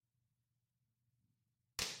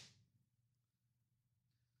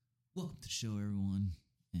Welcome to the show, everyone.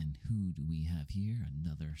 And who do we have here?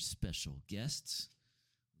 Another special guest.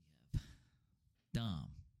 We have Dom,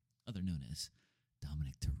 other known as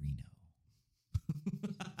Dominic Torino.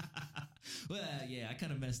 Well, yeah, I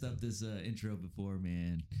kind of messed up this intro before,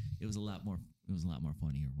 man. It was a lot more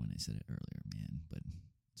funnier when I said it earlier, man. But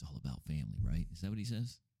it's all about family, right? Is that what he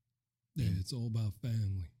says? Yeah, it's all about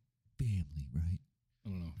family. Family, right? I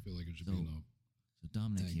don't know. I feel like it should be enough. So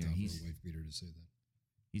Dominic Tank here, top he's or a wife beater to say that.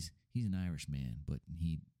 he's an Irish man, but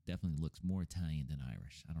he definitely looks more Italian than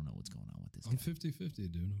Irish. I don't know what's going on with this I'm guy.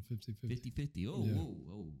 50-50, dude. I'm 50-50. 50-50. Oh, Yeah.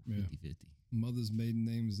 whoa, Yeah. 50-50. Mother's maiden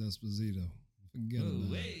name is Esposito. Forget Oh,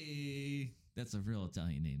 about it. hey, that's a real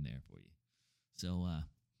Italian name there for you. So,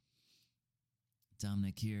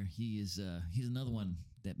 Dominic here, he's another one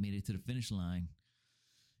that made it to the finish line.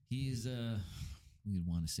 He is, we would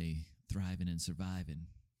want to say thriving and surviving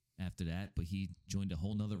after that, but he joined a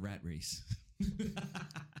whole nother rat race.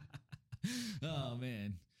 Oh,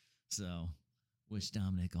 man. So, wish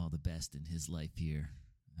Dominic all the best in his life here.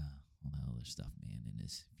 All that other stuff, man, and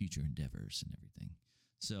his future endeavors and everything.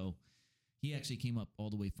 So, he actually came up all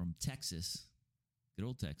the way from Texas. Good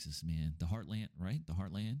old Texas, man. The Heartland, right? The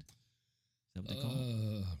Heartland? Is that what they call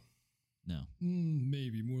it? No.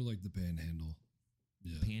 Maybe more like the Panhandle.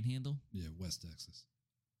 Yeah, Panhandle? yeah, West Texas,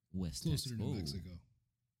 West closer Texas. to New Mexico.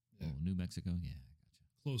 Yeah, Oh, New Mexico? Yeah,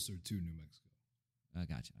 closer to New Mexico. I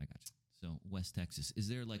gotcha. So, West Texas. Is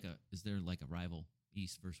there like a rival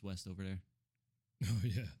East versus West over there? Oh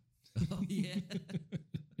yeah, Oh, yeah.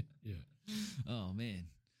 yeah, Oh, man.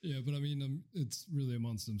 yeah. But I mean, it's really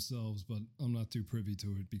amongst themselves. But I'm not too privy to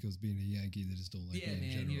it because being a Yankee, they just don't like Yeah, me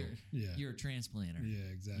in man. general. You're a transplanter. Yeah,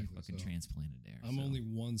 exactly. You're fucking So, transplanted there. I'm so. only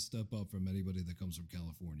one step up from anybody that comes from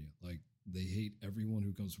California. Like they hate everyone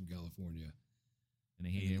who comes from California. And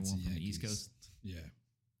they hate and it's everyone the from the East Yankees. Coast? Yeah.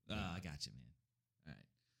 I got you, man. All right,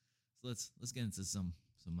 so let's get into some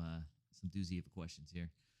doozy of questions here.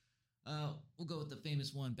 We'll go with the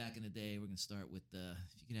famous one back in the day. We're gonna start with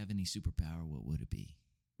if you could have any superpower, what would it be?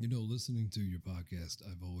 You know, listening to your podcast,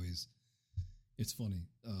 it's funny.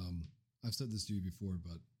 I've said this to you before,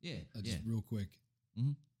 but Yeah, just real quick.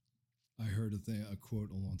 Mhm. I heard a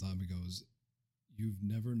quote a long time ago is, "You've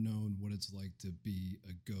never known what it's like to be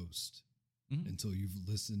a ghost Mhm. until you've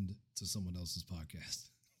listened to someone else's podcast."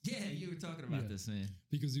 yeah. You were talking about Yeah. this, man.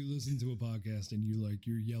 Because you listen to a podcast and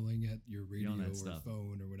you're yelling at your radio Yelling at or stuff.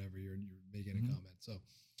 phone or whatever, you're making Mhm. a comment. So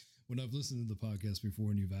when I've listened to the podcast before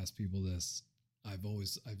and you've asked people this,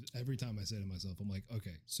 every time I say to myself, I'm like,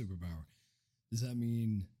 okay, superpower. Does that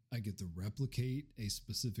mean I get to replicate a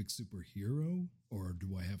specific superhero, or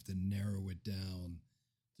do I have to narrow it down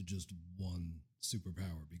to just one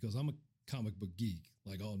superpower? Because I'm a comic book geek.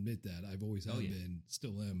 Like, I'll admit that. I've always Oh, yeah. been,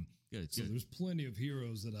 still am. Good. So there's plenty of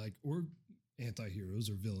heroes or anti-heroes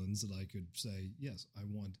or villains that I could say, yes, I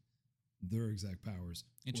want their exact powers.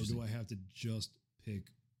 Or Interesting. do I have to just pick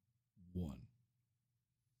one?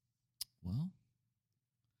 Well,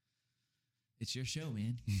 it's your show,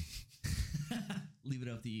 man. Leave it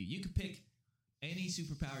up to you. You can pick any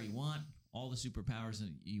superpower you want, all the superpowers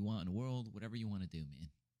that you want in the world, whatever you want to do, man.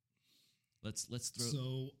 Let's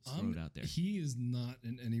throw it out there. He is not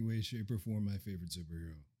in any way, shape, or form my favorite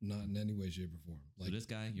superhero. Not in any way, shape, or form. So this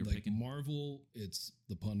guy you're like picking. Marvel, it's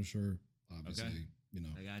the Punisher, obviously. Okay. You know,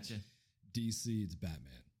 I gotcha. DC, it's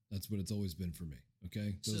Batman. That's what it's always been for me.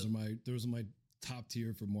 Okay, those So- are my top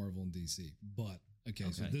tier for Marvel and DC. But so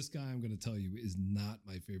Okay. this guy I'm going to tell you is not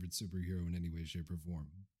my favorite superhero in any way, shape, or form.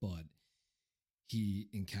 But he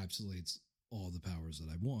encapsulates all the powers that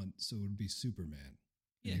I want. So it would be Superman.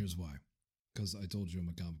 Yeah. And here's why. Because I told you I'm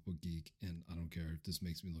a comic book geek, and I don't care if this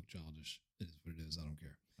makes me look childish. It is what it is. I don't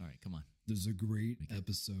care. All right, come on. There's a great Okay.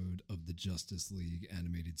 episode of the Justice League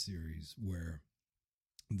animated series where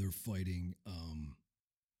they're fighting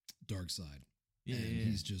Darkseid. Yeah, and yeah.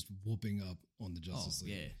 he's just whooping up on the Oh, Justice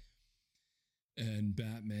League. yeah. And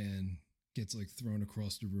Batman gets like thrown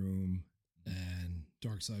across the room, and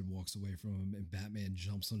Darkseid walks away from him, and Batman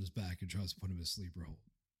jumps on his back and tries to put him in a sleeper hold.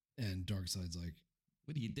 And Darkseid's like,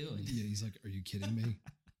 What are you doing? yeah, he's like, "Are you kidding me?"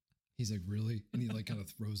 He's like, "Really?" And he like kind of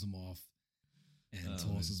throws him off and Oh,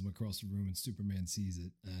 tosses him across the room, and Superman sees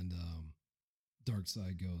it, and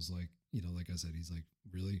Darkseid goes like, like I said, he's like,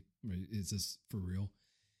 "Really? Is this for real?"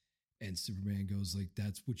 And Superman goes like,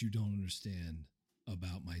 "That's what you don't understand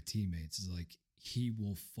about my teammates, is like he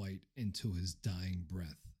will fight until his dying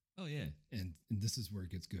breath." Oh, yeah. And this is where it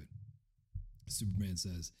gets good. Superman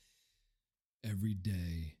says, "Every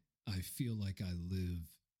day I feel like I live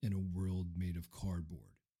in a world made of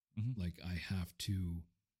cardboard. Mhm. Like I have to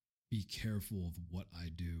be careful of what I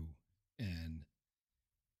do and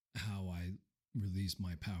how I release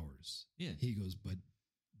my powers. Yeah. He goes, but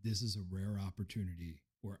this is a rare opportunity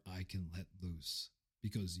where I can let loose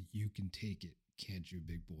because you can take it, can't you,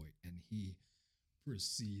 big boy? And he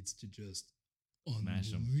proceeds to just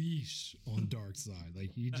Smash him. unleash on Darkseid.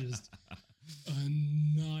 Like he just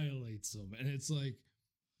annihilates him. And it's like,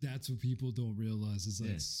 that's what people don't realize. It's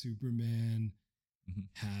like Yeah. Superman Mhm.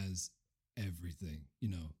 has everything, you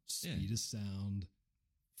know, speed of sound,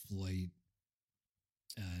 flight,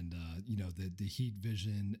 and you know, the heat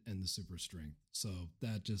vision and the super strength. So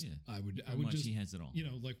that just Yeah. I would Pretty much just, he has it all. you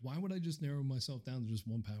know, like why would I just narrow myself down to just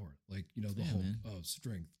one power? Like, you know, the Yeah, Hulk man. of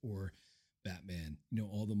strength or Batman, you know,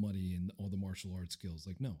 all the money and all the martial arts skills.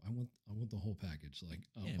 Like, no, I want the whole package. Like,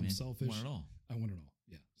 Yeah, I'm man. selfish. Want it all. I want it all.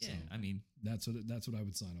 Yeah. Yeah. So I mean, that's what I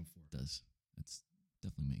would sign up for. it does. That's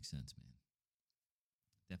definitely makes sense, man.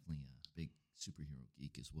 Definitely a big superhero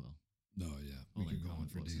geek as well. No, yeah. All We that could go on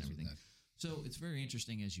comic for books and days with everything. that. So it's very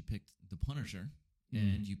interesting as you picked the Punisher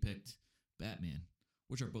Mm. and you picked Batman,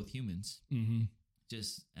 which are both humans, Mm-hmm.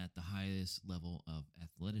 just at the highest level of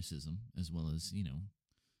athleticism, as well as, you know,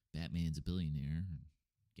 Batman's a billionaire and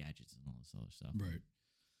gadgets and all this other stuff. Right.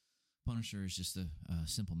 Punisher is just a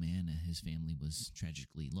simple man, and his family was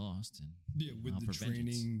tragically lost. And Yeah, with out the for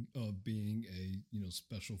vengeance. training of being a, you know,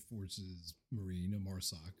 special forces Marine, a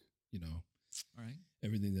MARSOC, you know, All right.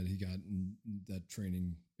 everything that he got in that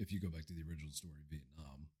training, if you go back to the original story,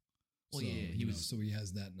 Vietnam. Well, So, yeah, he you know, was- so he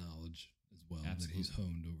has that knowledge as well that he's Absolutely.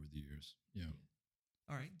 honed over the years. Yeah.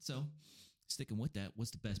 All right. So sticking with that,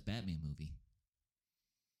 what's the best Batman movie?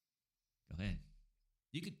 Go ahead.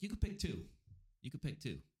 You could pick two. You could pick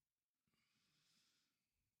two.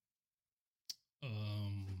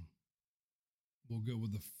 We'll go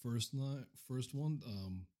with the first one.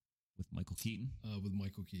 With Michael Keaton. With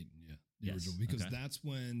Michael Keaton, yeah, the Yes, original, because okay. that's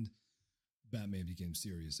when Batman became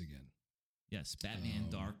serious again. Yes, Batman, Um,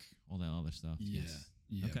 Dark, all that other stuff. Yeah, Yes.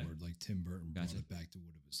 yeah, Okay. where like Tim Burton Gotcha. brought it back to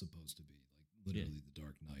what it was supposed to be, like literally the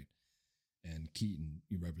Dark Knight, and Keaton,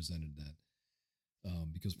 he represented that.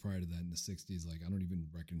 Because prior to that, in the '60s, like I don't even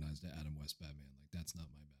recognize the Adam West Batman. Like that's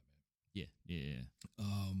not my Batman. Yeah.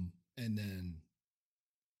 And then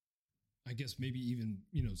I guess maybe even,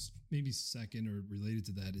 you know, maybe second or related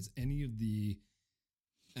to that is any of the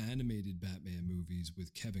animated Batman movies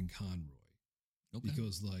with Kevin Conroy. Okay.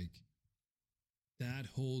 Because like that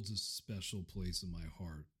holds a special place in my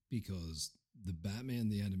heart because the Batman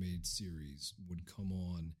the animated series would come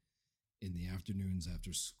on in the afternoons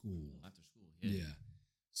after school. After school. Yeah.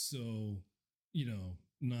 So, you know,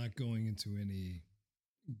 not going into any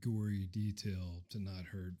gory detail to not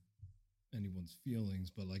hurt anyone's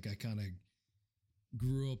feelings, but like I kind of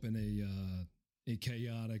grew up in a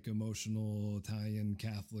chaotic, emotional Italian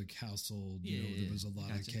Catholic household. You know, Yeah, there was a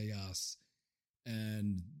lot of gotcha. chaos,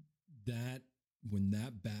 and that when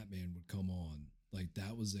that Batman would come on, like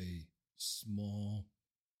that was a small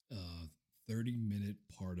 30-minute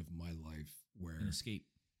part of my life where An escape.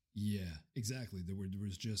 yeah, exactly. There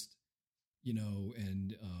was just, you know,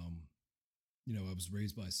 and you know, I was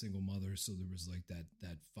raised by a single mother, so there was like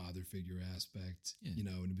that father figure aspect, Yeah. you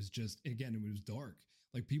know, and it was just again, it was dark.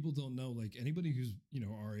 Like people don't know, like anybody who's, you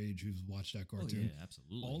know, our age who's watched that Oh, cartoon, yeah,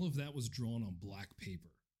 absolutely. all of that was drawn on black paper.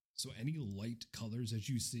 So any light colors that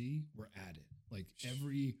you see were added. Like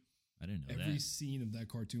every I didn't know every that. scene of that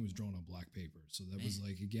cartoon was drawn on black paper. So that was Man.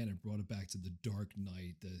 like again, it brought it back to the Dark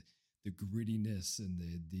Knight, the grittiness and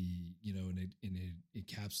the you know, and it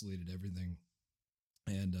encapsulated everything.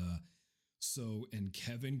 And so and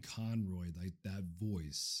Kevin Conroy, like that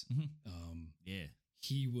voice, Mhm. Yeah.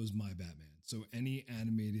 he was my Batman. So any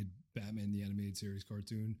animated Batman the animated series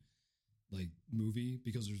cartoon, like movie,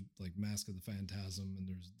 because there's like Mask of the Phantasm and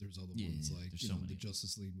there's other Yeah, ones like there's you so know, the many.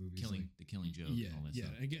 Justice League movies, Killing like, the Killing Joke yeah, and all that yeah.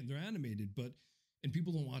 stuff. And again, they're animated, but and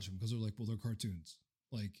people don't watch them because they're like, well, they're cartoons.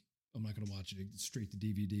 Like, I'm not going to watch it straight to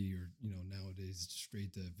DVD or you know nowadays it's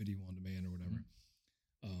straight to video on demand or whatever.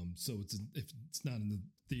 So if it's not in the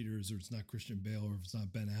theaters or it's not Christian Bale or if it's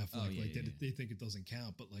not Ben Affleck, Oh, yeah, like yeah, they think it doesn't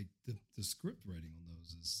count. But like the script writing on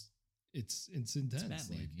those is it's intense. It's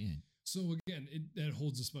Batman, Like, yeah. so again, that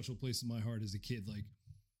holds a special place in my heart as a kid. Like,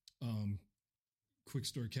 quick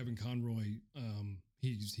story: Kevin Conroy,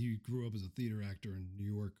 he grew up as a theater actor in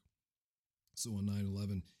New York. So on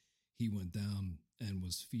 9/11, he went down and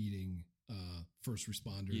was feeding first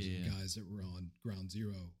responders and Yeah. guys that were on Ground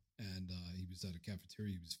Zero, and he was at a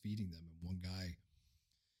cafeteria. He was feeding them, and one guy,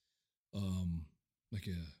 like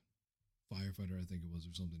a firefighter, I think it was,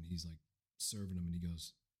 or something. He's like serving him, and he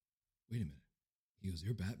goes, "Wait a minute." He goes,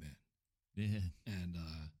 "You're Batman." Yeah. And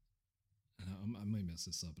I might mess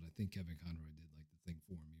this up, but I think Kevin Conroy did like the thing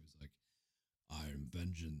for him. He was like, "I am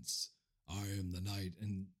vengeance. I am the knight.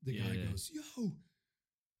 And the guy Yeah. goes, yo,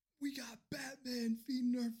 we got Batman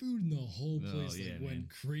feeding our food. And the whole Oh, place yeah, like man. went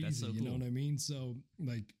crazy. That's so You know cool. what I mean? So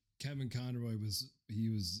like Kevin Conroy he's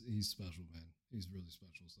special, man. He's really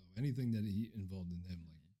special. So anything that he involved in him,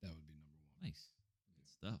 like that would be number one. Nice. Good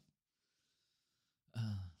stuff.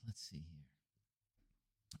 Let's see here.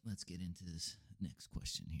 Let's get into this next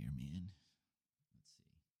question here, man. Let's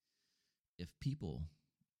see. If people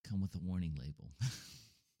come with a warning label,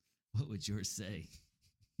 what would yours say?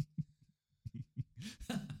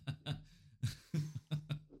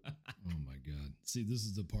 Oh my God. See, this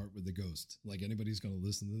is the part with the ghost. Like anybody's gonna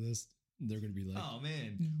listen to this, they're gonna be like, Oh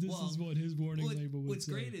man, this is what his warning label would What's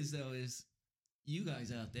say. great is though is you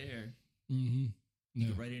guys out there, Mm-hmm. you Yeah.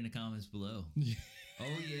 can write it in the comments below. Yeah.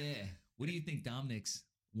 Oh yeah, what do you think Dominic's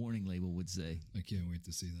warning label would say? I can't wait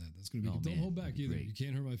to see that. That's gonna be Oh, good. Don't man, hold back that'd be either. great. You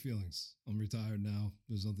can't hurt my feelings. I'm retired now.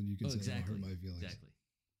 There's nothing you can say exactly. that'll hurt my feelings. Exactly.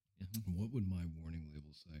 Mhm. What would my warning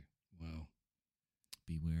label say? Wow.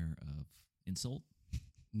 Beware of insult.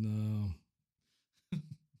 No.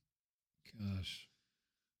 Gosh.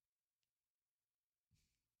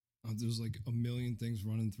 There's like a million things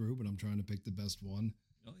running through, but I'm trying to pick the best one.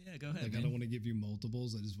 Oh yeah, go ahead. Like, I don't want to give you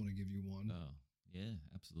multiples. I just want to give you one. Oh yeah,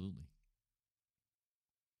 absolutely.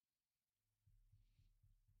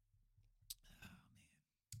 Oh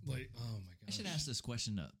man, Like, oh my gosh. I should ask this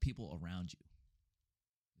question to people around you.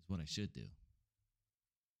 Is what I should do.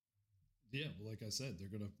 Yeah, well, like I said,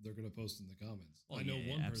 they're gonna post in the comments. Oh, I know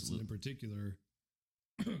yeah, one person absolutely. in particular,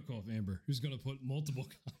 call Amber, who's gonna put multiple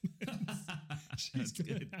comments. She's That's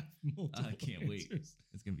gonna good. have multiple I can't wait. answers.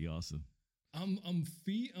 It's gonna be awesome. I'm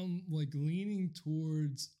like leaning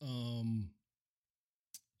towards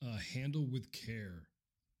handle with care,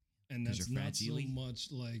 and 'Cause that's you're not so fragile-y? much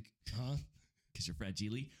like Because you're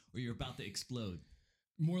fragile or you're about to explode.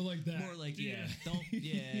 more like that. More like don't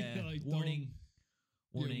like, warning.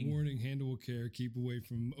 Warning. Yeah, warning, handle with care, keep away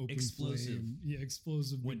from open Explosive. flame. Yeah,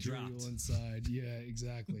 explosive When material dropped. inside. Yeah,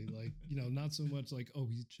 exactly. Like, not so much like, oh,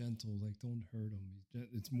 he's gentle, like don't hurt him.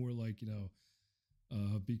 It's more like,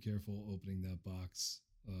 be careful opening that box.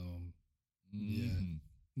 Yeah. Mhm.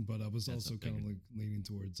 But I was That's also up kind of there. like leaning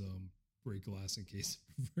towards break glass in case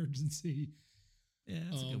of emergency. Yeah,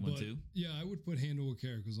 that's a good one But, too. Yeah, I would put handle with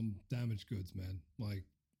care because I'm damaged goods, man. Like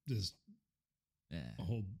just Yeah. a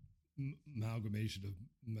whole amalgamation of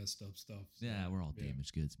messed up stuff. So, Yeah, we're all yeah.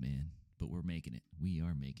 damaged goods, man. But we're making it. We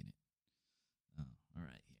are making it. Oh, all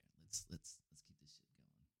right. Here, let's keep this shit going.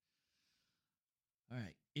 All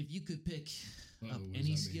right. If you could pick Uh-oh, up what does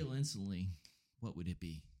any that skill instantly, what would it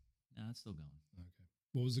be? No, it's still going. Okay.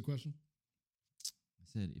 What was the question? I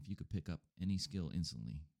said if you could pick up any skill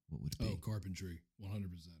instantly, what would it be? Oh, carpentry,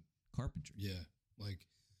 100%. Carpentry. Yeah, like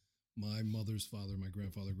my mother's father, my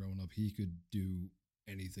grandfather growing up, he could do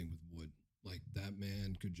anything with wood. Like that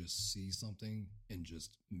man could just see something and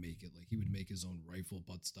just make it. Like he would make his own rifle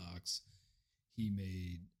buttstocks. He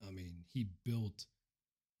built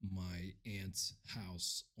my aunt's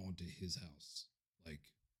house onto his house, like,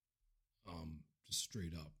 just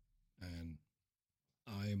straight up. And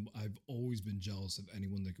I've always been jealous of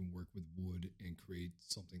anyone that can work with wood and create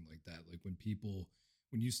something like that. Like when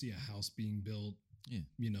you see a house being built, Yeah.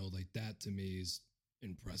 like that to me is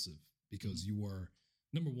impressive because you are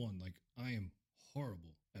number one, like I am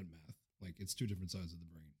horrible at math. Like it's two different sides of the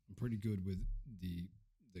brain. I'm pretty good with the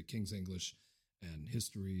King's English and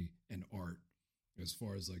history and art. As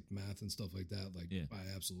far as like math and stuff like that, like Yeah.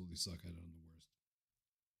 I absolutely suck at it. I'm the worst.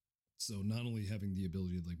 So not only having the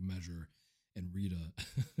ability to like measure and read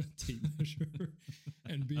a tape measure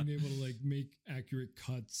and being able to like make accurate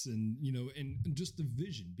cuts and, and just the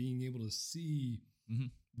vision, being able to see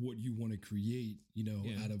Mhm. what you want to create,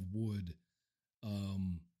 Yeah. out of wood.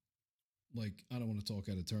 Like I don't want to talk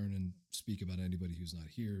out of turn and speak about anybody who's not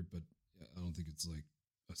here, but I don't think it's like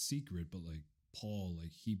a secret, but like Paul,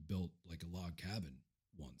 like he built like a log cabin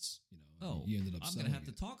once, and Oh, he ended up I'm selling gonna have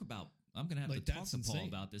it. to talk about. I'm gonna have Like, to talk that's to Paul insane.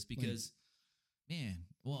 about this because, man.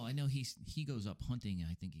 Well, I know he goes up hunting.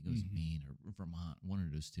 I think he goes Mhm. to Maine or Vermont, one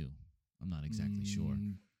of those two. I'm not exactly sure.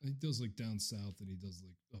 He does like down south and he does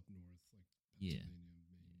like up north, like Yeah.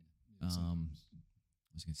 Pennsylvania, Maine. Um, sometimes.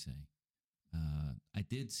 I was gonna say, I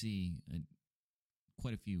did see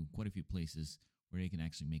quite a few places where they can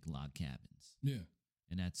actually make log cabins, Yeah.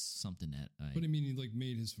 and that's something that But I mean, he like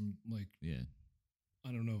made his from like, yeah.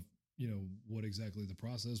 I don't know if, what exactly the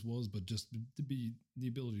process was, but just to be the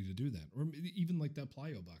ability to do that. Or even like that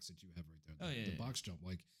plyo box that you have right there. Oh, yeah, The yeah. box jump,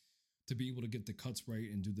 like to be able to get the cuts right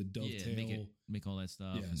and do the dovetail. Yeah, make all that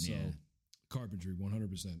stuff. Yeah, and so yeah. carpentry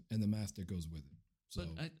 100% and the math that goes with it. So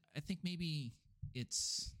But I think maybe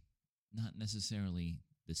it's not necessarily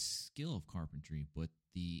the skill of carpentry, but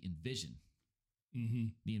the envision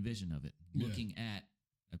of it, Yeah. looking at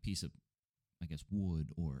a piece of, I guess,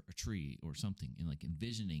 wood or a tree or something, and like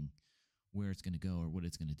envisioning where it's going to go or what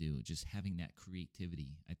it's going to do. Just having that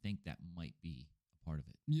creativity, I think that might be a part of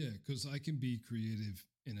it. Yeah, because I can be creative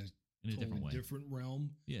in a In a different totally way. different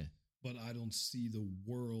realm, Yeah. but I don't see the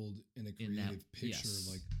world in a In that- creative picture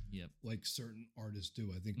yes. Yep. like certain artists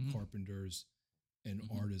do. I think Mhm. carpenters and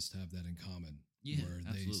Mhm. artists have that in common. Yeah, where they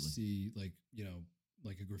absolutely. see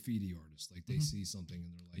like a graffiti artist, like they Mhm. see something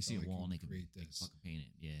and they're like, They see oh, a wall I and they can can create they can this. fucking paint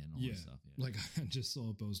it. Yeah, and all Yeah. that stuff. Yeah. Like I just saw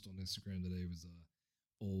a post on Instagram today. It was a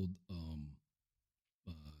old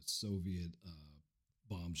Soviet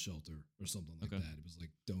bomb shelter or something like Okay. that. It was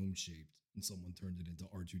like dome shaped, and someone turned it into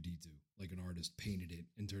R2D2. Like an artist painted it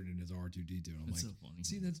and turned it into R2D2. And I'm That's like, so funny.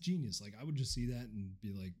 see, that's genius. Like I would just see that and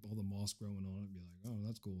be like, all the moss growing on it, and be like, oh,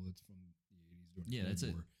 that's cool. That's from the 80s during the Yeah, Cold that's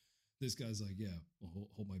it. War. This guy's like, yeah, well,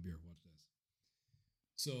 hold my beer. Watch this.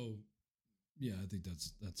 So, yeah, I think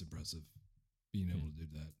that's impressive. Being able to do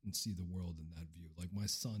that and see the world in that view. Like my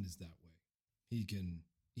son is that way.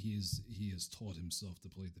 He has taught himself to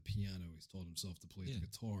play the piano. He's taught himself to play Yeah. the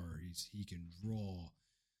guitar. He can draw.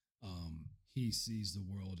 He sees the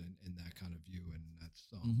world in that kind of view, and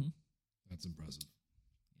that's impressive.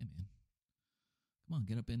 Yeah, man. Come on,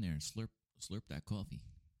 get up in there and slurp that coffee.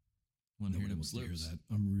 Want to hear Nobody them wants to hear slurps? that.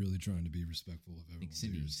 I'm really trying to be respectful of I think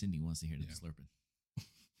everyone's ears. Cindy wants to hear them Yeah. slurping.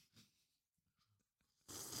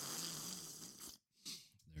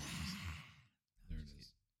 There it is. There it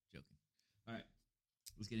is. Joking. All right,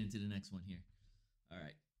 let's get into the next one here. All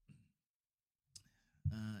right.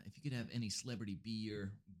 If you could have any celebrity be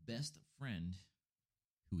your best friend,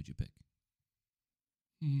 who would you pick?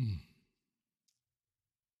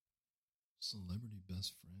 Celebrity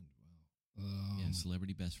best friend. Wow. Yeah,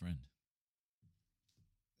 celebrity best friend.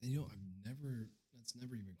 That's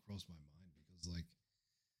never even crossed my mind because like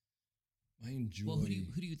I enjoy. Well, who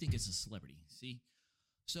do you think is a celebrity? See,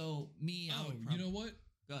 so me, I would you know what?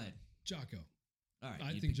 Go ahead. Jocko. All right,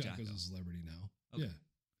 I you'd think pick Jocko's Jocko. a celebrity now. Okay. Yeah.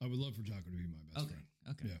 I would love for Jocko to be my best Okay. friend.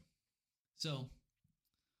 Okay. Yeah. So,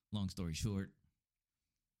 long story short,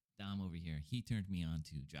 Dom over here, he turned me on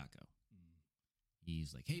to Jocko.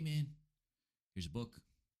 He's like, hey, man, here's a book.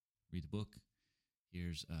 Read the book.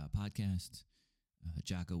 Here's a podcast.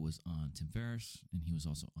 Jocko was on Tim Ferriss, and he was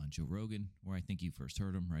also on Joe Rogan, where I think you first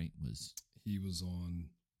heard him, right? Was He was on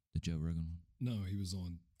the Joe Rogan one? No, he was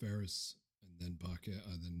on Ferris and then podcast,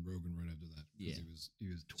 then Rogan right after that. Yeah. He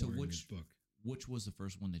was So touring his book. Which was the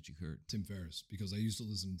first one that you heard? Tim Ferriss, because I used to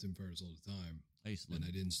listen to Tim Ferriss all the time, I used to and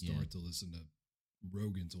I didn't yeah. start to listen to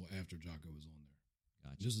Rogan until after Jocko was on there.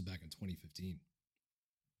 Gotcha. This is back in 2015.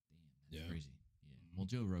 Damn, that's Yeah. crazy. Yeah. Well,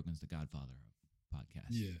 Joe Rogan's the godfather of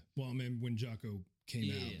podcasts. Yeah. Well, I mean, when Jocko came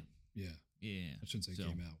Yeah. out, yeah, Yeah. I shouldn't say So-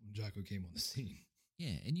 came out. When Jocko came on the scene.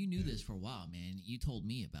 Yeah, and you knew Yeah. this for a while, man. You told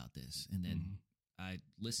me about this, and then Mhm. I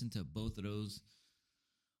listened to both of those,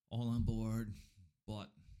 all on board,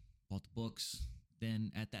 bought the books.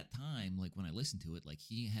 Then at that time, like when I listened to it, like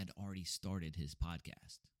he had already started his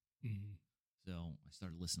podcast. Mhm. So I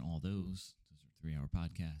started listening to all those. Those are 3-hour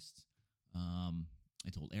podcasts. I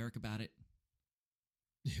told Eric about it.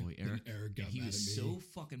 Yeah. Boy, And Eric, got he mad was at me so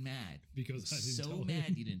fucking mad. because I didn't So tell mad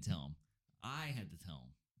him. you didn't tell him. I had to tell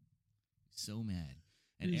him. So mad.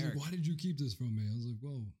 And He was Eric, like, why did you keep this from me? I was like,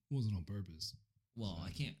 well, it wasn't on purpose. well,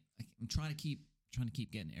 So- I'm trying to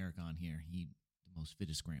keep getting Eric on here. He the most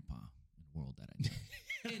fittest grandpa in the world that I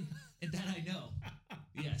know. and that I know.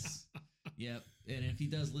 Yes. Yep. And if he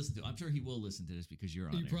does listen to, I'm sure he will listen to this because you're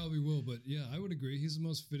on He there. probably will, but yeah, I would agree. He's the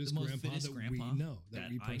most fittest The most grandpa fittest that grandpa we know, that that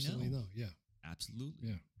we I personally know. know. Yeah. Absolutely.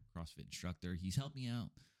 Yeah. CrossFit instructor. He's helped me out.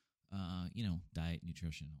 Diet,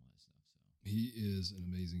 nutrition, all that stuff. So He is an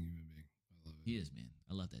amazing human being. I love it. he is, man.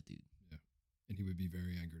 I love that dude. And he would be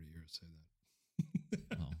very angry to hear us say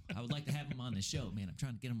that. Well, I would like to have him on the show, man. I'm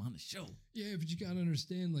trying to get him on the show. Yeah, but you got to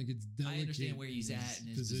understand, like, it's delicate. I understand where he's at in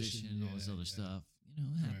his position and all this other stuff.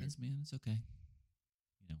 It happens, man. It's okay.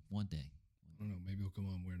 One day. I don't know. Maybe he'll come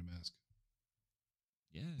on wearing a mask.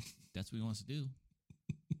 Yeah, that's what he wants to do.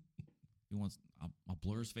 He wants. I'll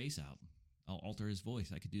blur his face out. I'll alter his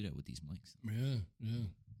voice. I could do that with these mics. Yeah, yeah.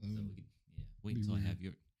 So we could, wait be until I weird. have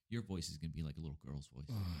your voice is gonna be like a little girl's voice.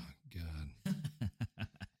 Oh, God.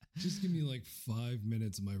 Just give me like 5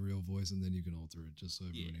 minutes of my real voice and then you can alter it just so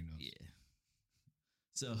everybody knows. Yeah.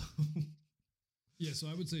 So Yeah, so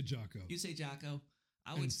I would say Jocko. you say Jocko.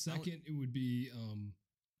 And second, it would be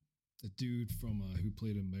the dude from who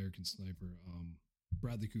played American Sniper,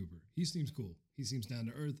 Bradley Cooper. He seems cool. He seems down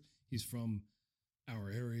to earth. He's from our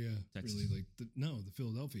area, Texas. really like the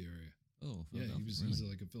Philadelphia area. Oh, Yeah, Philadelphia, he's really?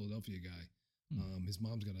 like a Philadelphia guy. His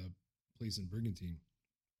mom's got a place in Brigantine.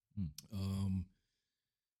 Hmm.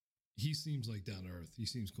 He seems like down to earth. He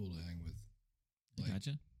seems cool to hang with. Like,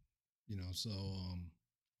 Gotcha. So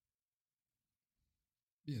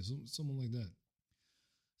yeah, someone like that.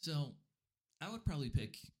 So I would probably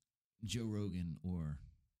pick Joe Rogan or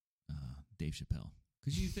Dave Chappelle,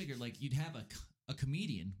 because you figure like you'd have a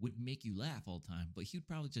comedian would make you laugh all the time, but he'd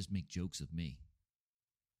probably just make jokes of me.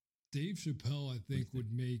 Dave Chappelle, I think,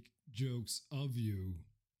 would make jokes of you.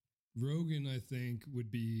 Rogan, I think, would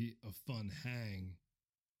be a fun hang.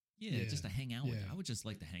 Yeah, just to hang out with. I would just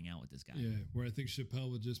like to hang out with this guy. Yeah, where I think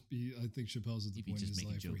Chappelle would just be. I think Chappelle's at the point in his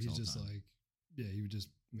life where he's just like, he would just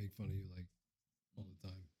make fun of you like all the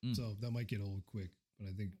time. So that might get old quick, but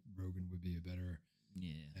I think Rogan would be a better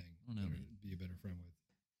hang. I don't know, be a better friend with.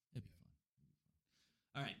 It'd be fun.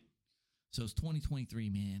 All right, so it's 2023,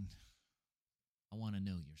 man. I want to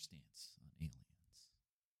know your stance on aliens.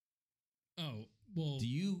 Oh, well. Do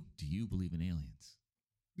you believe in aliens?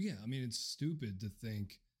 Yeah, I mean, it's stupid to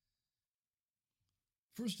think.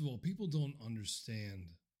 First of all, people don't understand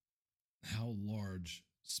how large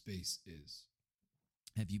space is.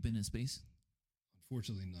 Have you been in space?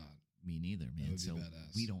 Unfortunately, not. Me neither, man. That would So be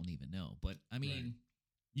badass. we don't even know. But I mean, Right.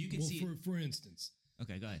 you can see. For instance,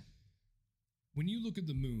 Okay, go ahead. when you look at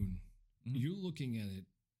the moon, Mhm. you're looking at it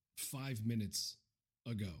 5 minutes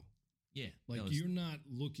ago. Yeah, Like you're not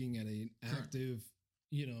looking at an active.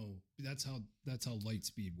 That's how light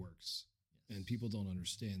speed works. And people don't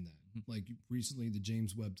understand that. Mhm. Like recently, the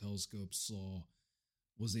James Webb Telescope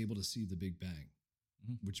was able to see the Big Bang,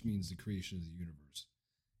 Mhm. which means the creation of the universe.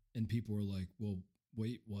 And people were like, well,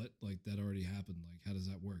 wait, what? Like that already happened. Like, how does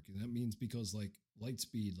that work? And that means because like light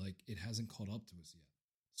speed, like it hasn't caught up to us yet.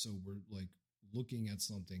 So we're like looking at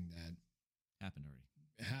something that happened already.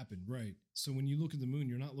 happened, right? So when you look at the moon,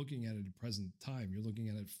 you're not looking at it at present time. You're looking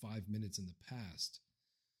at it 5 minutes in the past.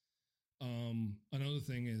 Another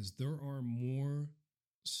thing is there are more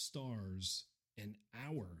stars in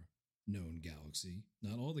our known galaxy,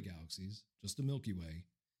 not all the galaxies, just the Milky Way,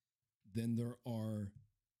 than there are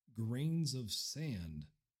grains of sand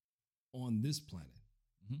on this planet.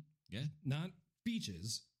 Yeah, Not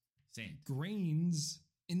beaches, sand. grains,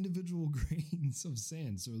 individual grains of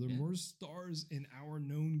sand. So there are Yeah. more stars in our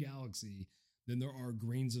known galaxy than there are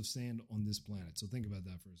grains of sand on this planet. So think about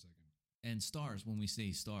that for a second. And stars. When we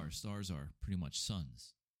say stars are pretty much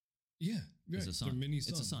suns. Yeah, right. a sun. They're mini It's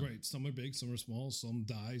a suns, sun. right? Some are big, some are small, some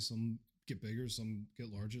die, some get bigger, some get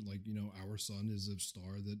larger. Like our sun is a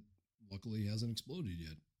star that luckily hasn't exploded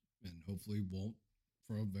yet, and hopefully won't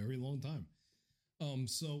for a very long time.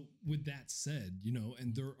 So with that said,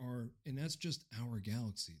 and that's just our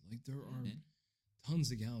galaxy. Like there are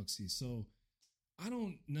tons of galaxies. So I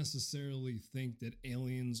don't necessarily think that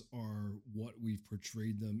aliens are what we've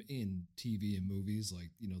portrayed them in TV and movies,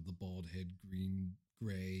 like, the bald head, green,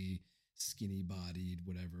 gray, skinny bodied,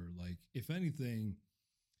 whatever. Like, if anything,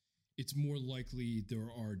 it's more likely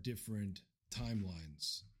there are different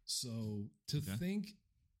timelines. So to think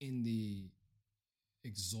in the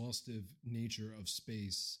exhaustive nature of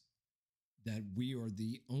space that we are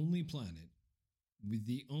the only planet with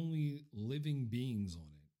the only living beings on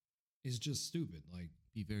it is just stupid. Like,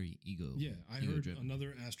 Be very ego. yeah, I ego heard driven.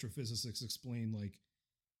 another astrophysicist explain, like,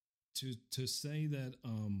 to say that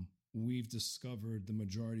we've discovered the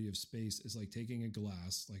majority of space is like taking a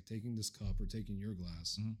glass, like taking this cup or taking your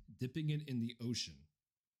glass, Mhm. dipping it in the ocean,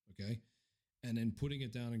 okay, and then putting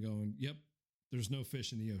it down and going, "Yep, there's no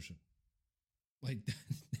fish in the ocean." Like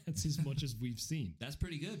that's as much as we've seen. That's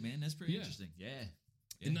pretty good, man. That's pretty Yeah. interesting. Yeah.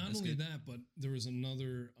 And not that's only good. that, but there was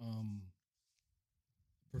another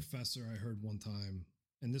professor I heard one time,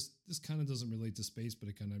 and this kind of doesn't relate to space, but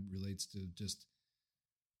it kind of relates to just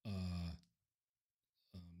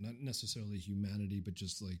not necessarily humanity, but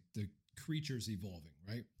just like the creatures evolving,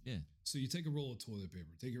 right? Yeah. So you take a roll of toilet paper,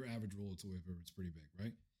 take your average roll of toilet paper, it's pretty big,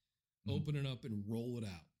 right? Mhm. Open it up and roll it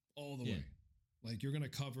out all the Yeah. way. Like you're going to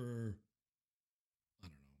cover, I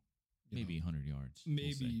don't know. Maybe 100 yards.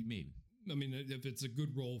 Maybe. Maybe. I mean, if it's a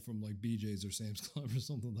good roll from like BJ's or Sam's Club or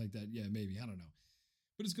something like that, yeah, maybe. I don't know.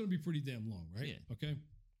 But it's going to be pretty damn long, right? Yeah. Okay.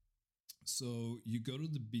 So you go to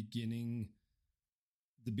the beginning.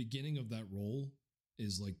 The beginning of that roll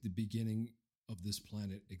is like the beginning of this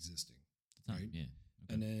planet existing. Time, Right. Yeah.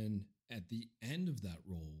 Okay. And then at the end of that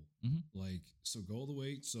roll, Mhm. like, so go all the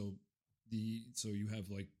way. So you have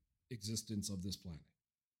like existence of this planet,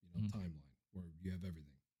 Mhm. timeline where you have everything,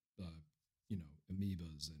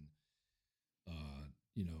 amoebas and,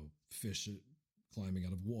 fish climbing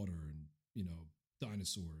out of water and,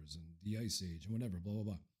 dinosaurs and the ice age and whatever, blah, blah,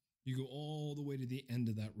 blah. You go all the way to the end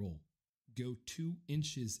of that roll, go 2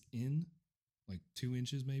 inches in like 2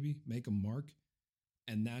 inches, maybe, make a mark.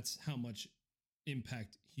 And that's how much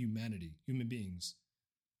impact human beings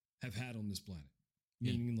have had on this planet.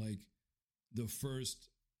 Yeah. Meaning like the first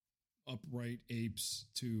upright apes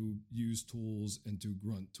to use tools and to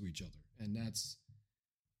grunt to each other. And that's,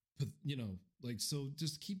 you know, like, so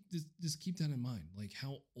just keep that in mind, like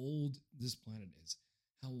how old this planet is,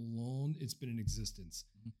 how long it's been in existence,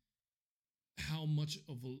 how much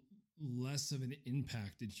of a less of an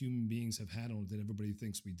impact that human beings have had on it than everybody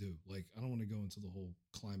thinks we do. Like, I don't want to go into the whole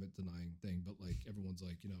climate denying thing, but like everyone's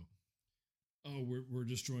like, you know, oh, we're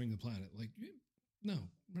destroying the planet. Like, no,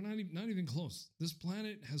 we're not even close. This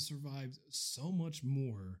planet has survived so much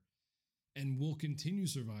more and will continue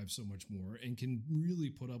to survive so much more and can really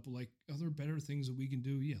put up like other better things that we can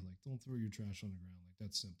do. Yeah, like don't throw your trash on the ground. Like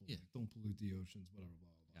that's simple. Yeah. Like, don't pollute the oceans, whatever, blah,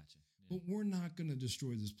 blah, blah. Gotcha. Yeah. But we're not going to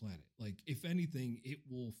destroy this planet. Like, if anything, it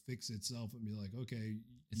will fix itself and be like, okay,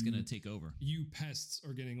 It's going to take over. You pests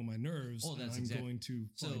are getting on my nerves. Oh, that's and I'm exact- going to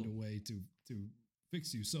find a way to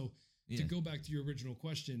fix you. So to go back to your original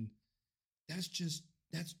question, that's just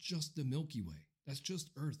the Milky Way. That's just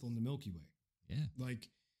Earth on the Milky Way. Yeah. Like,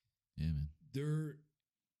 Yeah, man. there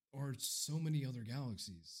are so many other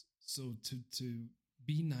galaxies. So to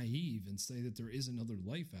be naive and say that there is another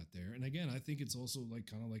life out there. And again, I think it's also like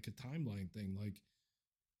kind of like a timeline thing. Like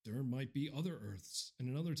there might be other Earths in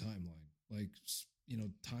another timeline, like, you know,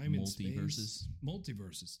 time and space.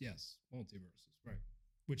 Multiverses. Yes. Multiverses. Right.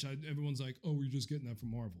 Which everyone's like, oh, we're just getting that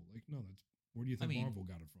from Marvel. Like, no, where do you think Marvel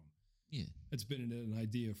got it from? Yeah. It's been an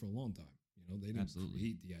idea for a long time. You know, they didn't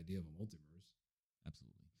create the idea of a multiverse.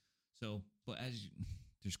 Absolutely. So, but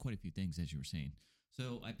there's quite a few things, as you were saying.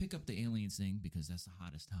 So I pick up the aliens thing because that's the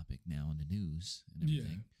hottest topic now in the news and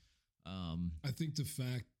everything. Yeah. I think the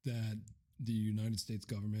fact that the United States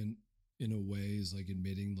government, in a way, is like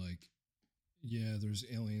admitting, like, yeah, there's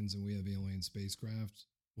aliens and we have alien spacecraft.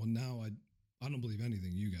 Well, now I don't believe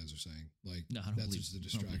anything you guys are saying. Like, no, I don't that's believe, just a I don't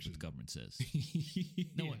distraction. believe what the government says.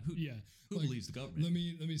 No one who like, believes the government. Let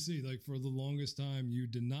me see. Like, for the longest time, you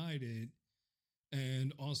denied it,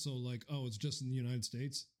 and also like, oh, it's just in the United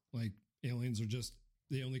States. Like, aliens are just,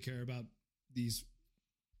 they only care about these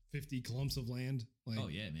 50 clumps of land. Like, oh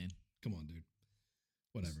yeah, man. Come on, dude.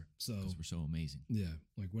 Whatever. So because we're so amazing. Yeah,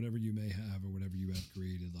 like whatever you may have or whatever you have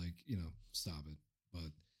created, like, you know, stop it.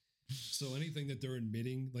 But so anything that they're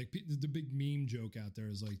admitting, like the big meme joke out there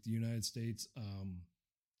is like the United States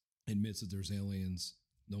admits that there's aliens,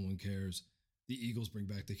 no one cares. The Eagles bring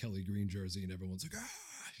back the Kelly Green jersey and everyone's like,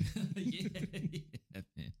 ah. yeah,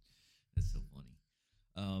 man. That's so funny.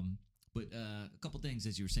 But a couple things,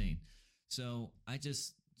 as you were saying. So I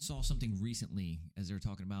just saw something recently as they were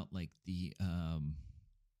talking about like the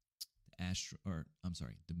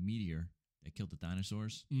meteor that killed the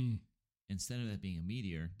dinosaurs. Instead of that being a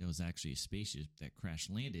meteor, there was actually a spaceship that crash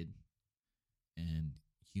landed, and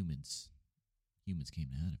humans came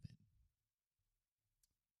out of it,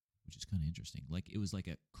 which is kind of interesting. Like it was like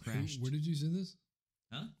a crash. Where did you see this?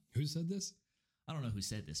 Huh? Who said this? I don't know who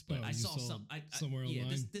said this, but I saw somewhere online.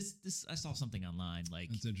 Yeah, this I saw something online. Like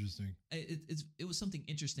that's interesting. It was something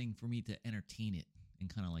interesting for me to entertain it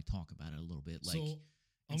and kind of like talk about it a little bit. Like, so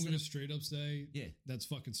I'm going to straight up say, yeah, that's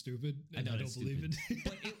fucking stupid. And I don't believe it.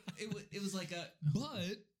 But it was like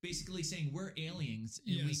basically saying we're aliens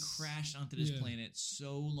and we crashed onto this planet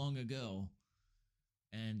so long ago,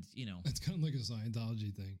 and you know it's kind of like a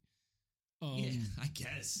Scientology thing. Yeah, I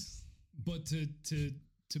guess. But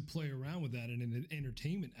to play around with that in an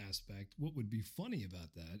entertainment aspect, what would be funny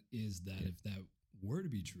about that is that if that were to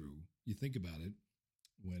be true, you think about it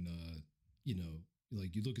when you know,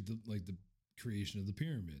 like you look at the creation of the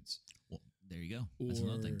pyramids. Well, there you go. That's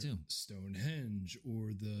another thing too. Stonehenge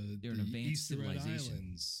or the advanced Easter civilization.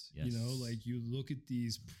 Islands. Yes. You know, like you look at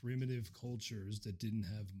these primitive cultures that didn't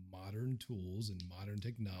have modern tools and modern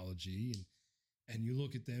technology, and you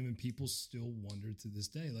look at them and people still wonder to this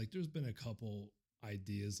day. Like there's been a couple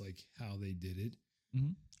ideas like how they did it.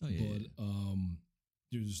 Mm-hmm. Oh, yeah, but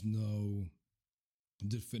there's no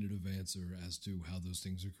definitive answer as to how those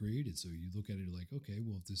things are created. So you look at it like, okay,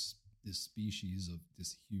 well, if this species of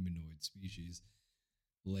this humanoid species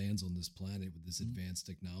lands on this planet with this advanced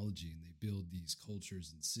technology and they build these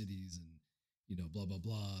cultures and cities and, you know, blah, blah,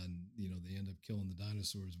 blah. And, you know, they end up killing the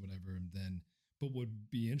dinosaurs, whatever. And then, but what would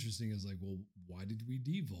be interesting is like, well, why did we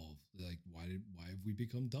devolve? Like, why have we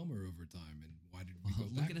become dumber over time? And why did we go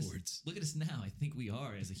backwards? Look at us now. I think we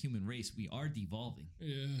are, as a human race, we are devolving.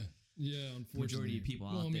 Yeah. Yeah. Unfortunately. Majority of people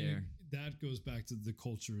out there. That goes back to the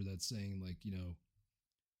culture that's saying like, you know,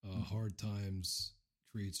 hard times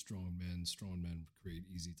create strong men create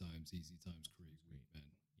easy times create great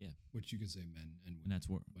men. Yeah. which you can say men and women. And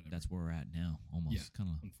whatever. that's where we're at now. Almost Yeah, kind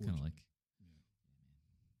of unfortunately. like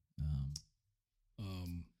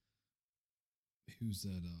Who's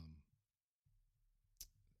that?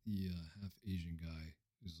 The half Asian guy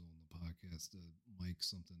who's on the podcast, Mike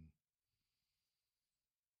something.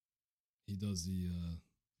 He does the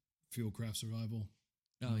Fieldcraft Survival.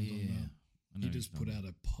 oh know what I'm yeah, talking yeah. about? I know He what just you're put talking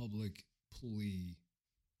out a public plea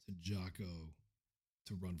to Jocko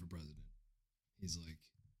to run for president. He's like,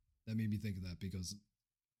 that made me think of that because,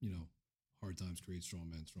 hard times create strong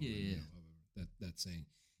men, Yeah, men. yeah. That saying.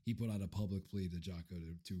 He put out a public plea to Jocko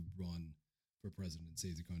to run for president and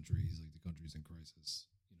save the country. He's like, the country's in crisis,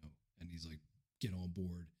 and he's like, get on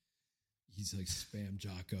board. He's like, spam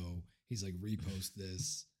Jocko. He's like, repost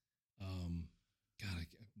this. God,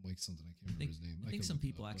 Mike something. I can't remember his name. I think can some look it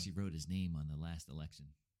people up, actually wrote his name on the last election.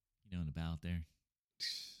 In the ballot there.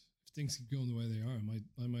 if things keep going the way they are,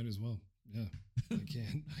 I might as well. Yeah, I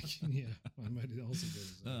can. Yeah, I might also go.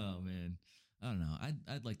 To Oh man, I don't know.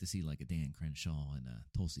 I'd like to see like a Dan Crenshaw and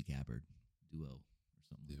a Tulsi Gabbard duo or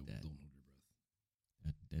something Yeah, like that. don't hold your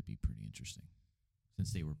breath. That'd be pretty interesting,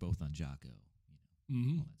 since they were both on Jocko.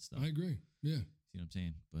 All that stuff. I agree. Yeah, See what I'm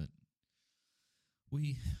saying? But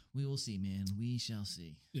we will see, man. We shall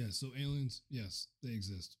see. yeah. So aliens, yes, they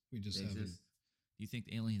exist. We just They haven't. exist. Do you think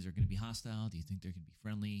the aliens are going to be hostile? Do you think they're going to be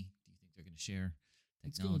friendly? Do you think they're going to share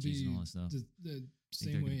It's going to technologies be and all that stuff? the they're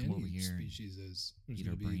same way gonna come over any here and species is. Eat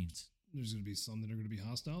our brains. There's going to be some that are going to be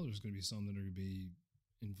hostile. There's going to be some that are going to be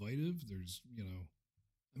invitive. There's,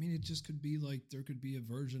 I mean, it just could be like there could be a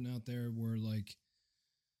version out there where like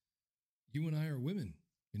you and I are women,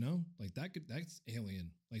 like that's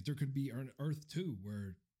alien. Like there could be an Earth too,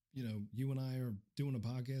 where you and I are doing a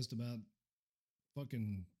podcast about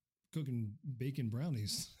fucking cooking bacon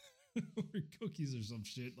brownies or cookies or some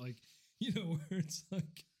shit. Like, where it's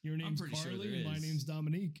like your name's pretty sure Carly there and my is. name's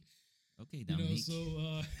Dominique. Okay, Dominique.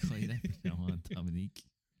 So Play that now on Dominique.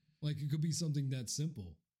 like it could be something that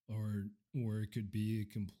simple, or it could be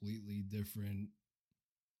a completely different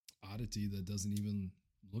oddity that doesn't even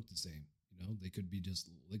look the same. They could be just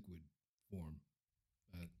liquid form.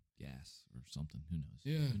 Gas or something. Who knows?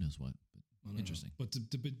 Yeah. Who knows what? I But don't interesting. know.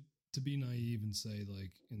 But to be naive and say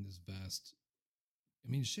like in this vast,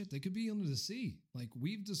 I mean, shit, they could be under the sea. Like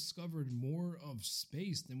we've discovered more of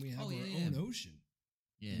space than we have our own ocean.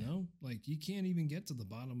 Yeah. Like you can't even get to the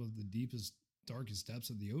bottom of the deepest, darkest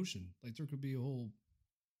depths of the ocean. Like there could be a whole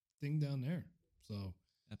thing down there. So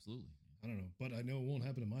Absolutely. I don't know, but I know it won't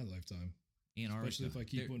happen in my lifetime. Antarctica. Especially if I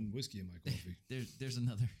keep putting whiskey in my coffee. There's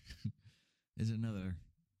another there's another,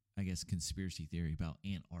 I guess, conspiracy theory about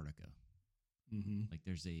Antarctica. Mm-hmm. Like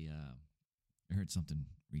there's I heard something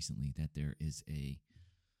recently that there is a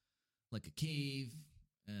cave,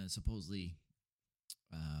 supposedly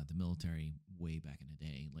the military way back in the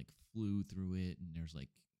day like flew through it, and there's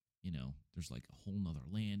there's like a whole nother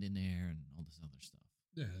land in there and all this other stuff.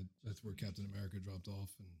 Yeah, that's where Captain America dropped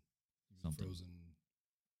off and he was Something. frozen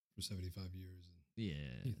for 75 years. And Yeah,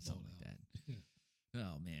 he something thawed like out. that. Yeah.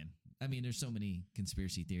 Oh man, I mean, there's so many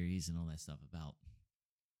conspiracy theories and all that stuff about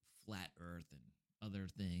flat Earth and other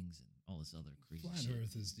things and all this other crazy Flat shit.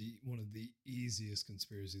 Earth is one of the easiest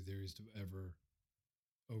conspiracy theories to ever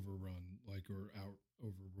overrun, or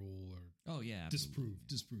overrule, or Oh yeah, disprove. absolutely.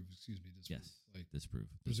 Disprove. Excuse me. Disprove. Yes, Like disprove.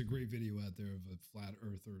 there's a great video out there of a flat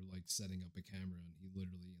earther like setting up a camera, and he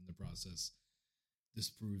literally in the process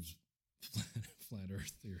disproves flat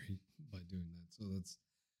Earth theory by doing that. So that's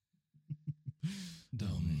dumb.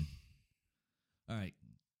 Oh, man. All right,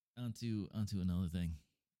 onto another thing.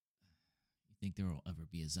 You think there will ever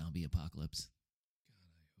be a zombie apocalypse?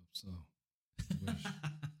 God, I hope so. I wish.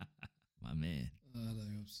 My man, God,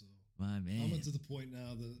 I hope so. my man. I'm at to the point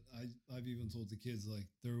now that I've even told the kids like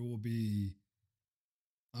there will be.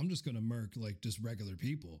 I'm just gonna murk like just regular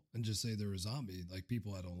people and just say they're a zombie, like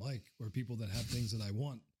people I don't like or people that have things that I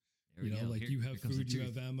want. There we go. Like Here- you here have comes the food, you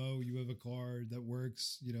truth. have ammo, you have a car that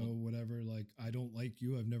works, whatever. Like I don't like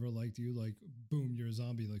you, I've never liked you. Like boom, you're a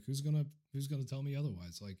zombie. Like who's gonna tell me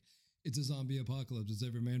otherwise? Like it's a zombie apocalypse. It's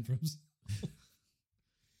every man for himself.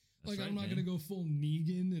 That's Like right, I'm not man. gonna go full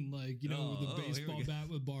Negan and like with Oh, a here we baseball go. bat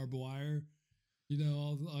with barbed wire.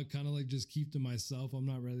 I'll kind of like just keep to myself. I'm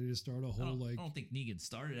not ready to start a I whole don't, I don't think Negan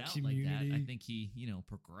started out like community. that. I think he,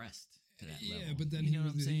 progressed to that level. Yeah, but then you know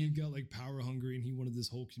what I'm he saying? got like power hungry and he wanted this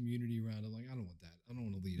whole community around him. Like I don't want that. I don't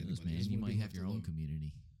want to lead Who knows, anybody. I man, just you wanna might be have left your own alone.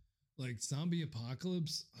 community. Like zombie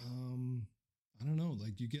apocalypse. I don't know.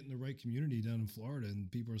 Like you get in the right community down in Florida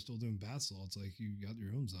and people are still doing bath salts. Like you got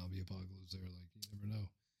your own zombie apocalypse there. Like you never know.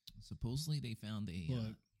 Supposedly they found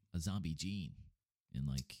But a zombie gene in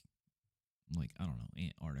like like, I don't know,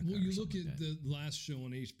 Antarctica. Well, or you look something at like that. the last show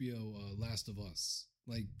on HBO, Last of Us.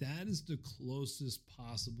 Like that is the closest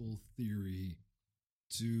possible theory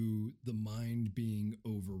to the mind being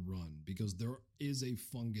overrun because there is a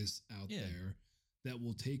fungus out Yeah. there that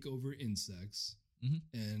will take over insects Mhm.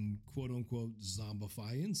 and quote unquote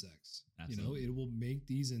zombify insects. Absolutely. It will make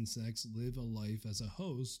these insects live a life as a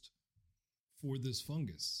host for this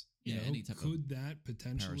fungus. Yeah, any type of could that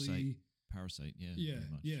potentially Parasite, yeah. yeah,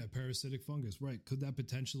 pretty much. yeah, parasitic fungus, right? Could that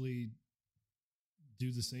potentially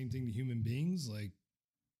do the same thing to human beings? Like,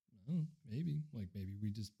 I don't know, maybe. Like, maybe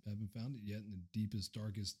we just haven't found it yet in the deepest,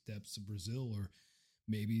 darkest depths of Brazil, or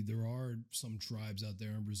maybe there are some tribes out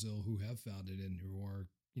there in Brazil who have found it and who are,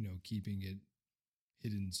 keeping it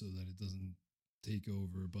hidden so that it doesn't take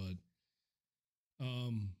over. But,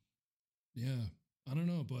 yeah, I don't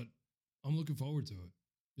know, but I'm looking forward to it.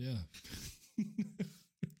 Yeah.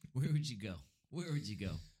 Where would you go? Where would you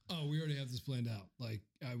go? Oh, we already have this planned out. Like,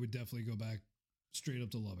 I would definitely go back straight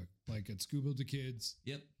up to Lubbock. Like, I'd scoop up the kids.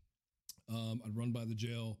 Yep. I'd run by the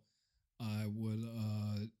jail. I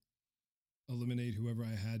would eliminate whoever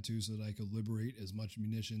I had to so that I could liberate as much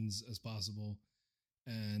munitions as possible.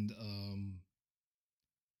 And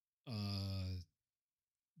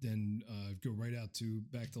then go right out to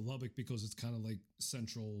back to Lubbock because it's kind of like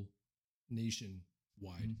central nation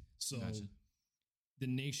wide. Mhm. So Gotcha. the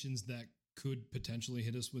nations that could potentially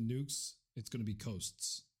hit us with nukes, it's going to be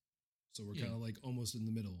coasts. So we're Yeah. kind of like almost in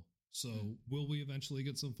the middle. So Yeah. will we eventually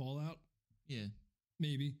get some fallout? Yeah.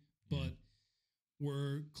 Maybe, but Yeah.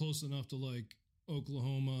 we're close enough to like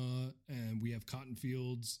Oklahoma, and we have cotton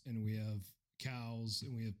fields, and we have cows,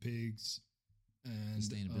 and we have pigs, and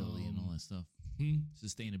Sustainability and all that stuff. hmm?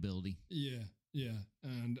 Sustainability. Yeah, yeah,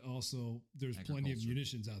 and also there's plenty of Agriculture.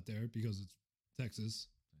 munitions out there because it's Texas,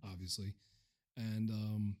 obviously,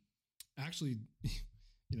 and actually, this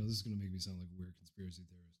is going to make me sound like a weird conspiracy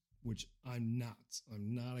theorist, which I'm not.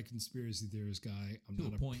 I'm not a conspiracy theorist guy. I'm To a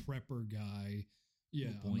not a point. prepper guy. Yeah,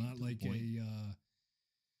 a I'm point, not to a like point.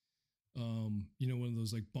 one of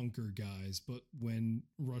those like bunker guys. But when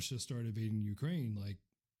Russia started invading Ukraine, like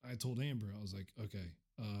I told Amber, I was like, okay,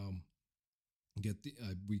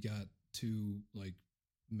 we got 2 like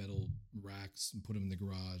metal racks and put them in the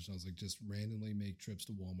garage. And I was like, just randomly make trips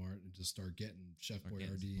to Walmart and just start getting Chef Start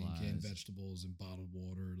getting Boyardee and canned supplies. vegetables and bottled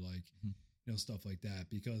water, like Mhm. stuff like that,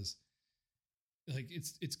 because like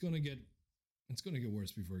it's gonna get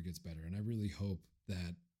worse before it gets better. And I really hope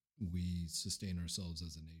that we sustain ourselves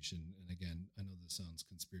as a nation. And again, I know this sounds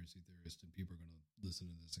conspiracy theorist, and people are gonna listen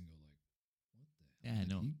to this and go like, "What the hell? Yeah,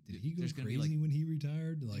 no. Did he go There's gonna be, crazy like- when he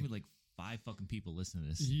retired?" Like, Like 5 fucking people listening to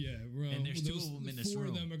this. yeah, bro. And there's 2 those- of them in this 4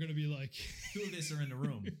 room. of them are gonna be like, 2 of this are in the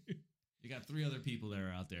room. You got 3 other people that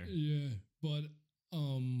are out there. Yeah, but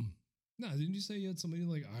no, didn't you say you had somebody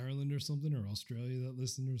like Ireland or something, or Australia that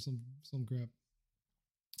listened, or some crap?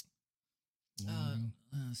 A while ago?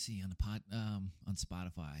 Let's see, on the on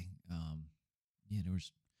Spotify. Yeah, there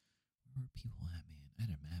was, where were people at, man? I had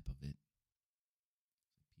a map of it.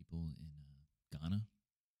 People in Ghana.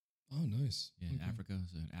 Oh, nice. Yeah, Okay. Africa.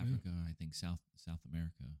 So Africa, I think South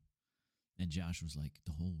America. And Josh was like,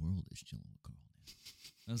 the whole world is chilling with Carl now.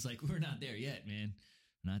 I was like, we're not there yet, man.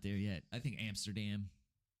 We're not there yet. I think Amsterdam.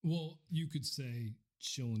 Well, you could say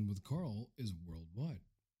chilling with Carl is worldwide.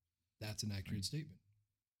 That's an accurate Right. statement.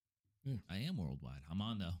 I am worldwide. I'm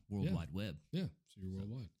on the World Yeah. Wide Web. Yeah, so you're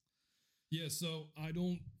worldwide. Yeah, so I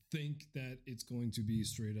don't think that it's going to be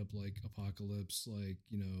straight up like apocalypse, like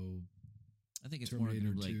I think it's more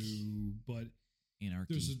Terminator like 2, but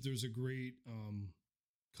anarchy. there's a great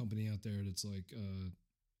company out there that's like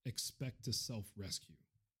expect to self rescue,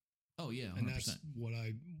 Oh yeah, 100%. and that's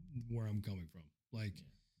where I'm coming from. Like,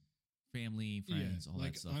 Family, friends, all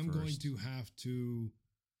like that stuff. I'm going first. to have to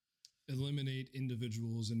eliminate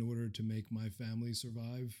individuals in order to make my family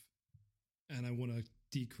survive, and I want to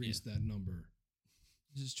decrease that number.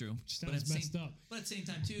 This is true. Which But at sounds the messed same, up. But at the same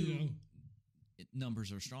time, too, You know?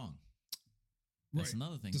 numbers are strong. That's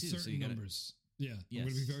another thing The too. certain So you got numbers. Yeah, I'm going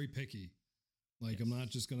to be Yes. very picky. Like, I'm Yes. not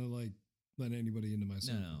just going to like let anybody into my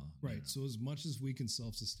circle. no, Right. no. So as much as we can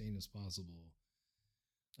self-sustain as possible,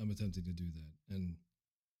 I'm attempting to do that. And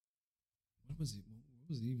what was it? What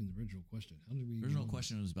was even the original question? How did we? The get original on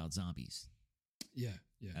question was about zombies. that?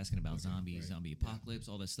 Yeah. Asking about Okay, zombies, right. zombie Yeah. apocalypse,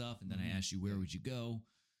 all that stuff. And then I Mhm. asked you, where Yeah. would you go?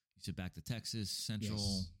 You said back to Texas, Central.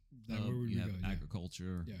 Yes. That hub, where would you we have go? Yeah.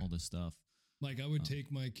 agriculture, Yeah. all this stuff. Like I would Oh.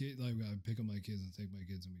 take my kid, like I'd pick up my kids and take my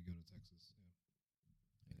kids, and we go to Texas. I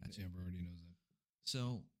Yeah. gotcha. Amber already knows that.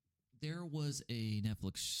 So there was a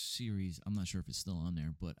Netflix series. I'm not sure if it's still on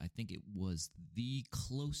there, but I think it was the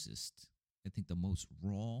closest, I think the most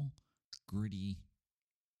raw, gritty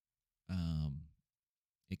um,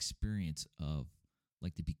 experience of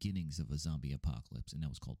like the beginnings of a zombie apocalypse, and that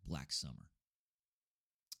was called Black Summer.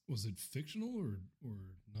 Was it fictional or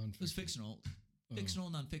non-fictional? It was fictional, Oh. fictional,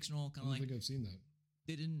 non-fictional, I kind don't of like think I've seen that.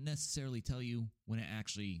 they didn't necessarily tell you when it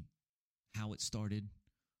actually how it started.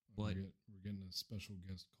 But We're getting a special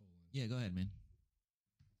guest call in. yeah, go ahead, man.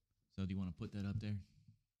 So do you want to put that up there?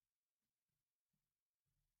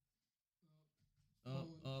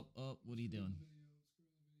 Up. What are you doing?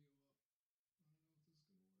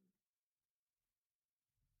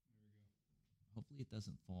 Hopefully it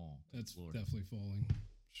doesn't fall to That's the floor. definitely falling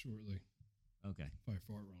shortly. Okay. If I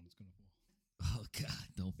fart wrong, it's gonna fall. Oh God,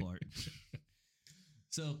 don't fart.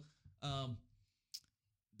 So,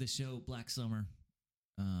 the show Black Summer,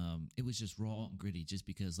 it was just raw and gritty, just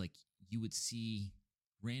because like you would see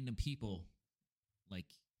random people like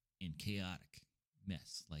in chaotic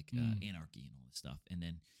mess, like anarchy and all this stuff, and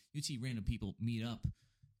then you'd see random people meet up,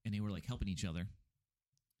 and they were like helping each other,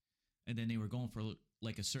 and then they were going for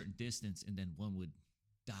like a certain distance, and then one would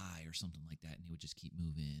die or something like that, and they would just keep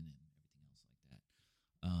moving and everything else like that.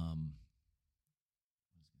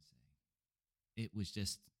 What was I gonna say? It was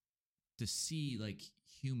just to see like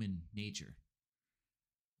human nature,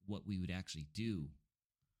 what we would actually do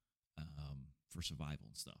for survival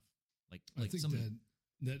and stuff. I think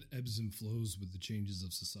that ebbs and flows with the changes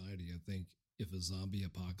of society. I think if a zombie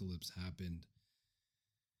apocalypse happened,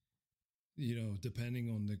 you know, depending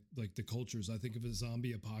on the cultures, I think if a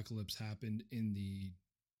zombie apocalypse happened in the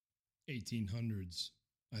 1800s,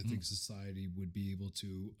 I think society would be able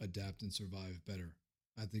to adapt and survive better.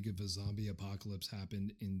 I think if a zombie apocalypse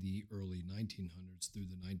happened in the early 1900s through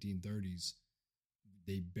the 1930s,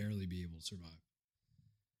 they'd barely be able to survive.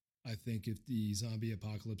 I think if the zombie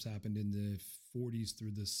apocalypse happened in the 40s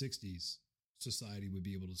through the 60s, society would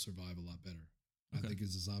be able to survive a lot better. Okay. I think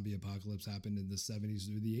as the zombie apocalypse happened in the 70s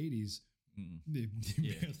through the 80s, they'd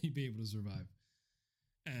barely be able to survive.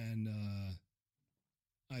 And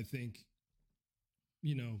I think,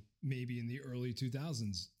 you know, maybe in the early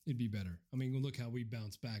 2000s, it'd be better. I mean, look how we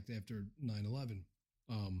bounced back after 9/11.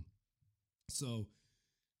 So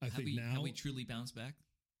I think now... Have we truly bounced back?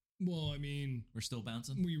 Well, I mean... We're still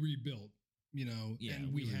bouncing? We rebuilt, you know. Yeah,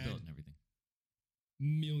 and we had rebuilt and everything.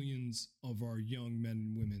 Millions of our young men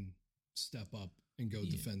and women step up and go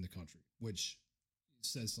defend the country, which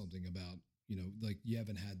says something about, you know, like you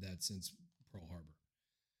haven't had that since Pearl Harbor.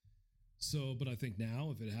 So, but I think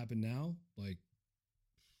now, if it happened now, like,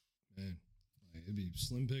 man, like, it'd be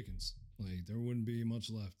slim pickings. Like, there wouldn't be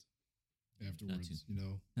much left afterwards, you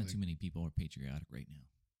know? Not too many people are patriotic right now.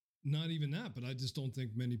 Not even that, but I just don't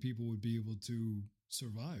think many people would be able to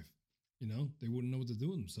survive. You know, they wouldn't know what to do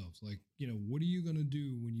with themselves. Like, you know, what are you going to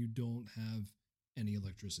do when you don't have any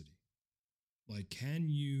electricity? Like,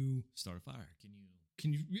 can you start a fire?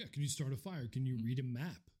 Can you start a fire? Can you read a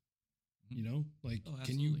map? You know, like,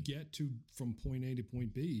 can you get from point A to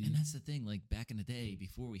point B? And that's the thing. Like back in the day,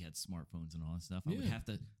 before we had smartphones and all that stuff,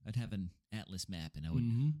 I'd have an atlas map, and I would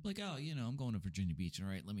like, oh, you know, I'm going to Virginia Beach. All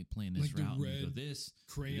right, let me plan this route. The red and go this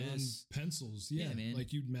crayon pencils. Yeah, man.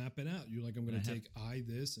 Like you'd map it out. You're like, I'm going to take I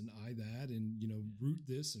this and I that, and you know, route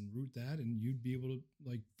this and route that, and you'd be able to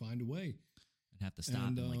like find a way. I'd have to stop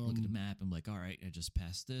and like look at the map and like, all right, I just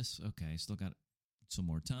passed this. Okay, still got some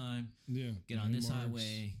more time. Yeah. Get on this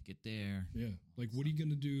highway, get there. Yeah. Like, what are you going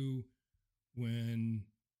to do when...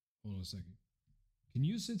 Hold on a second. Can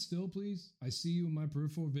you sit still, please? I see you in my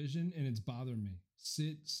peripheral vision, and it's bothering me.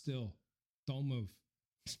 Sit still. Don't move.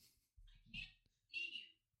 I can't see you,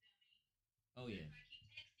 dummy. Oh, yeah. I keep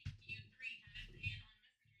texting you 3 times and on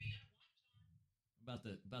Messenger. You got to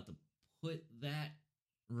watch on. About to put that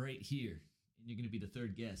right here, and you're going to be the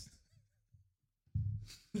third guest.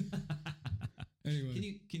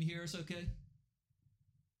 Anyway, can you hear us okay?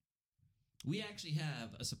 We actually have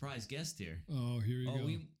a surprise guest here. Oh, here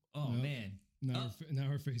you go. Man. Now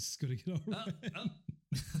our face is going to get all right.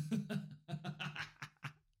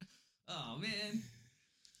 Oh, man.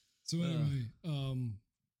 So anyway,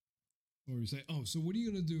 what were we saying? Oh, so what are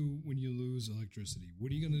you going to do when you lose electricity?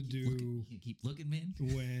 What are you going to do? Keep looking, man.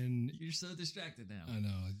 When you're so distracted now. I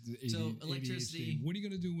know. So electricity. ADHD. What are you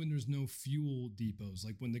going to do when there's no fuel depots?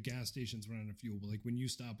 Like when the gas stations run out of fuel. Like when you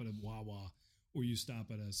stop at a Wawa, or you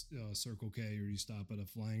stop at a Circle K, or you stop at a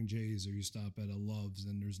Flying J's, or you stop at a Love's,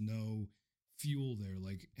 and there's no fuel there.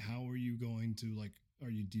 Like, how are you going to like?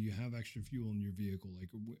 Do you have extra fuel in your vehicle? Like,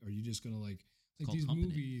 are you just going to like these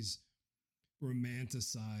movies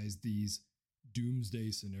romanticize these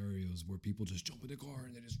doomsday scenarios where people just jump in the car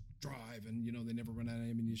and they just drive, and you know they never run out of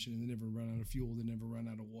ammunition, and they never run out of fuel, they never run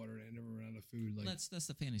out of water, they never run out of food. Like that's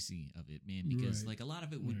the fantasy of it, man. Because like a lot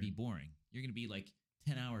of it would be boring. You're gonna be like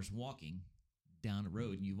 10 hours walking down the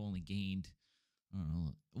road and you've only gained, I don't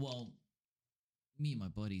know. Well, me and my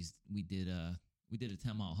buddies, we did a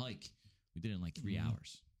 10-mile hike. We did it in like 3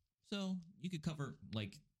 hours. So you could cover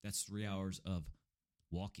like, that's 3 hours of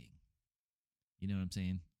walking. You know what I'm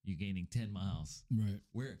saying? You're gaining 10 miles. Right.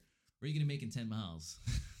 Where are you going to make in 10 miles?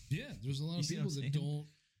 Yeah, there's a lot of people that don't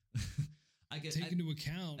take into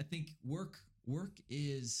account. I think work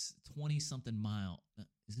is 20 something mile.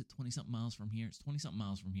 Is it 20 something miles from here? It's 20 something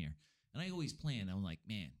miles from here. And I always plan. I'm like,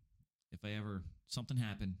 man, if I ever something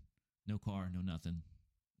happened, no car, no nothing.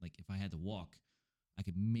 Like if I had to walk, I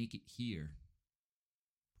could make it here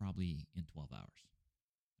probably in 12 hours.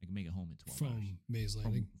 I can make it home in 12 hours. From Mays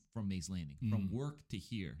Landing? From Mays Landing. Mm-hmm. From work to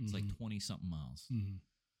here, it's like 20 something miles. Mm-hmm.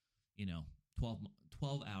 You know,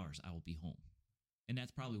 12 hours I will be home. And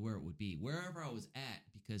that's probably where it would be. Wherever I was at,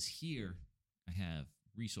 because here I have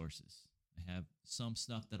resources. I have some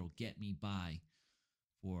stuff that'll get me by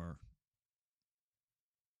for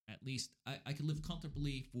at least, I could live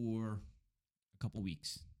comfortably for a couple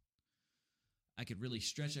weeks. I could really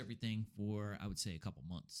stretch everything for, I would say, a couple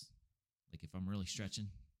months. Like if I'm really stretching.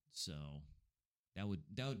 So that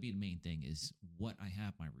would be the main thing is what I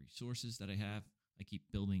have, my resources that I have. I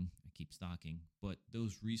keep building, I keep stocking, but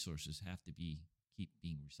those resources have to keep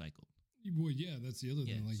being recycled. Well, yeah, that's the other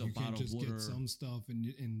thing. Like so you can't just water, get some stuff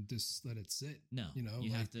and just let it sit. No, you know,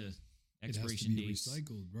 you like, have to expiration it has to be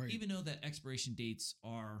dates recycled, right? Even though that expiration dates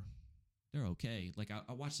they're okay. Like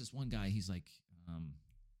I watched this one guy. He's like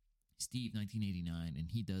Steve 1989, and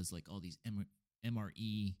he does like all these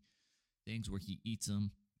MRE things where he eats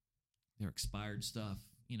them. They're expired stuff.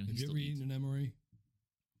 You know, have you ever eaten an MRE?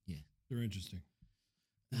 Yeah, they're interesting.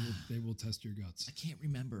 They will test your guts. I can't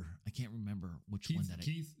remember which one that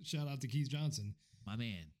Keith, shout out to Keith Johnson. My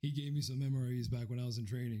man. He gave me some MREs back when I was in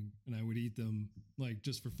training, and I would eat them like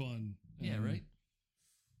just for fun. Yeah, right.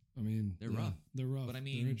 I mean, they're rough. They're rough, but I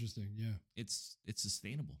mean, they're interesting. Yeah, it's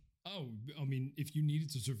sustainable. Oh, I mean, if you need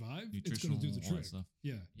it to survive, it's going to do the trick.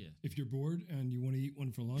 Yeah. If you're bored and you want to eat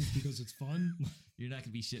one for lunch because it's fun, you're not going to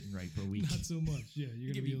be shitting right for a week. Not so much. Yeah,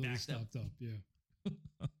 you're going to be a little stopped up. Yeah.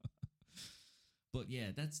 But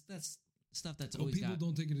yeah, that's stuff that's always people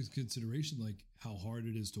don't take into consideration like how hard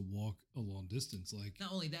it is to walk a long distance. Like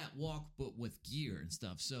not only that walk, but with gear and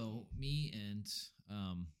stuff. So me and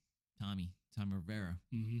Tommy Rivera,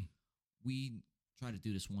 we try to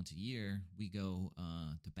do this once a year. We go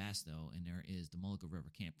to Basto, and there is the Mullica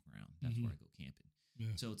River Campground. That's where I go camping. Yeah.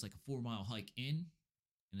 So it's like a 4-mile hike in,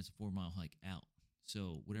 and it's a 4-mile hike out.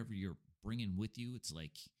 So whatever you're bringing with you, it's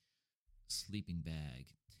like sleeping bag,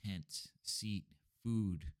 tent, seat,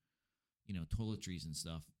 food, you know, toiletries and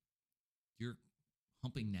stuff. You're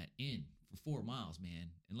humping that in for 4 miles,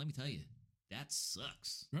 man. And let me tell you, that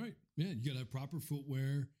sucks. Right. Yeah. You got to have proper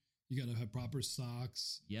footwear. You got to have proper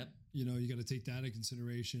socks. Yep. You know, you got to take that into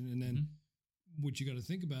consideration. And then what you got to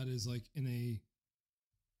think about is like in a,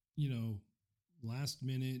 you know, last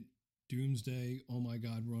minute doomsday, oh my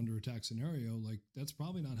God, we're under attack scenario. Like that's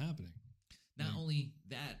probably not happening. Not only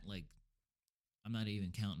that, like I'm not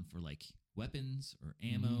even counting for like weapons or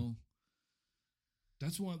ammo.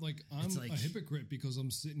 That's why, like, I'm a hypocrite because I'm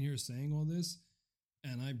sitting here saying all this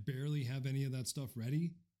and I barely have any of that stuff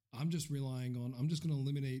ready. I'm just relying on, I'm just going to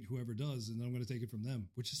eliminate whoever does and then I'm going to take it from them,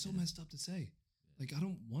 which is so messed up to say. Like, I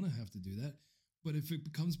don't want to have to do that. But if it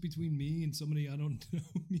becomes between me and somebody I don't know,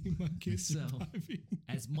 me and my kids are driving.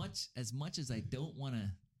 as much as I don't want to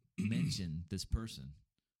mention this person,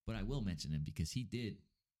 but I will mention him because he did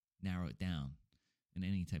narrow it down in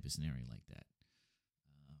any type of scenario like that.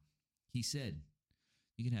 He said,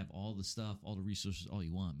 you can have all the stuff, all the resources, all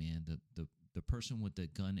you want, man. The person with the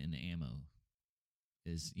gun and the ammo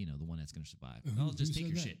is, you know, the one that's going to survive. I'll just take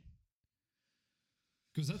your shit.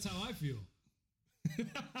 Because that's how I feel.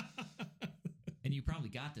 And you probably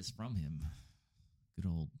got this from him. Good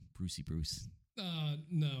old Brucey Bruce.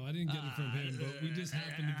 No, I didn't get it from him, but we just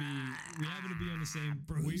happen to be on the same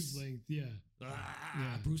wavelength. Yeah.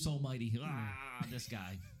 Bruce Almighty. This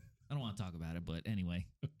guy. I don't want to talk about it, but anyway.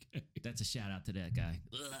 Okay. That's a shout out to that guy.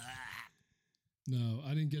 No, I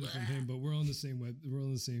didn't get it from him, but we're on the same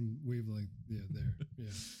wavelength. Yeah, there. Yeah.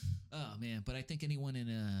 Oh man, but I think anyone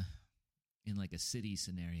in like a city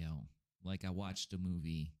scenario, like I watched a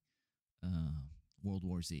movie, World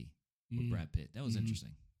War Z with Brad Pitt. That was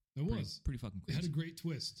interesting. It was pretty fucking crazy. It had a great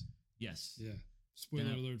twist. Yes. Yeah.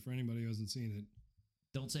 Spoiler alert for anybody who hasn't seen it.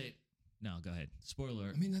 Don't say it. No, go ahead. Spoiler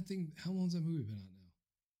alert. I mean, that thing. How long's that movie been out now?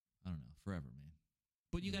 I don't know. Forever, man.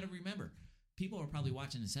 But you got to remember, people are probably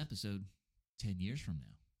watching this episode 10 years from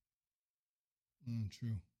now.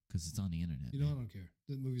 True. Because it's on the internet. You know, I don't care.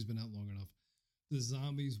 The movie's been out long enough. the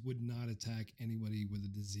zombies would not attack anybody with a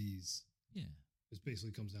disease. Yeah. It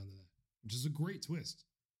basically comes down to that, which is a great twist.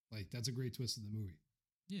 Like, that's a great twist of the movie.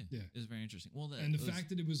 Yeah. Yeah. It's very interesting. Well, And the fact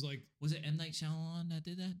that it was like, was it M. Night Shyamalan that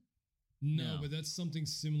did that? no, No. but that's something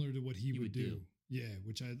similar to what he would do. do. Yeah,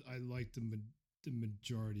 which I like the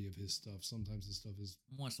majority of his stuff. Sometimes his stuff is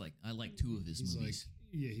Much like I like two of his he's movies.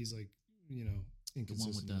 he's like,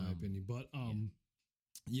 inconsistent with, in my opinion. But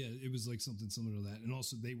yeah, it was like something similar to that. And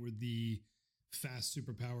also they were the fast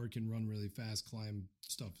superpower, can run really fast, climb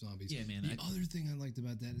stuff zombies. Yeah, man. The other thing I liked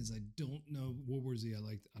about that is I don't know what was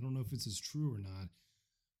I don't know if it's as true or not,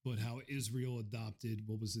 but how Israel adopted,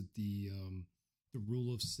 what was it, the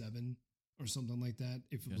rule of 7 or something like that.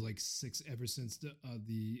 If it was like 6 ever since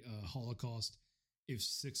the Holocaust, if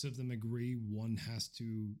 6 of them agree, one has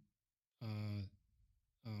to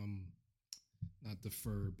not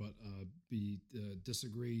defer, but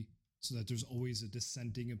disagree, so that there's always a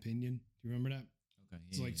dissenting opinion. Do you remember that?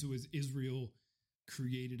 Okay. So Israel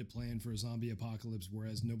created a plan for a zombie apocalypse,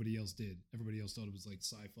 whereas nobody else did. Everybody else thought it was like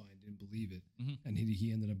sci-fi and didn't believe it. Mhm. And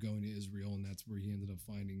he ended up going to Israel, and that's where he ended up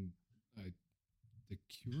finding the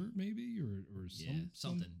cure, maybe, or something.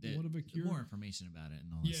 somewhat of a cure. More information about it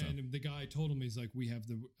and all that Yeah, stuff. and the guy told him, he's like, we have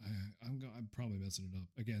the. I'm probably messing it up.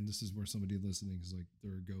 Again, this is where somebody listening is like,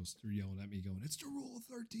 they're a ghost. They're yelling at me, going, "It's the rule of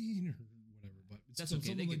 13 or whatever." But it's That's still okay.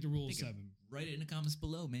 something They like can- the rule of they can 7. Write it in the comments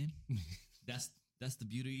below, man. That's the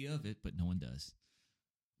beauty of it, but no one does.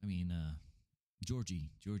 I mean, Georgie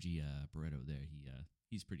Barreto there,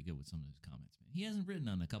 he's pretty good with some of his comments, man. He hasn't written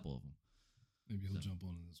on a couple of them. Maybe he'll So- jump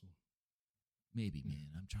on in this one. Maybe, man.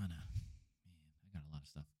 I'm trying to. Man, I got a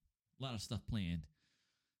lot of stuff planned.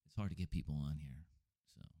 It's hard to get people on here,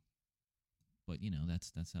 so. But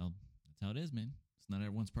that's how it is, man. It's not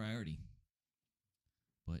everyone's priority,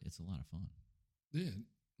 but it's a lot of fun.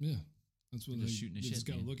 Yeah. That's what Just shooting the you shit, just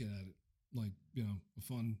got to man. look at it like, a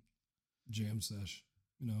fun jam sesh,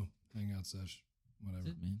 hangout sesh, whatever.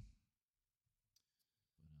 That's it, man.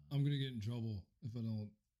 But, I'm gonna get in trouble if I don't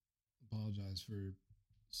apologize for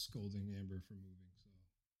scolding Amber for moving. So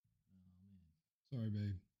oh, man. sorry,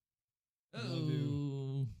 babe. I Oh, love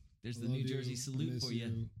you. there's I the love New you. Jersey I salute miss for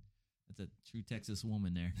you. That's a true Texas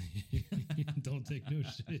woman there. Don't take no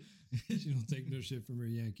shit. She don't take no shit from her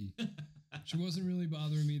Yankee. She wasn't really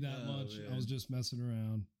bothering me that Oh, much. I man. was just messing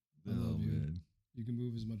around. I Oh, love you. man. You can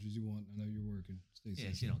move as much as you want. I know you're working. Stay Yeah,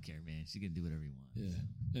 safe. she don't care, man. She can do whatever you want.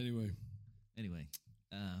 Yeah. Anyway, Anyway,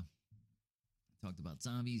 talked about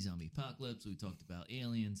zombies, zombie apocalypse. We talked about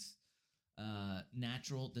aliens,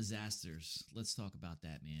 natural disasters. Let's talk about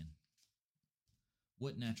that, man.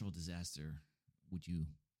 What natural disaster would you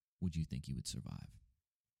think you would survive?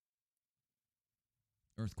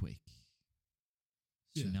 Earthquake,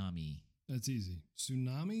 Yeah. tsunami. that's easy.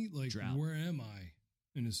 Tsunami, like, Drought. where am I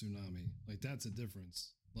in a tsunami? Like, that's a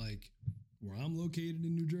difference. Like, where I'm located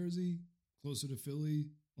in New Jersey, closer to Philly,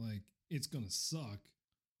 like, it's gonna suck,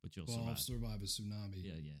 But you'll but I'll survive. survive a tsunami.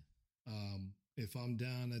 Yeah. If I'm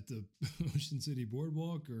down at the Ocean City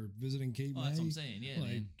Boardwalk or visiting Cape Oh, that's what May, I'm saying. Yeah, like,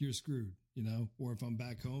 man. you're screwed, Or if I'm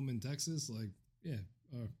back home in Texas, like, yeah,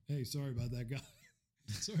 hey, sorry about that guy.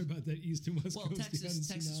 Sorry about that East and West Well, Coast. Texas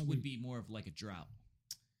tsunami. would be more of like a drought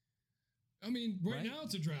I mean, right Right? now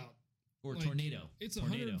it's a drought. or Like, tornado. It's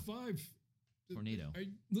tornado. 105. Tornado.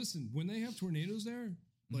 Listen, when they have tornadoes there, Mhm.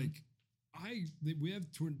 like we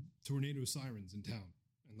have tornado sirens in town,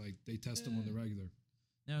 and like they test them on the regular.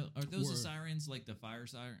 Now, are those the Or- sirens like the fire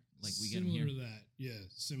siren? Like we get them similar here? to that, yeah,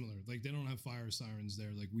 similar. Like they don't have fire sirens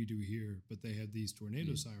there like we do here, but they have these tornado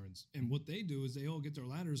Yeah. sirens. And what they do is they all get their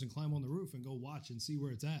ladders and climb on the roof and go watch and see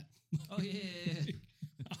where it's at. Oh yeah.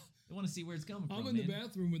 They want to see where it's coming I'm from. in the man.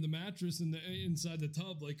 bathroom with the mattress and inside the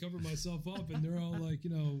tub, like cover myself up, and they're all like,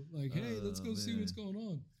 like, hey, let's go Oh, see what's going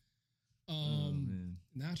on. Oh, man.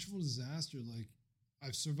 Natural disaster, like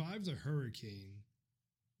I've survived a hurricane.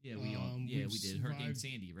 Yeah, we we've did. Hurricane survived-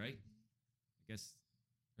 Sandy, right? I guess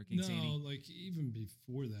Hurricane No, Sandy. like even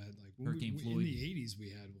before that, like when Hurricane in Floyd. the 80s, we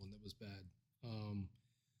had one that was bad.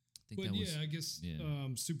 I think But that was. yeah, I guess yeah.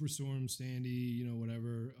 Superstorm Sandy,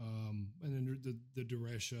 whatever. And then the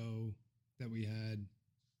derecho that we had,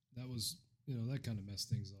 that was, that kind of messed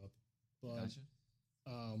things up. But Gotcha.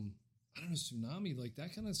 I don't know, tsunami, like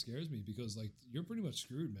that kind of scares me because like you're pretty much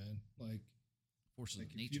screwed, man. Like Forces like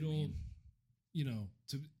of if nature, you don't, man.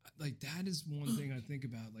 to like that is one thing I think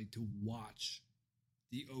about, like to watch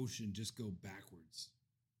the ocean just go backwards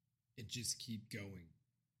and just keep going.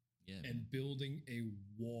 Yeah, man. And building a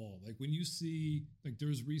wall. Like when you see, like there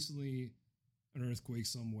was recently an earthquake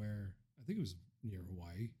somewhere, I think it was near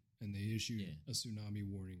Hawaii, and they issued Yeah. a tsunami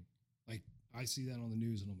warning. Like I see that on the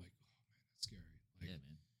news and I'm like, oh man, that's scary. Like yeah,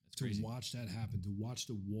 man. That's to crazy. watch that happen, to watch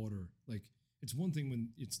the water. Like, it's one thing when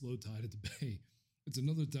it's low tide at the bay. It's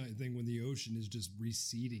another thing when the ocean is just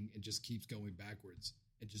receding and just keeps going backwards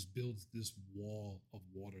and just builds this wall of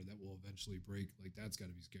water that will eventually break. Like, that's got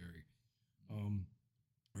to be scary.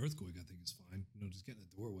 Earthquake, I think, is fine. Just get in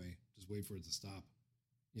the doorway, just wait for it to stop.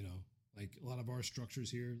 Like a lot of our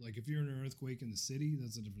structures here, like if you're in an earthquake in the city,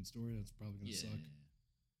 that's a different story. That's probably going to suck.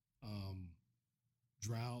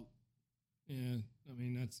 Drought, yeah, I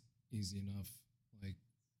mean, that's easy enough. Like,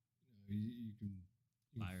 you can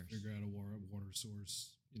Fires. figure out a water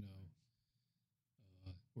source,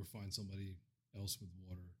 or find somebody else with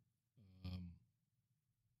water.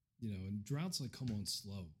 And droughts like come on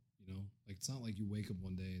slow, like it's not like you wake up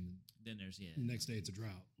one day and Then there's the next day it's a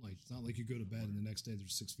drought. Like, it's not like you go to bed and the next day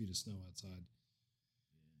there's 6 feet of snow outside.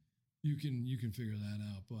 You can figure that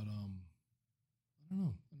out, but I don't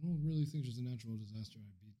know. I don't really think there's a natural disaster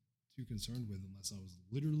I'd be too concerned with unless I was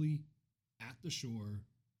literally at the shore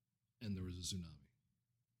and there was a tsunami.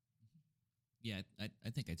 Yeah, I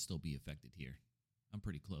think I'd still be affected here. I'm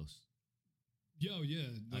pretty close. Yeah,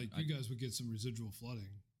 like you guys would get some residual flooding.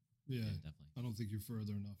 Yeah, Definitely. I don't think you're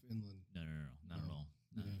further enough inland. No, not at all.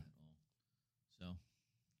 Not Yeah. at all. So, all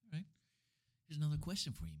right. Here's another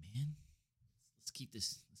question for you, man. Let's keep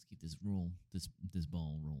this ball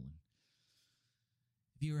rolling.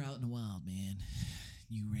 If you were out in the wild, man,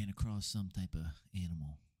 you ran across some type of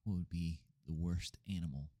animal, what would be the worst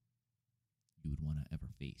animal you would want to ever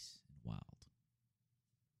face in the wild?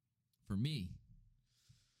 For me,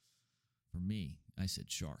 I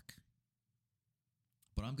said shark.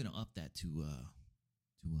 But I'm going to up that to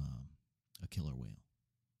a killer whale.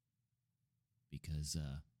 Because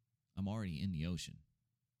I'm already in the ocean.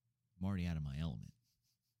 I'm already out of my element.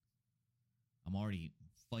 I'm already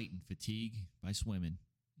fighting fatigue by swimming,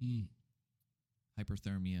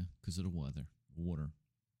 hyperthermia because of the water,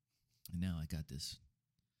 and now I got this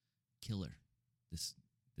killer, this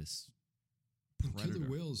predator. Killer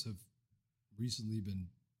whales have recently been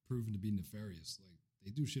proven to be nefarious. Like,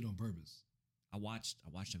 they do shit on purpose. I watched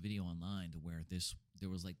a video online to where there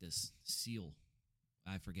was like this seal.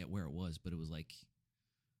 I forget where it was, but it was like,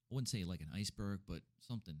 I wouldn't say like an iceberg, but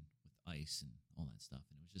something with ice and all that stuff,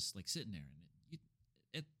 and it was just like sitting there, and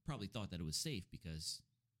it probably thought that it was safe because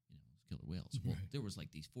it was killer whales. Well, Right. there was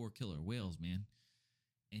like these 4 killer whales, man,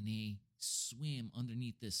 and they swam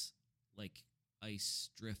underneath this like ice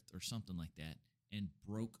drift or something like that, and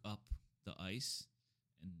broke up the ice,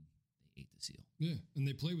 and they ate the seal. Yeah, and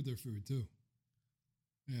they play with their food too.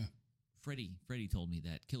 Yeah. Freddie told me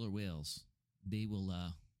that killer whales, they will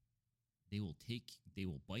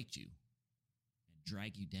bite you and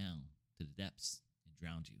drag you down to the depths and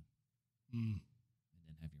drown you, and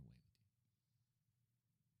then have your way with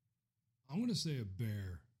you. I'm going to say a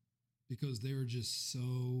bear because they are just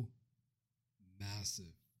so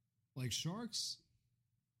massive. Like sharks,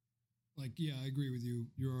 like, yeah, I agree with you.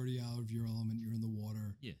 You're already out of your element. You're in the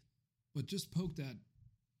water. Yeah. But just poke that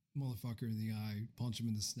motherfucker in the eye, punch him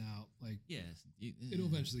in the snout. Like, Yeah, it'll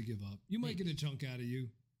eventually give up. You might get a chunk out of you.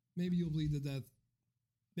 Maybe you'll bleed to death.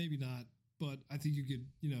 Maybe not. But I think you could,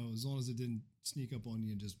 as long as it didn't sneak up on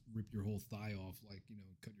you and just rip your whole thigh off, like,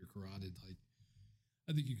 cut your carotid. Like,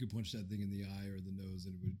 I think you could punch that thing in the eye or the nose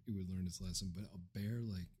and it would learn its lesson. But a bear,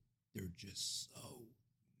 like, they're just so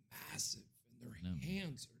massive, and their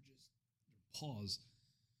hands are just, their paws,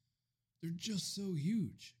 they're just so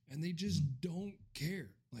huge, and they just don't care.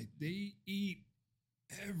 Like, they eat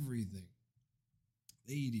everything.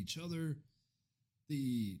 They eat each other.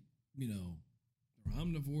 They're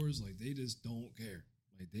omnivores. Like, they just don't care.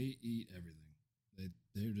 Like, they eat everything.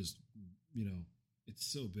 They're just, it's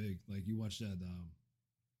so big. Like, you watch that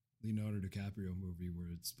Leonardo DiCaprio movie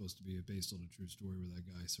where it's supposed to be based on a true story where that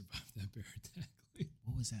guy survived that bear attack.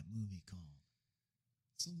 What was that movie called?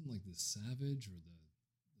 Something like The Savage or the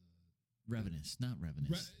Revenant, not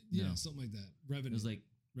Revenant. yeah, something like that. Revenant. It was like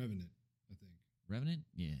Revenant, I think. Revenant.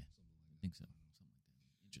 Yeah, Something like I think so. Something like that.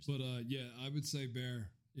 Interesting. But yeah, I would say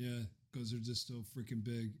bear. Yeah, because they're just so freaking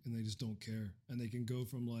big and they just don't care. And they can go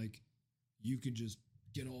from like, you can just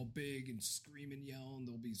get all big and scream and yell and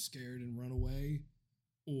they'll be scared and run away,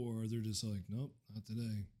 or they're just like, nope, not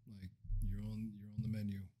today. Like, you're on the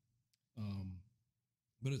menu.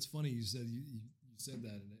 But it's funny you said you said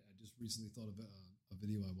that, and I just recently thought of a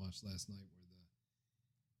video I watched last night where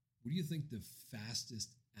what do you think the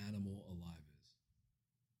fastest animal alive is?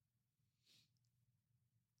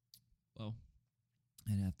 Well,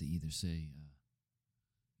 I'd have to either say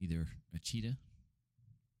either a cheetah,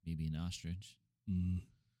 maybe an ostrich,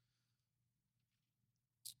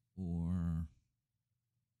 or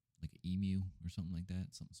like an emu or something like that,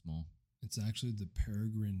 something small. It's actually the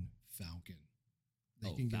peregrine falcon. They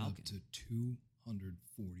Oh, can get falcon. up to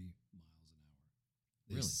 240 miles an hour.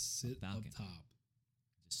 They Really? sit A up falcon. top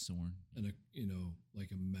Just soaring. in a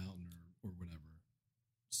like a mountain or whatever.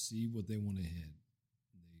 See what they want to hit.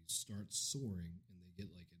 And they start soaring and they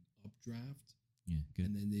get like an updraft, Yeah, good.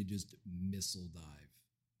 and then they just missile dive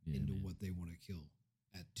Yeah, into man. what they want to kill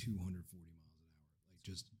at 240 miles an hour. Like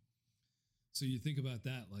just so you think about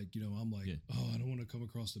that, like, I'm like, Yeah. oh, I don't want to come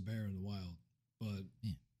across a bear in the wild. But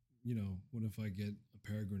Yeah. what if I get a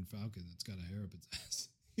peregrine falcon that's got a hair up its ass?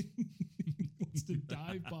 It wants to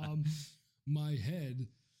dive bomb my head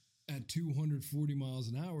at 240 miles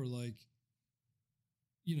an hour. Like,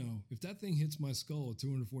 if that thing hits my skull at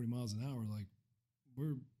 240 miles an hour, like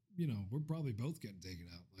we're probably both getting taken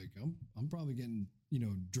out. Like I'm probably getting,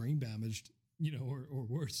 drain damaged, or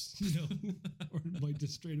worse, or might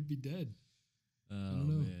just straight up be dead. Oh, I don't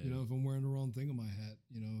know. man. If I'm wearing the wrong thing on my hat,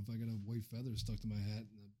 if I got a white feather stuck to my hat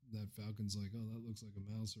and that falcon's like, oh, that looks like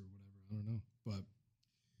a mouse or whatever. I don't know. But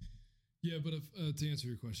yeah, but if to answer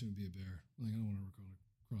your question, it would be a bear. Like I don't want to run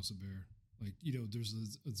across a bear. Like,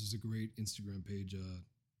 there's a great Instagram page,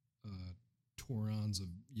 Taurons of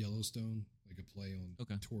Yellowstone, like a play on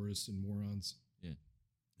Okay. tourists and morons. Yeah.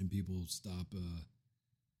 And people stop.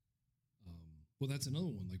 Well, that's another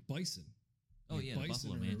one, like bison. Oh, Like, yeah, the bison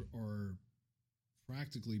buffalo, man. are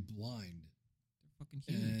practically blind, They're fucking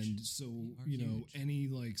huge. and so They are huge. any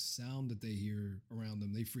like sound that they hear around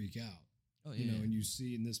them, they freak out. Oh, yeah. And you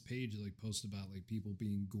see in this page like post about like people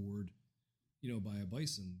being gored, by a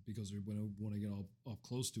bison because they want to get all up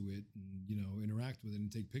close to it and interact with it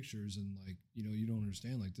and take pictures, and like you don't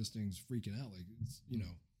understand, like this thing's freaking out, like it's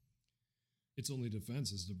its only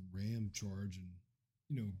defense is to ram charge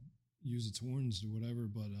and use its horns or whatever.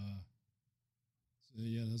 But so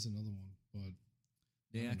yeah, that's another one. But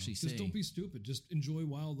They I don't know. actually just say, don't be stupid. Just enjoy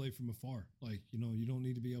wildlife from afar. Like you don't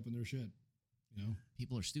need to be up in their shit.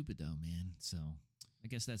 people are stupid, though, man. So I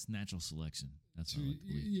guess that's natural selection. That's what I like to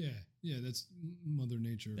believe. Yeah, that's Mother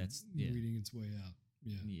Nature yeah. weeding its way out.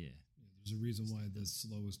 Yeah. Yeah. There's a reason why the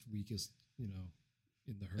slowest, weakest, in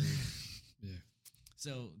the herd. Yeah.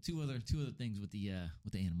 So two other things with the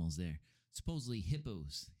animals there. Supposedly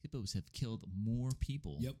hippos have killed more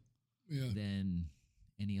people Yep. Yeah. than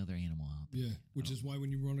any other animal out there. Yeah. Which is why when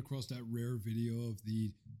you run across that rare video of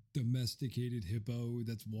the domesticated hippo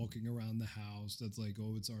that's walking around the house, that's like,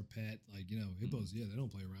 oh, it's our pet. Like, hippos, yeah, they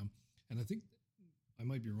don't play around. And I think I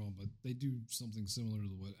might be wrong, but they do something similar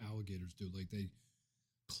to what alligators do. Like they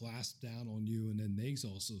clasp down on you and then they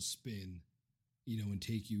also spin, and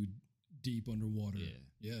take you deep underwater.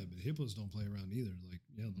 Yeah, but hippos don't play around either. Like,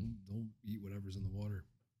 yeah, they'll eat whatever's in the water.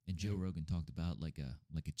 And Joe Rogan talked about like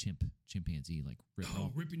a chimpanzee like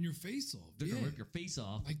Ripping your face off. they're Yeah. gonna rip your face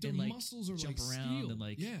off. Like their and, muscles are jump like around steel. and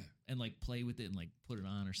like and like play with it and like put it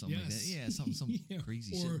on or something like that. Yes. Yeah, some Yeah.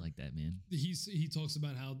 crazy Or- shit like that, man. He talks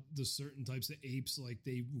about how the certain types of apes, like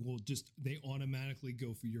they automatically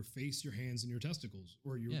go for your face, your hands, and your testicles,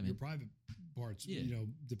 or your man. private parts. Yeah.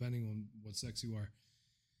 Depending on what sex you are.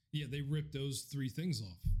 Yeah, they rip those three things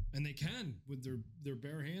off, and they can with their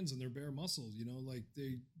bare hands and their bare muscles. Like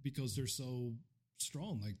because they're so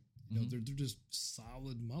strong. Like they're just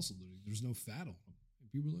solid muscle. There's no fat on them.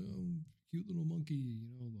 And people are like, oh, cute little monkey.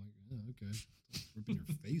 I'm like, yeah, okay, ripping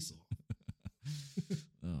your face off.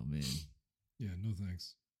 Oh man, Yeah, no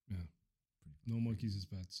thanks. Yeah, no monkeys as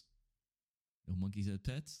pets. no monkeys as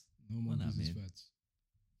pets. No Why not, monkeys as man? pets.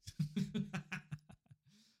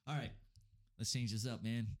 All right, let's change this up,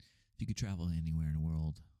 man. If you could travel anywhere in the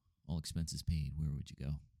world, all expenses paid, where would you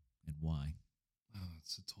go and why? Oh,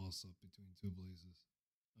 it's a toss up between two places.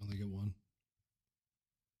 I only get one.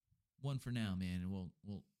 One for now, man, and we'll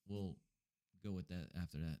go with that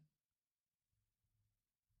after that.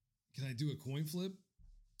 Can I do a coin flip?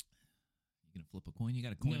 You gonna flip a coin? You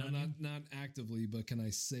got a coin No, on you? not actively, but can I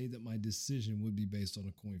say that my decision would be based on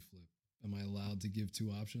a coin flip? Am I allowed to give two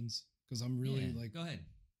options? Because I'm really Yeah, like, go ahead.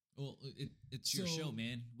 Well, it's your So, show,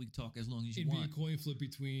 man. We can talk as long as you it'd be a want. coin flip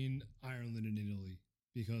between Ireland and Italy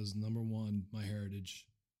because number one, my heritage.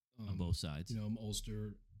 On both sides. I'm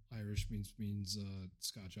Ulster. Irish means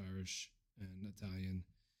Scotch Irish and Italian.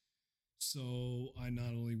 So I not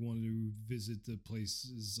only want to visit the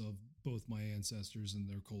places of both my ancestors and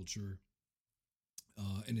their culture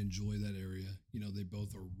and enjoy that area. They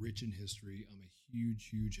both are rich in history. I'm a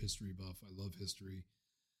huge history buff. I love history.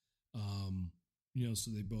 So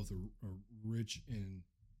they both are rich in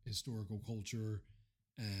historical culture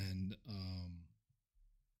and,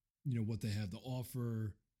 what they have to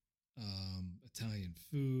offer. Italian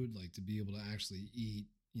food, like to be able to actually eat,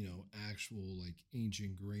 actual like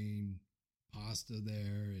ancient grain pasta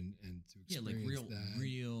there and to Yeah, experience like that.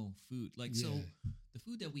 real food. Like so, Yeah. the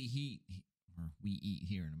food that we eat or we eat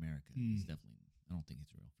here in America is definitely. I don't think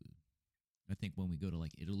it's real food. I think when we go to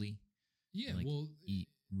like Italy, Yeah, like, well, eat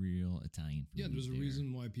real Italian food. yeah, there's a there.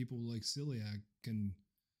 reason why people like celiac can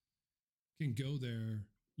go there.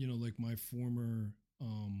 You know, like my former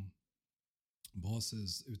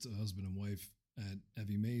bosses, it's a husband and wife at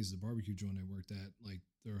Evie Mae's, the barbecue joint I worked at. Like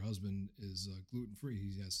their husband is gluten free.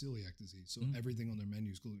 He has celiac disease, so everything on their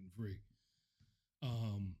menu is gluten free.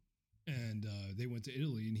 And they went to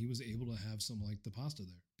Italy, and he was able to have some like the pasta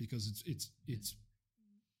there because it's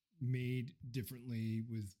made differently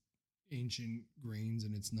with ancient grains,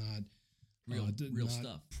 and it's not real not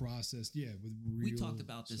stuff. processed. Yeah, with real. We talked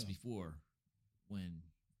about this stuff. before when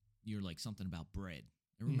you're like something about bread.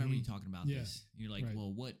 I remember you talking about this. You're like, Right.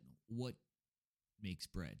 well, what makes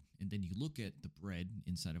bread? And then you look at the bread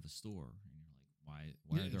inside of a store, and you're like,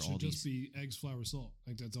 why are it there should all just these? be eggs, flour, salt.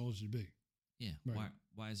 Like that's all it should be. Yeah, Right.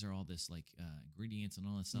 why is there all this like ingredients and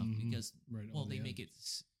all that stuff? Mhm. Because Right. well, all they the make it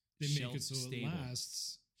eggs. They make it so stable. it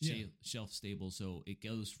lasts. Yeah. Shelf stable, so it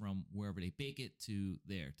goes from wherever they bake it to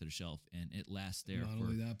there to the shelf, and it lasts there Not for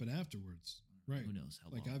only that, but afterwards. Right. who knows how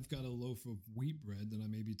Like long. I've got a loaf of wheat bread that I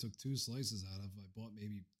maybe took 2 slices out of. I bought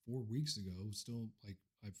maybe 4 weeks ago. Still, like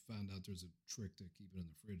I found out there's a trick to keep it in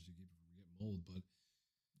the fridge to keep it from getting mold, but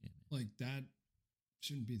Yeah, man. like that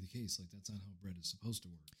shouldn't be the case. Like that's not how bread is supposed to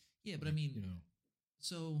work. Yeah, but I Like, mean, you know,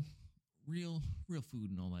 so real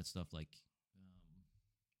food and all that stuff. Like,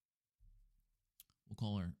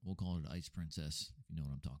 we'll call her the Ice Princess, if you know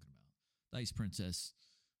what I'm talking about. The Ice Princess,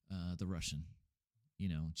 the Russian. You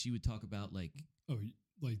know, she would talk about like oh,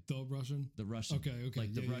 like the Russian. the Russian. Okay.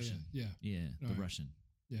 like the yeah, Russian. Yeah. Yeah, All the right. Russian.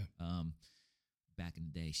 Yeah. Back in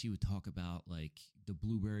the day, she would talk about like the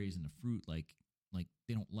blueberries and the fruit, like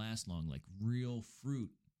they don't last long. Like real fruit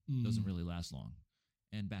doesn't really last long.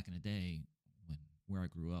 And back in the day, where I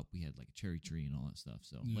grew up, we had like a cherry tree and all that stuff.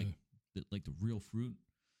 So Yeah. like the real fruit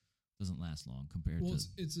doesn't last long compared Well, to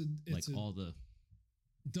it's like a all the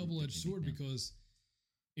double-edged they make sword now. because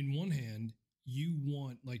in one hand you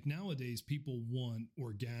want, like nowadays people want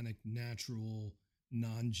organic, natural,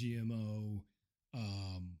 non-GMO,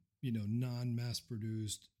 non-mass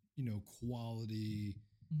produced, quality,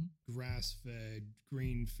 Mhm. grass-fed,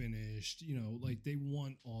 grain finished, like they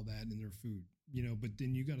want all that in their food, but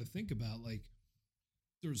then you got to think about like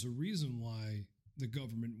there's a reason why the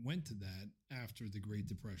government went to that after the Great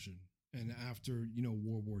Depression and after,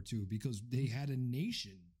 World War II, because they had a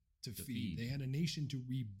nation to feed. They had a nation to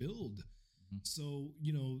rebuild. Mhm. So,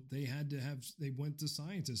 they went to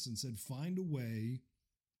scientists and said, find a way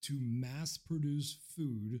to mass produce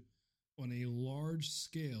food on a large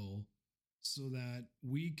scale so that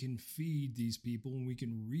we can feed these people and we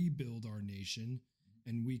can rebuild our nation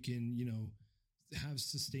and we can, have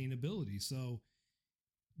sustainability. So,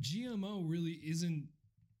 GMO really isn't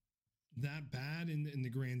that bad in the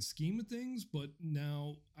grand scheme of things, but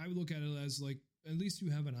now I would look at it as like at least you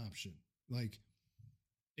have an option. Like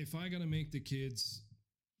if I gotta make the kids,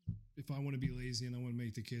 if I want to be lazy and I want to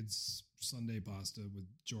make the kids Sunday pasta with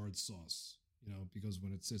jarred sauce, because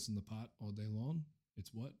when it sits in the pot all day long,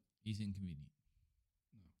 it's what? He's inconvenient.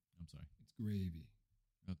 No, I'm sorry. it's gravy.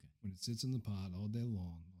 Okay. When it sits in the pot all day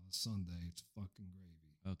long on a Sunday, it's fucking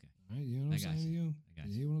gravy. Okay. All right, you know what I'm I got saying to you? I got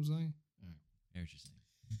You you. hear what I'm saying? All right. There's your saying.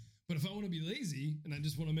 But if I want to be lazy and I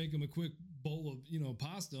just want to make them a quick bowl of,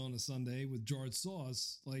 pasta on a Sunday with jarred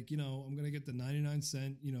sauce, like, I'm going to get the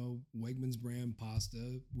 99-cent, Wegmans brand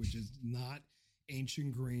pasta, which is not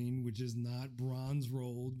ancient grain, which is not bronze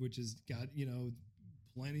rolled, which has got,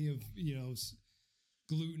 plenty of,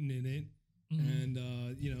 gluten in it. And,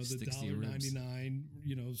 the Sticks to your ribs. $1.99,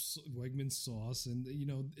 Wegmans sauce. And,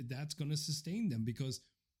 that's going to sustain them because,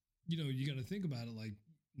 you got to think about it. Like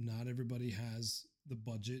not everybody has the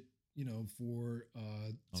budget, for,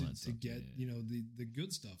 to stuff, get, yeah. The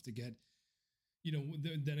good stuff to get,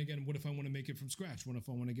 then again, what if I want to make it from scratch? What if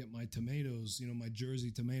I want to get my tomatoes, my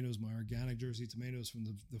Jersey tomatoes, my organic Jersey tomatoes from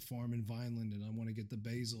the farm in Vineland, and I want to get the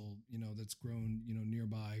basil, that's grown,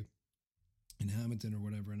 nearby in Hamilton or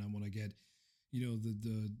whatever, and I want to get,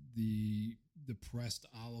 the pressed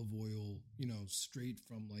olive oil, straight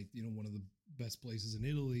from like, one of the best places in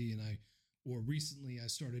Italy, and recently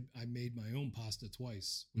I made my own pasta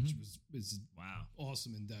twice, which is Wow.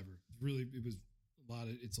 awesome endeavor.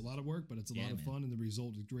 It's a lot of work, but it's a lot of man. fun and the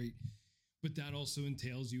result is great. But that also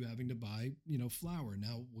entails you having to buy, flour.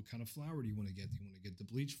 Now, what kind of flour do you want to get? Do you want to get the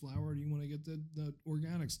bleached flour or do you want to get the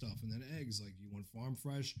organic stuff? And then eggs, like you want farm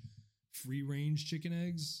fresh, free range chicken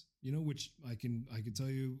eggs, which I can tell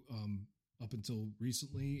you, up until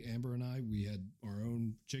recently, Amber and I, we had our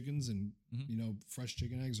own chickens, and Mhm. fresh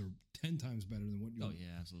chicken eggs are 10 times better than what you Oh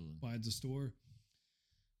yeah, absolutely. buy at the store.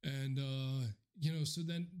 And so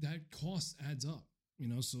then that cost adds up.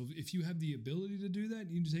 So if you have the ability to do that,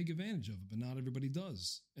 you need to take advantage of it, but not everybody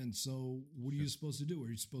does. And so what are you supposed to do? Are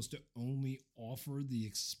you supposed to only offer the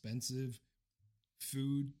expensive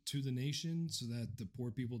food to the nation so that the poor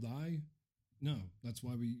people die? No, that's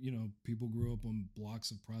why people grew up on blocks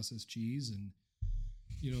of processed cheese and,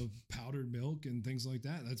 powdered milk and things like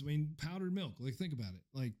that. Powdered milk, like think about it.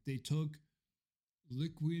 Like they took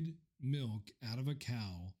liquid milk out of a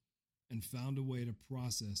cow and found a way to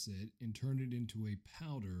process it and turn it into a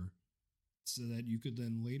powder so that you could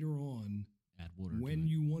then later on, Add water when to it.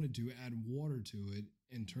 you wanted to, add water to it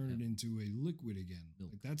and turn Yep. it into a liquid again.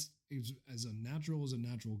 Milk. Like that's as a natural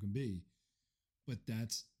can be. But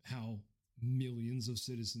that's how millions of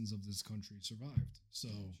citizens of this country survived. So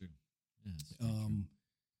True. Yeah, it's very true.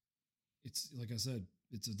 it's like I said,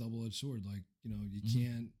 it's a double-edged sword. Like, you Mhm.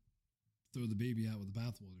 can't throw the baby out with the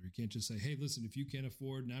bathwater. You can't just say, hey, listen, if you can't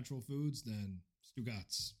afford natural foods, then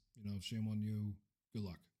Stugats, shame on you. Good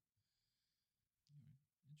luck.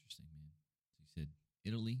 Interesting, man. So you said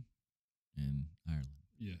Italy and Ireland.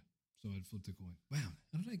 Yeah. So I'd flip the coin. Wow.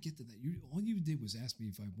 How did I get to that? All you did was ask me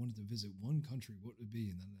if I wanted to visit one country, what would it be?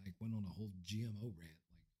 And then I went on a whole GMO rant.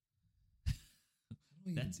 Like, how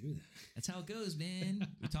do I That's- even do that? That's how it goes, man.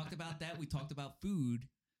 We talked about that. We talked about food,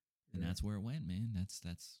 and Yeah. that's where it went, man. That's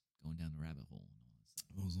going down the rabbit hole and all that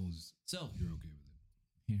stuff. As long as So you're okay with it.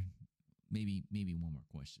 here, maybe one more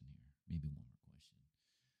question here. Maybe one more question.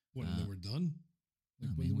 What, and then we're done? no,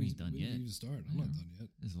 when man, did we ain't done when did yet. we even start? I'm Yeah. not done yet.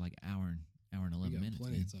 This is like hour and We 11 got minutes.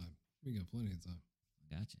 plenty man. of time. We got plenty of time.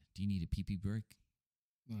 Gotcha. Do you need a pee break?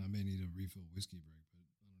 No, I may need a refill whiskey break, but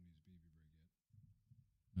I don't need a pee break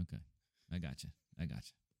yet. Okay, I gotcha.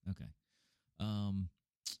 Okay.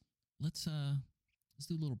 Let's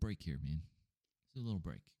do a little break here, man. Let's do a little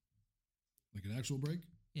break. Like an actual break?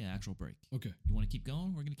 Yeah, actual break. Okay. You want to keep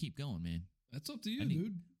going? We're gonna keep going, man. That's up to you, I need-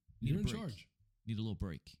 dude. need You're a in break. charge. Need a little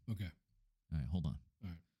break. Okay. All right, hold on. All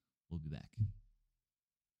right. We'll be back.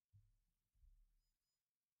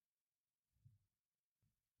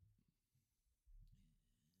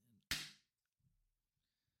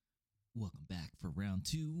 Welcome back for round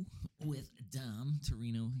 2 with Dom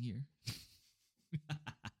Torino here.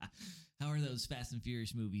 How are those Fast and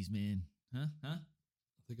Furious movies, man? Huh? I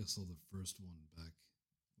think I saw the first one back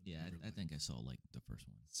Yeah, I think I saw like the first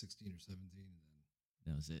one. 16 or 17, and then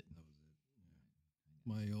That was it. that was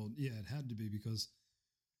it. Yeah. It had to be because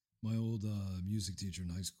my old music teacher in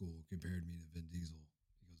high school compared me to Vin Diesel.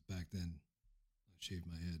 He goes, back then, I shaved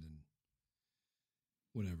my head and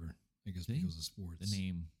whatever. I guess See? because of sports. The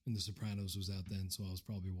name. And The Sopranos was out then, so I was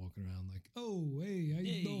probably walking around like, oh, hey, how Hey,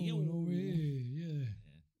 you doing yo. over here? Yeah.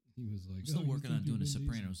 He was like, I'm still "Oh, you working think on you're doing a Vin Diesel?"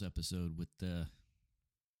 Sopranos episode with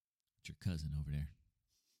your cousin over there.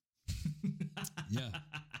 Yeah.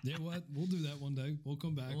 Yeah, what? We'll do that one day. We'll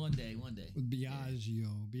come back. One day. With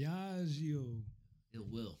Biagio. Biagio. It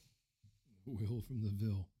will. Will from the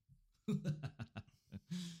Ville.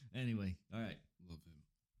 Anyway, all right. Love him.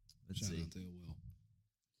 Let's Shout see. out to Will.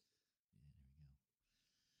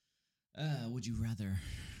 Would you rather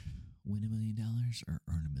win $1 million or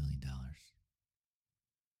earn $1 million?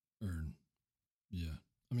 Earn. Yeah.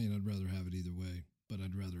 I mean, I'd rather have it either way, but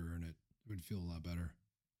I'd rather earn it. It would feel a lot better.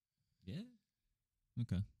 Yeah.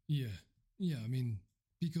 Okay. Yeah. Yeah. I mean,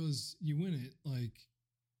 because you win it, like,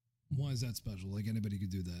 why is that special? Like, anybody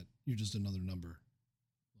could do that. You're just another number.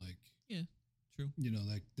 Like, Yeah. True.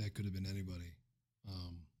 That could have been anybody.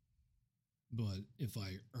 But if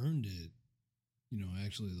I earned it, I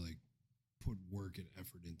actually like put work and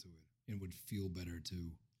effort into it, and it would feel better to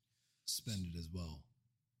spend it as well.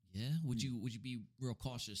 Yeah. Would you be real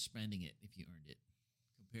cautious spending it if you earned it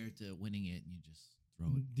compared to winning it and you just throw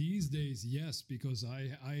it? These days, yes, because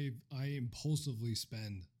I impulsively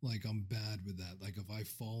spend. Like, I'm bad with that. Like, if I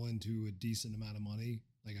fall into a decent amount of money,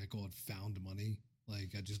 like I call it found money.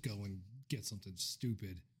 Like, I just go and get something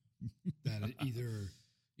stupid that it either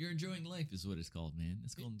You're enjoying life is what it's called, man.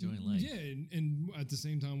 It's called enjoying life. Yeah, and at the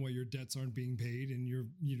same time, while your debts aren't being paid and your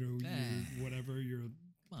your whatever your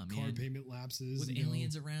Come on, car man. payment lapses With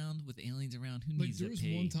aliens around, who Like, needs there to was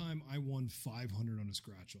pay? one time I won 500 on a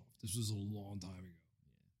scratch off. This was a long time ago.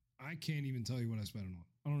 I can't even tell you what I spent it on.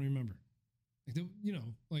 I don't remember. Like,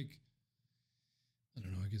 like, I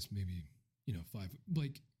don't know. I guess maybe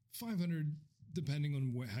 500, depending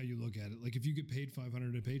on how you look at it. Like, if you get paid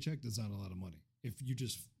 500 a paycheck, that's not a lot of money. If you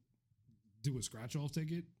just do a scratch off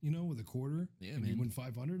ticket, with a quarter, Yeah, and you man. win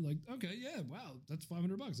 500, like, okay, yeah, wow, that's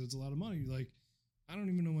 $500. That's a lot of money. Like, I don't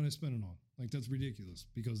even know what I spend it on. Like, that's ridiculous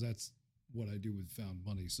because that's what I do with found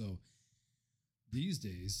money. So these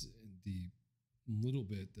days, the little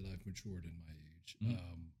bit that I've matured in my age,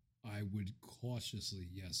 I would cautiously,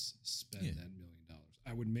 spend that $1 million.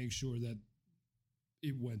 I would make sure that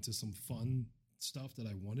it went to some fun stuff that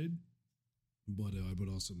I wanted, but I would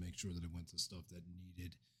also make sure that it went to stuff that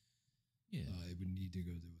needed, it would need to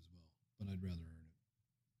go to as well. But I'd rather earn it.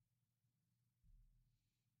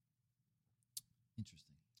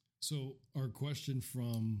 Interesting. So our question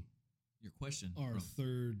from Your question. our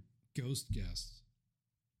third ghost guest,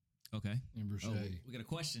 Okay. Amber Oh, Shea. we got a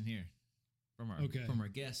question here from Okay. our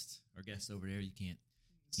guest. Our guest over there. You can't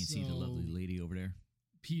see the lovely lady over there.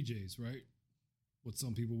 PJs, right? What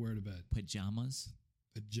some people wear to bed. Pajamas.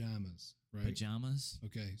 Right? Pajamas.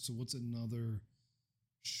 Okay, so what's another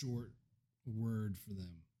short word for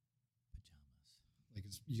them? Pajamas. Like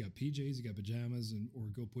you got PJs, you got pajamas, or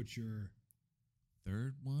go put your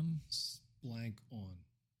Third one. blank on.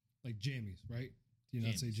 Like jammies, right? Do you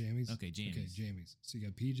not say Jammies. jammies? Okay, jammies. Okay, jammies. So you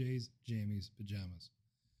got PJs, jammies, pajamas.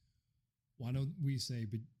 Why don't we say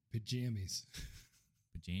pajamas?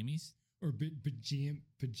 Pajamas. Or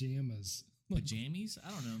pajamas? Like, Pajamas. I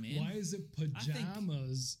don't know, man. why is it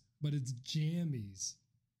pajamas, but it's jammies?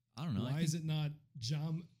 I don't know. Why is it not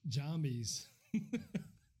jammies?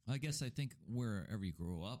 I guess I think wherever you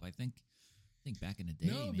grow up, I think back in the day,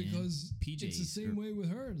 No, man, because PJs it's the same or way with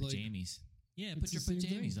her. Like, pajamas. Yeah, it's put your the same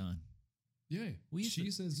pajamas thing. on. yeah, We used she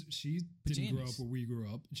to- says she didn't grow Pajamas. up where we grew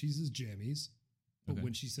up. She says jammies, but Okay.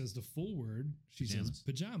 when she says the full word, she says Pajamas.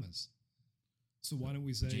 pajamas. So why don't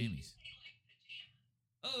we say Pajamas.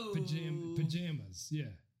 Oh, pajamas? Yeah,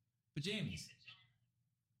 pajamas.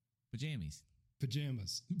 Pajamas.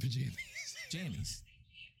 pajamas, pajamas. Jammies.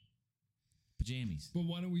 Pajamas. But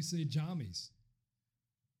why don't we say jammies?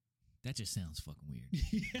 That just sounds fucking weird.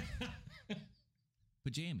 Yeah.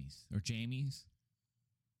 Pajamas or jammies.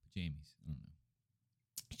 Pajamas. I don't know.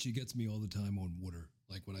 She gets me all the time on water.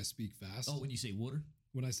 Like when I speak fast. Oh, when you say water?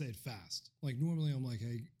 When I say it fast. Like normally I'm like,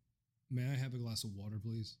 hey, may I have a glass of water,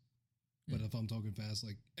 please? But Yeah. if I'm talking fast,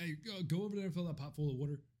 like, hey, go over there and fill that pot full of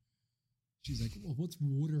water. She's like, well, what's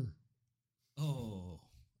water? Oh,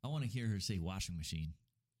 I want to hear her say washing machine.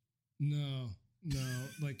 No.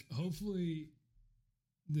 Like, hopefully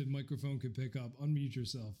the microphone could pick up. Unmute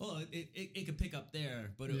yourself. Well, it could pick up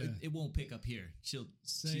there, but Yeah. it won't pick up here.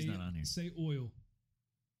 She's not on here. Say oil.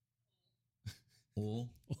 Oil.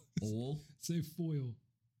 Say foil.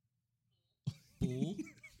 Fool.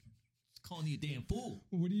 Calling you a damn fool.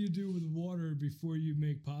 What do you do with water before you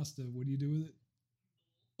make pasta? What do you do with it?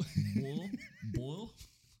 Boil.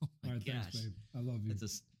 Oh my All right, gosh. thanks, babe. I love you.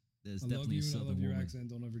 That's I love definitely you a and I southern love your woman. accent.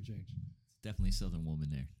 Don't ever change. Definitely a southern woman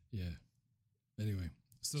there. Yeah. Anyway,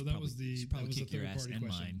 so Should that probably- was the should probably that was the kick your third ass party and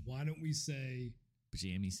question. mine. Why don't we say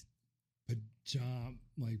Pajamas.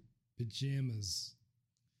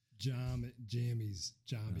 pajamas,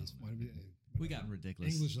 jammies? Why don't We got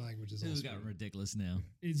ridiculous. English language is We also got ridiculous now.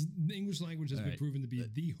 the English language has All been right. proven to be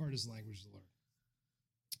the hardest language to learn.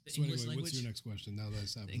 The So English anyway, language. what's your next question? Now that I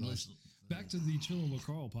said The English. back to the Chillin' with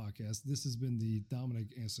Carl podcast. This has been the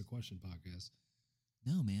Dominic Answer Question podcast.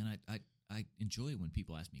 No, man. I enjoy when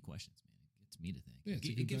people ask me questions, man. It gets me to think. Yeah, it's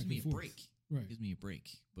a it good gives back me a and forth. break. Right. It gives me a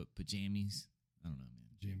break. But pajamas, I don't know,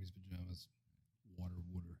 man. Jammies, pajamas, water,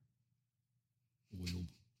 oil,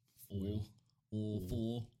 Oil.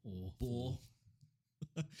 Fool. oil, Bull.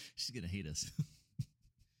 She's gonna hate us.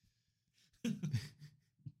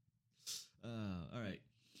 All right.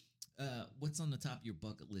 What's on the top of your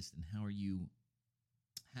bucket list, and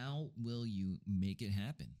how will you make it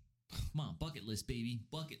happen? Come on, bucket list, baby,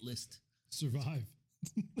 bucket list. survive.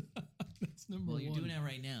 That's number Well, one. you're doing that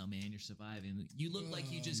right now, man. You're surviving. You look like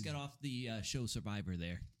you just got off the show Survivor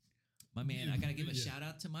there, my man. I gotta give a Yeah. shout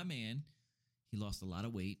out to my man. He lost a lot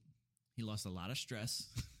of weight. He lost a lot of stress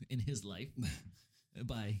in his life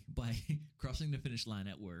by crossing the finish line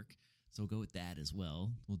at work. So go with that as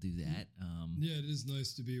well. We'll do that. Yeah, it is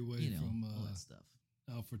nice to be away from all that stuff.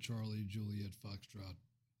 Alpha Charlie, Juliet, Foxtrot.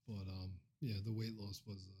 But yeah, the weight loss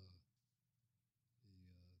was the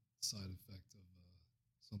side effect of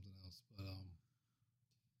something else. But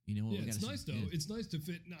You know what? yeah, we it's gotta nice see- though. yeah. It's nice to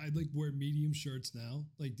fit. I like wear medium shirts now.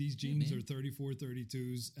 Like these jeans man. are 34,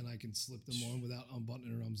 32s, and I can slip them on without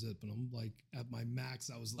unbuttoning or unzipping them. Like at my max,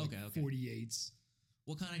 I was like Okay, okay. 48s.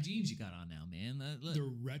 What kind of jeans you got on now, man? Look. The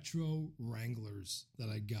retro Wranglers that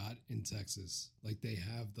I got in Texas, like they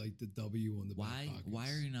have like the W on the back pockets. Why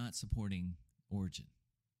are you not supporting Origin?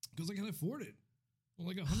 Because I can afford it. Well,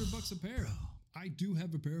 like $100 a pair. Bro. I do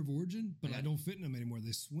have a pair of Origin, but I I got- don't fit in them anymore.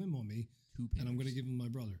 They swim on me, Two pairs. and I'm going to give them to my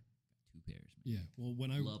brother. 2 pairs, man. Yeah. Well, when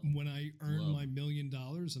Love 'em. when I earn Love my 'em. $1 million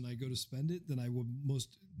and I go to spend it, then I will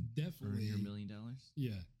most Earn definitely your $1 million?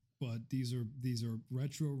 Yeah. But these are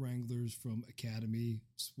retro Wranglers from Academy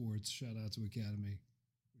Sports. Shout out to Academy.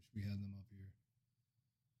 Wish we had them up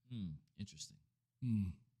here. Interesting.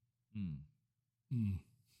 Mm. Hmm. Mm.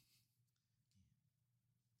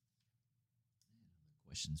 Other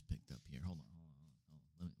questions picked up here. Hold on.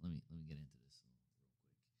 Let me get into this real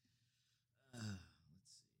quick.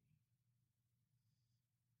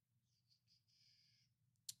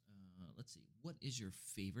 Let's see. What is your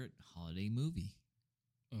favorite holiday movie?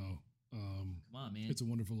 Oh, Come on, man. It's a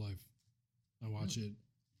Wonderful Life. I watch it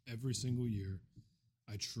every single year.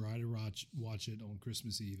 I try to watch it on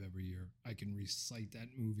Christmas Eve every year. I can recite that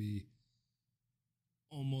movie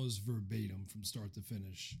almost verbatim from start to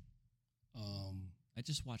finish. I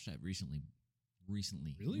just watched that recently.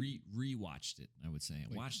 Really? Rewatched it, I would say. I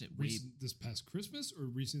Like watched it way. this past Christmas or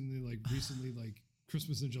recently, like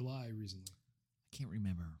Christmas in July recently. I can't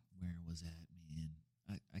remember where it was at, man.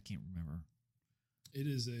 I can't remember. It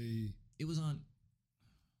is a It was on.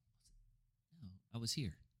 No, I was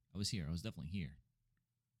here. I was definitely here.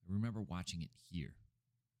 I remember watching it here.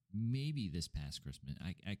 Maybe this past Christmas.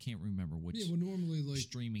 I can't remember which well normally like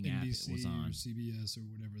streaming app it NBC was on. or CBS or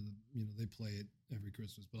whatever they play it every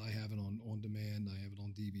Christmas, but I have it on demand. I have it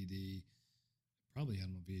on DVD. Probably had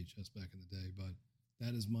it on VHS back in the day, but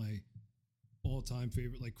that is my all-time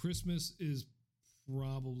favorite. Like Christmas is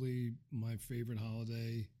probably my favorite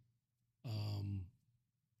holiday,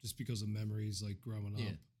 just because of memories like growing up.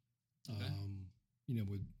 Yeah. Okay.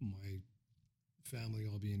 With my family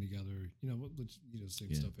all being together, same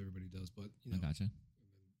Yeah. stuff everybody does, but I gotcha.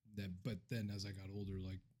 but then as I got older,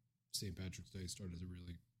 like St. Patrick's Day started to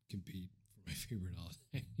really compete for my favorite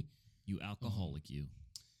holiday. You alcoholic, you.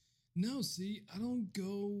 No, see, I don't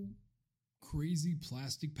go crazy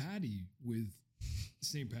plastic patty with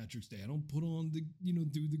St. Patrick's Day. I don't put on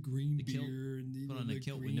do the green The kilt? beer and Put on the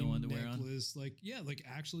kilt with no green underwear on? necklace. Like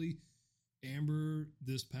actually, Amber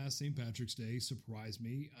this past St. Patrick's Day surprised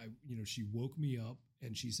me. She woke me up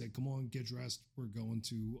and she said, "Come on, get dressed. We're going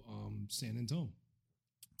to San Antonio."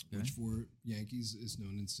 Okay. Which for Yankees is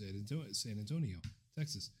known in San Antonio,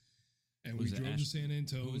 Texas. And we Was it drove to San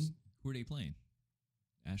Antonio. Who are they playing?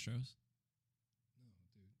 Astros? No,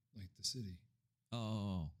 dude, like the city.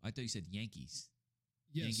 Oh, I thought you said Yankees.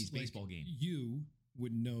 Yes, Yankees baseball game. You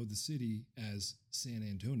would know the city as San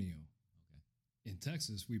Antonio. Okay. In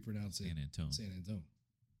Texas, we pronounce it San Antonio. San Antonio.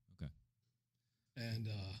 Okay. And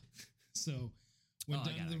so went I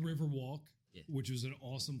down got to it, the I got it. Riverwalk, Yeah. which was an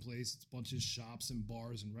awesome place. It's a bunch of shops and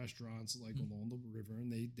bars and restaurants like along the river,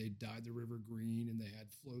 and they dyed the river green, and they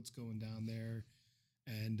had floats going down there,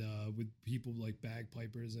 and with people like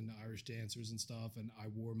bagpipers and Irish dancers and stuff. And I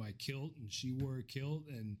wore my kilt, and she wore a kilt,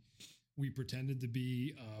 and we pretended to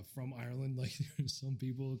be from Ireland, like there's some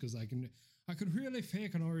people, because I could really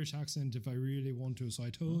fake an Irish accent if I really want to. So I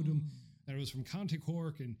told them that I was from County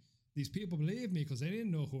Cork, and these people believed me because they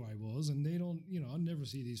didn't know who I was, and they don't, I'll never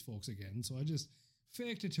see these folks again. So I just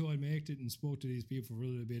faked it till I made it and spoke to these people for a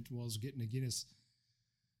little bit while I was getting a Guinness.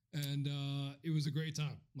 And it was a great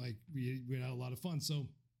time. Like we had a lot of fun. So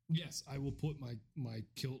yes, I will put my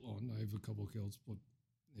kilt on. I have a couple of kilts, but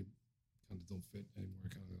they kind of don't fit anymore. I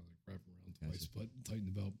kind of like wrap around twice, but tighten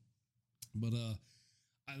the belt. But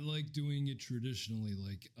I like doing it traditionally.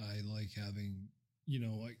 Like I like having,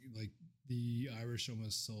 like the Irish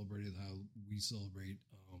almost celebrated how we celebrate.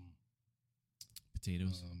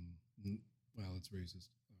 Potatoes. Wow, that's racist.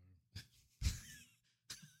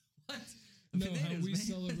 What? No, Potatoes, how we man.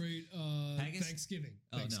 celebrate Haggis? Thanksgiving.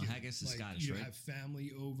 Oh, no, Thanksgiving. haggis is Like, Scottish, you right? have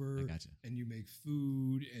family over, I gotcha. and you make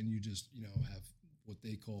food, and you just have what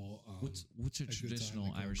they call What's a good time. traditional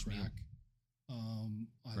They call it Irish meal? crack.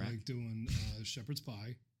 I Crack? like doing shepherd's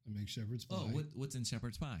pie. I make shepherd's pie. Oh, what's in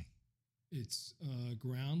shepherd's pie? It's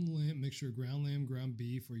ground lamb, mixture of ground lamb, ground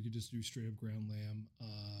beef, or you could just do straight up ground lamb.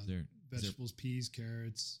 Is there Vegetables, peas,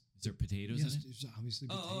 carrots. is there potatoes Yes, in it? there's obviously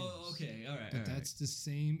potatoes. Oh, okay. All right. But all right. that's the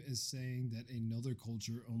same as saying that another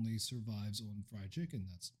culture only survives on fried chicken.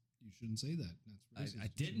 You shouldn't say that. That's racist. I You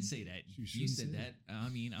didn't shouldn't- say that. you You shouldn't said say that. I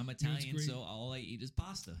mean, I'm Italian, great. so all I eat is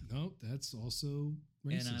pasta. No, that's also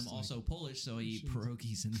racist. And I'm also Polish, so I you eat shouldn't-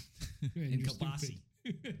 pierogies and, Yeah, and you're kielbasi.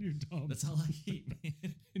 stupid. You're dumb. That's all I eat,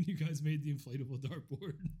 man. And you guys made the inflatable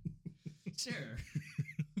dartboard. Sure.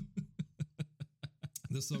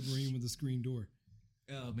 The submarine with the screen door.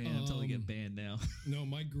 Oh, man, I'm totally getting banned now. No,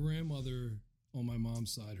 my grandmother on my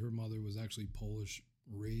mom's side, her mother was actually Polish,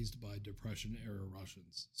 raised by Depression era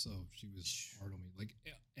Russians. So she was hard on me. Like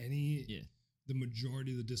Yeah. the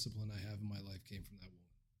majority of the discipline I have in my life came from that woman.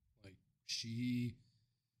 Like she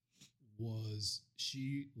was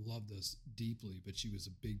she loved us deeply, but she was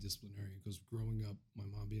a big disciplinarian because growing up, my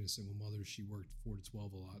mom being a single mother, she worked 4 to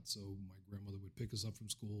 12 a lot. So my grandmother would pick us up from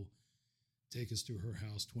school, take us to her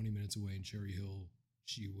house 20 minutes away in Cherry Hill.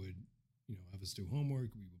 She would, have us do homework.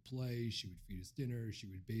 We would play. She would feed us dinner. She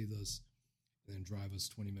would bathe us and then drive us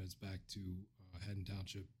 20 minutes back to Haddon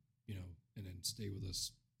Township, and then stay with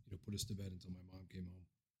us, put us to bed until my mom came home.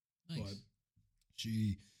 Nice. But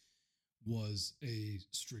she was a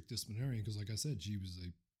strict disciplinarian because, like I said, she was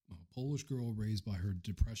a Polish girl raised by her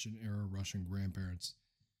Depression-era Russian grandparents.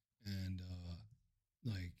 And,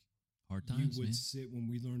 Hard times, you would man. sit when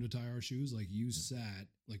we learned to tie our shoes. Like you sat,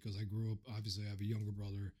 because I grew up. Obviously, I have a younger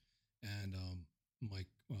brother, and my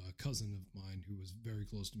cousin of mine who was very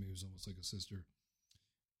close to me, was almost like a sister.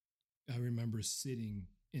 I remember sitting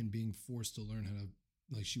and being forced to learn how to.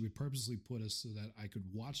 Like she would purposely put us so that I could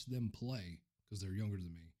watch them play because they're younger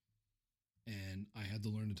than me, and I had to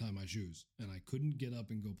learn to tie my shoes. And I couldn't get up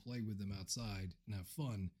and go play with them outside and have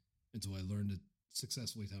fun until I learned to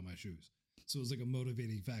successfully tie my shoes. So it was like a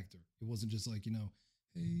motivating factor. It wasn't just like, hey,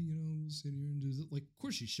 we'll sit here and do this. Like, of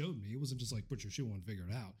course she showed me. It wasn't just like, put your shoe on, figure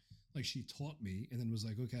it out. Like she taught me and then was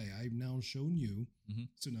like, okay, I've now shown you. Mhm.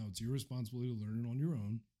 So now it's your responsibility to learn it on your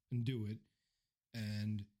own and do it.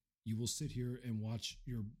 And you will sit here and watch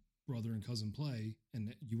your brother and cousin play.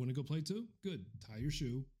 And you want to go play too? Good. Tie your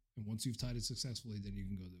shoe. And once you've tied it successfully, then you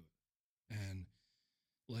can go do it. And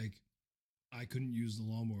like, I couldn't use the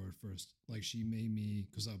lawnmower at first. Like she made me,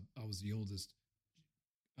 because I was the oldest,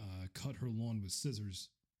 cut her lawn with scissors,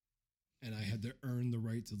 and I had to earn the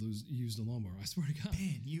right to use the lawnmower. I swear to God.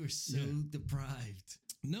 Man, you are so deprived.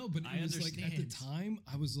 No, but I it was like at the understand. time,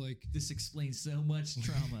 I was like, This explains so much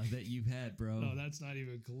trauma that you've had, bro. no, that's not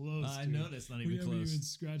even close. I dude. know that's not We even haven't close. even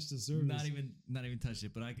scratched the surface. Not even touched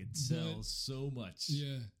it, but I could tell But- so much.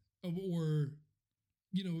 Yeah. Or,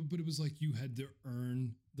 but it was like you had to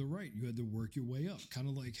earn the right. You had to work your way up. Kind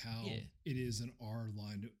of like how Yeah. it is in our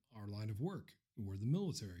line of work. We're the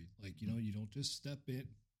military. Like, you don't just step in.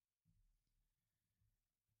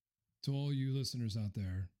 To all you listeners out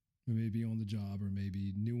there who may be on the job or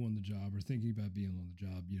maybe new on the job or thinking about being on the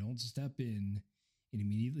job, you don't step in and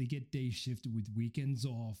immediately get day shift with weekends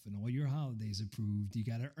off and all your holidays approved. You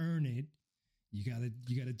got to earn it. You got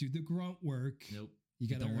to do the grunt work. Nope. You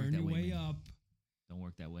got to Don't work earn that your way, way man. up. Don't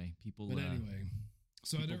work that way. People. But anyway,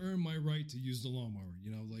 so I had to people- earn my right to use the lawnmower.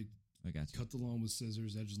 Like I got you. cut the lawn with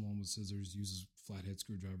scissors, edge the lawn with scissors, use a flathead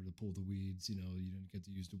screwdriver to pull the weeds. You didn't get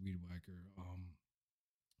to use the weed whacker.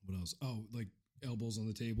 What else? Oh, like elbows on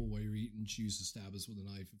the table while you're eating. She used to stab us with a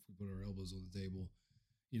knife if we put our elbows on the table.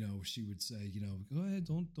 She would say, go ahead,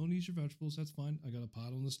 don't eat your vegetables. That's fine. I got a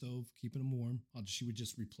pot on the stove, keeping them warm. She would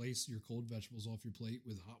just replace your cold vegetables off your plate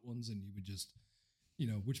with hot ones, and you would just,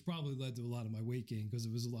 which probably led to a lot of my weight gain because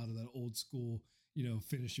it was a lot of that old school,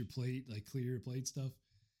 finish your plate, like clear your plate stuff.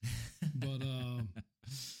 But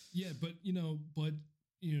yeah, but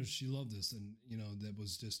she loved us, and that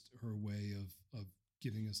was just her way of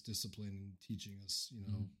giving us discipline and teaching us,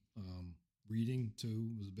 reading too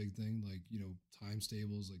was a big thing, like times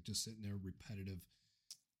tables, like just sitting there repetitive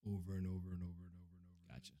over and over and over and over and over.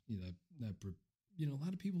 Gotcha. A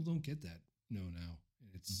lot of people don't get that now, and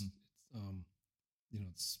it's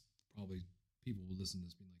it's probably people will listen to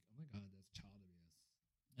this being like, oh my God, that's child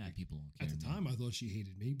abuse. People don't care. At the time, I thought she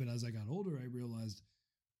hated me, but as I got older, I realized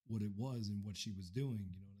what it was and what she was doing.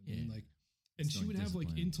 You know what I mean? Yeah. Like, and she Instilling would have like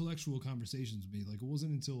discipline. intellectual conversations with me. Like, it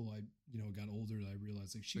wasn't until I, got older that I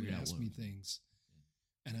realized like she would Figured out ask what- me things,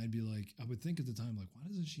 and I'd be like, I would think at the time like, why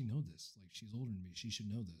doesn't she know this? Like, she's older than me, she should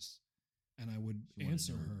know this. And I would She wanted to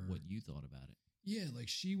answer know her what you thought about it. yeah, like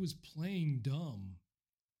she was playing dumb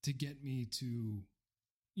to get me to,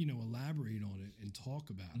 elaborate on it and talk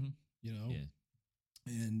about Mhm. it, Yeah.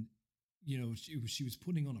 And, she was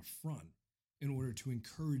putting on a front in order to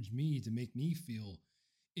encourage me, to make me feel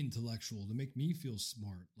intellectual, to make me feel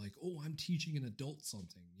smart. Like, oh, I'm teaching an adult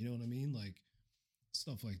something. You know what I mean? Like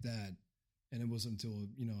stuff like that. And it wasn't until,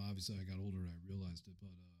 obviously I got older and I realized it. But,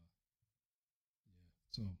 yeah.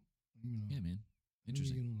 So, Yeah, man. how do we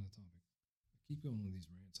Interesting. get on that topic? I keep going on these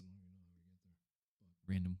rants. I don't even know how we get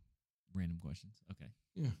there. Random questions. Okay.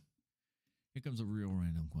 Yeah. Here comes a real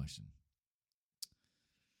random question.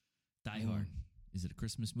 Die Hold Hard. on. Is it a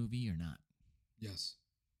Christmas movie or not? Yes.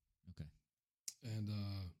 Okay. And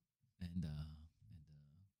And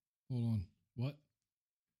hold on. What?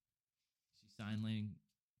 she sign language.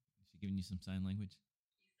 She giving you some sign language? You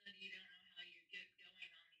said you don't know how you get going on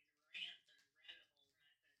these rants and rabbit holes, and I said,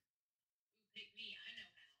 "Ooh, pick me, I know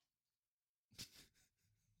how."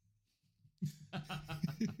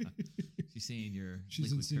 She You're saying your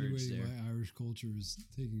She's liquid courage insinuating there. my Irish culture is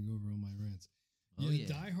taking over on my rants. Oh, yeah, yeah.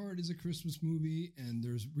 Die Hard is a Christmas movie, and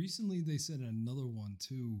there's recently they said another one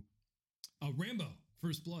too. Rambo,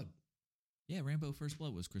 First Blood. Yeah, Rambo First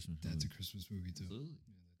Blood was Christmas movie. That's a Christmas movie too. Absolutely.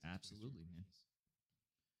 Yeah, that's a Absolutely, Christmas man.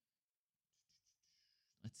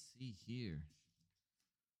 Christmas. Let's see here.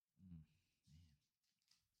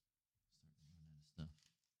 Man.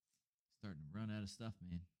 Starting to run out of stuff,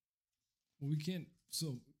 man. Well, we can't.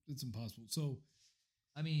 So it's impossible. So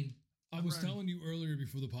I mean, I was telling you earlier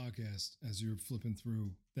before the podcast, as you're flipping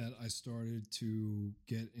through, that I started to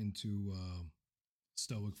get into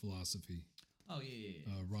Stoic philosophy. Oh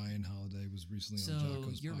yeah. Ryan Holiday was recently So on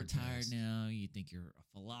Jocko's you're podcast. retired now. You think you're a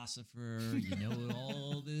philosopher. You know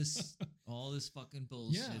all this fucking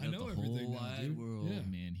bullshit. Yeah, I of know the everything whole now, wide dude. world, Yeah.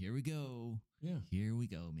 man. Here we go. Yeah, Here we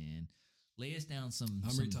go, man. Lay us down some. I'm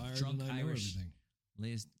some retired drunk and I know Irish. everything.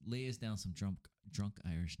 Lay us down some drunk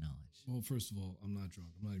Irish knowledge. Well, first of all, I'm not drunk.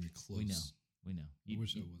 I'm not even close. We know. I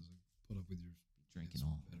wish I was. I put up with your drinking it's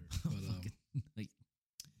all. better. But, Fucking, like,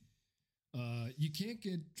 you can't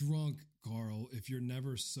get drunk, Carl, if you're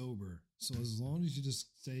never sober. So as long as you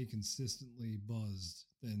just stay consistently buzzed,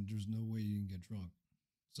 then there's no way you can get drunk.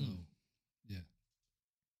 So, yeah,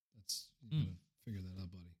 that's you gotta figure that out,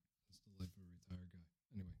 buddy. That's the life of a retired guy.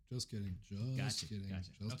 Anyway, just kidding. Just kidding.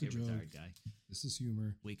 Gotcha. Just Okay, a joke. retired guy. This is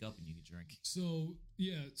humor. Wake up and you can drink. So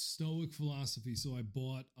yeah, Stoic philosophy. So I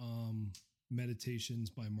bought Meditations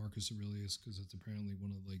by Marcus Aurelius because it's apparently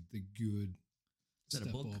one of like the good Is that a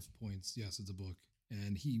step book? off points. Yes, it's a book,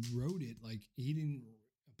 and he wrote it like he didn't.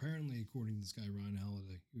 Apparently, according to this guy Ryan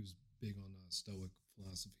Holiday, who's big on Stoic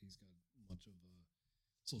philosophy, he's got much of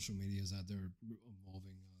social medias out there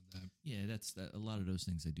involving that. Yeah, that's a lot of those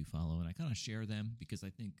things I do follow, and I kind of share them because I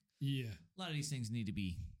think Yeah. a lot of these things need to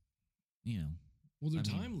be, Well, they're I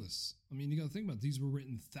mean- timeless. I mean, you got to think about it. These were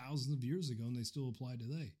written thousands of years ago, and they still apply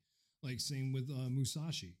today. Like same with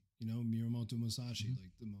Musashi. Miyamoto Musashi, Mhm.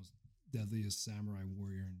 like the most deadliest samurai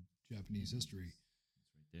warrior in Japanese history.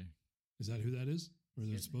 It's right there. Is that who that is? Or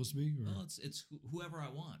they're Yeah. supposed to be? Or? Well, it's whoever I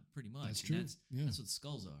want, pretty much. That's And true. That's, Yeah. that's what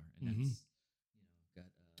skulls are, and Mhm.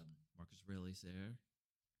 that's got Marcus Aurelius there,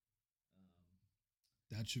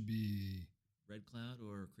 That should be, Red Cloud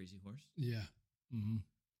or Crazy Horse, yeah.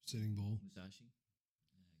 Sitting Bull. Musashi.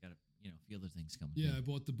 I got a few other things coming. Yeah, too. I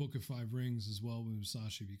bought the Book of Five Rings as well with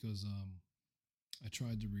Musashi because I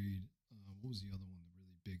tried to read, what was the other one, the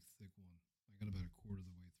really big, thick one? I got about a quarter of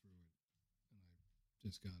the way through it, and I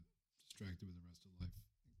just got distracted with the rest of life.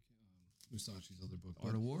 Musashi's other book.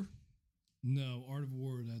 Art of War. No, Art of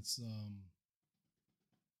War, that's the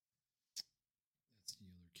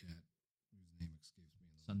other cat whose name escapes me.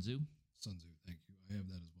 Sun Tzu. Sun Tzu, thank you. I have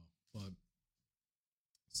that as well. But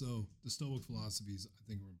so the Stoic philosophies I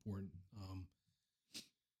think are important.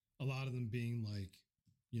 A lot of them being like,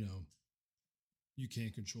 you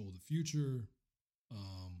can't control the future.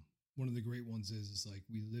 One of the great ones is like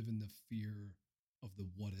we live in the fear of the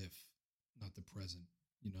what if, not the present.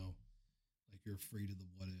 Like you're afraid of the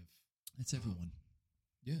what if. That's everyone.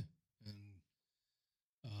 Yeah, and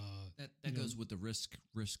That goes with the risk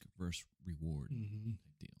versus reward mhm.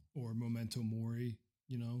 type deal. Or memento mori.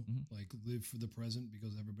 Mhm. Like live for the present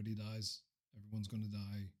because everybody dies. Everyone's going to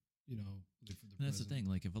die. Live for the And that's the present. thing.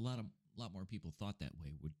 Like if a lot more people thought that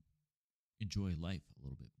way, would enjoy life a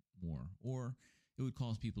little bit more, or it would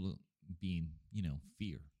cause people to be in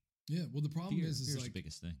fear. Yeah. Well, the problem Fear is fear's like the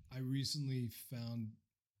biggest thing. I recently found,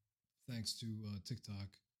 thanks to TikTok.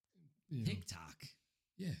 TikTok.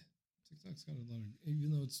 Yeah, TikTok's got a lot of,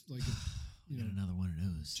 even though it's like We got another one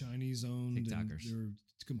of those. Chinese owned, and TikTokers. they're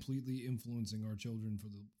completely influencing our children for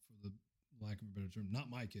the lack of a better term. Not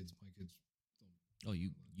my kids. My kids don't. Oh,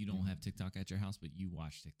 you don't have TikTok at your house, but you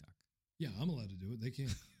watch TikTok. Yeah, I'm allowed to do it. They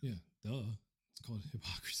can't. Yeah, duh. It's called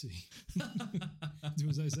hypocrisy. Do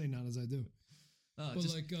as I say, not as I do. But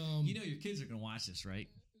Just, like, your kids are gonna watch this, right?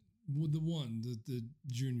 with the one, the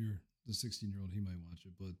junior, the 16-year-old, he might watch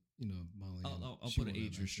it, but Molly. I'll she put an won't have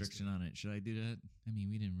age access to restriction it. on it. Should I do that? I mean,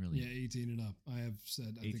 we didn't really Yeah, 18 and up. I have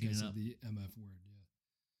said. I think 18 I and said up. the MF word.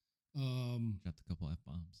 Yeah. dropped a couple F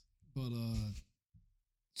bombs. But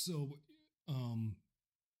so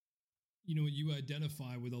you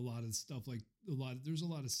identify with a lot of stuff, like there's a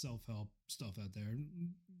lot of self-help stuff out there.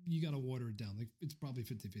 You got to water it down. Like it's probably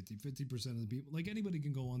 50-50. 50% of the people, like anybody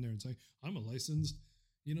can go on there and say, I'm a licensed,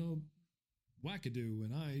 wackadoo.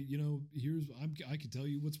 And I can tell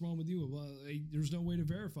you what's wrong with you. Well, there's no way to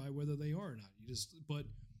verify whether they are or not. But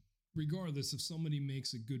regardless, if somebody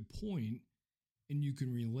makes a good point and you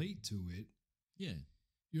can relate to it, Yeah,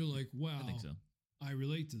 you're like, wow, I think so. I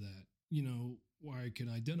relate to that. Or I can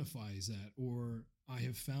identify as that, or I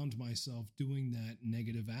have found myself doing that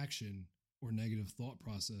negative action or negative thought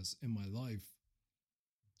process in my life.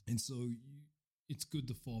 And so it's good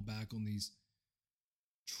to fall back on these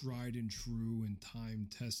tried and true and time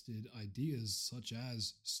tested ideas, such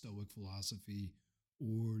as Stoic philosophy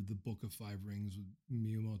or the Book of Five Rings with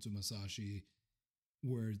Miyamoto Musashi,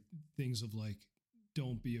 where things of like,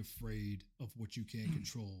 don't be afraid of what you can't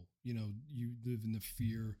control. You know, you live in the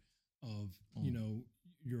fear of, you know,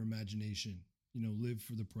 your imagination, you know, live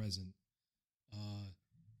for the present.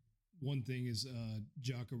 One thing is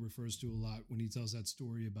Jocko refers to a lot when he tells that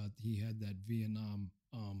story about he had that Vietnam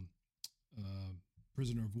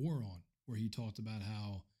prisoner of war on, where he talked about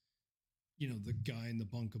how, you know, the guy in the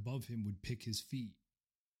bunk above him would pick his feet.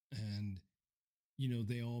 And, you know,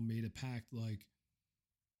 they all made a pact like,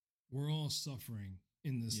 we're all suffering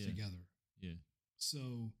in this together. Yeah.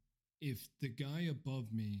 So if the guy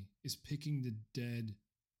above me is picking the dead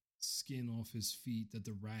skin off his feet that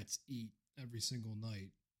the rats eat every single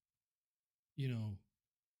night, you know,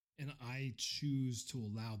 and I choose to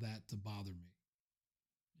allow that to bother me,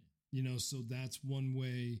 you know, so that's one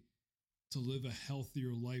way to live a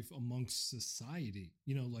healthier life amongst society,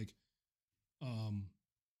 you know, like,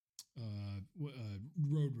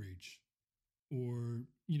 road rage, or,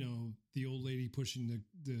 you know, the old lady pushing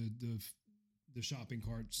the shopping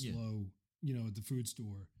cart slow, you know, at the food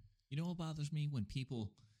store. You know what bothers me? When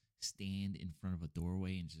people stand in front of a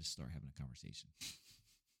doorway and just start having a conversation.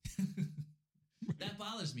 That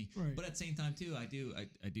bothers me. Right. But at the same time, too, I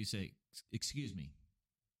do say, excuse me.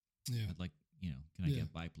 Yeah. I'd like, you know, can I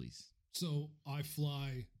get by, please? So I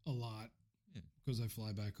fly a lot because I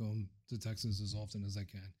fly back home to Texas as often as I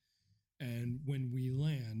can. And when we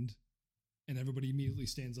land, and everybody immediately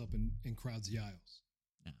stands up and crowds the aisles.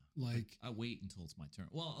 No, like I wait until it's my turn.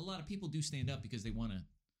 Well, a lot of people do stand up because they want to.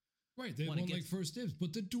 Right, they want like first dibs,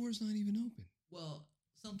 but the door's not even open. Well,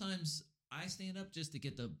 sometimes I stand up just to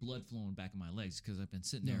get the blood flowing back in my legs because I've been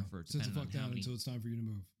sitting there for sit the fuck down until it's time for you to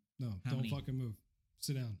move. No, don't fucking move.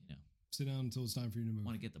 Sit down. You know, sit down until it's time for you to move. I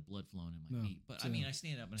want to get the blood flowing in my feet, but I mean, I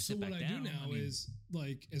stand up and I sit back down. So what I do now is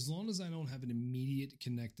like, as long as I don't have an immediate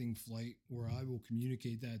connecting flight where I will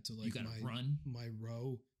communicate that to like my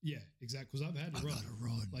row. Yeah, exactly. Because I've had to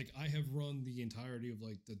run. Like I have run the entirety of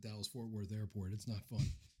like the Dallas Fort Worth airport. It's not fun,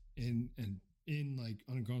 and in like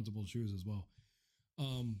uncomfortable shoes as well.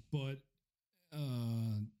 But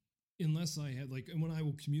unless I had like, and when I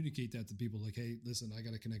will communicate that to people, like, hey, listen, I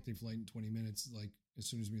got a connecting flight in 20 minutes. Like, as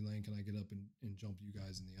soon as we land, can I get up and jump you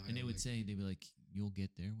guys in the aisle? And they would say, they'd be like, you'll get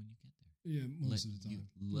there when you get there. Yeah, most of the time.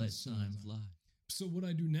 Let time fly. So what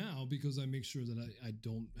I do now, because I make sure that I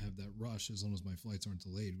don't have that rush as long as my flights aren't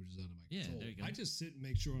delayed, which is out of my control. There you go. I just sit and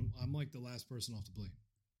make sure I'm like the last person off the plane.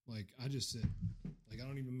 Like, I just sit. Like, I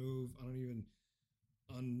don't even move. I don't even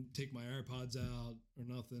take my AirPods out or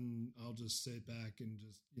nothing. I'll just sit back and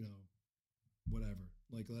just, you know, whatever.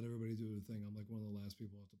 Like, let everybody do their thing. I'm like one of the last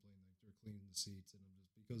people off the plane. Like, they're cleaning the seats, and I'm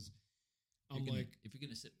just, because I'm like, if you're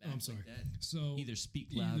gonna sit back, like that, so either speak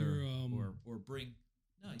louder or bring.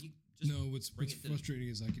 No, you just what's frustrating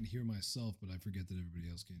is I can hear myself, but I forget that everybody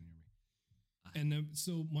else can't hear me. And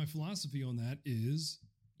so my philosophy on that is,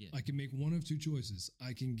 I can make one of two choices.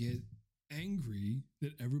 I can get angry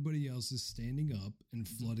that everybody else is standing up and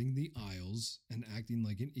flooding the aisles and acting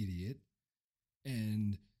like an idiot,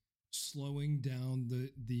 and slowing down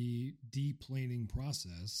the deplaning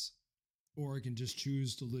process, or I can just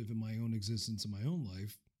choose to live in my own existence in my own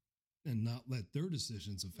life and not let their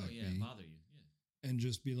decisions affect me. Bother you. Yeah. And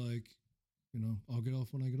just be like, you know, I'll get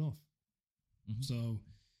off when I get off. Mm-hmm. So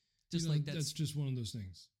just like that's just one of those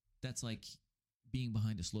things. That's like being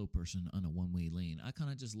behind a slow person on a one-way lane. I kind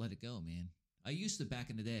of just let it go, man. I used to back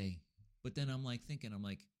in the day, but then I'm like,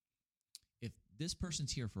 if this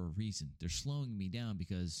person's here for a reason, they're slowing me down,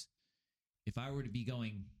 because if I were to be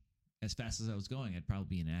going as fast as I was going, I'd probably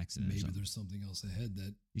be in an accident. Maybe there's something else ahead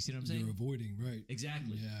that you see what I'm saying? You're avoiding, right?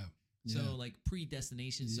 Exactly. Yeah. So like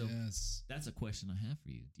predestination. So that's a question I have for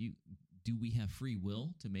you. Do we have free will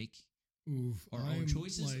to make our own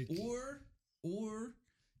choices, or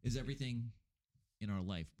is everything in our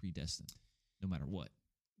life predestined, no matter what?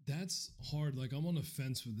 That's hard. Like, I'm on the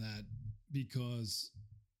fence with that, because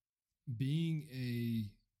being a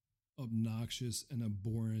obnoxious and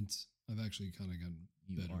abhorrent, I've actually kind of gotten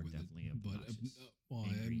better with definitely it. Obnoxious. But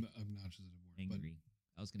I am obnoxious and abhorrent. Angry.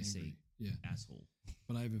 I was going to say asshole.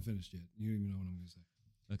 But I haven't finished yet. You don't even know what I'm going to say.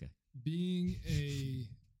 Okay. Being a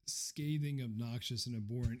scathing, obnoxious, and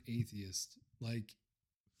abhorrent atheist, like,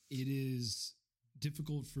 it is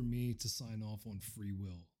difficult for me to sign off on free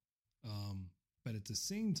will. But at the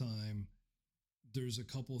same time, there's a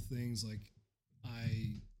couple things, like,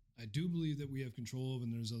 I do believe that we have control of,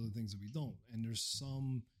 and there's other things that we don't. And there's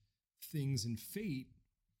some things in fate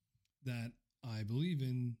that I believe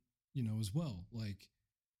in, as well. Like,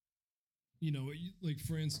 like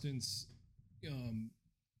for instance,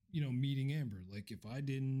 meeting Amber. Like if I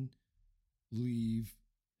didn't leave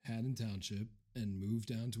Haddon Township and move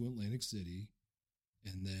down to Atlantic City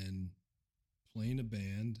and then play in a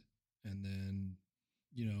band and then,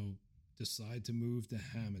 decide to move to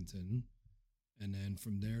Hamilton and then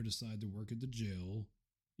from there decide to work at the jail,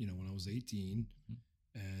 when I was 18.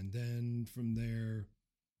 And then from there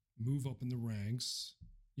move up in the ranks,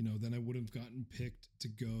 then I would have gotten picked to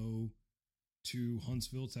go to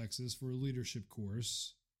Huntsville, Texas for a leadership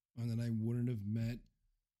course. And then I wouldn't have met,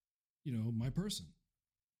 my person.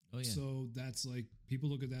 Oh, yeah. So that's like, people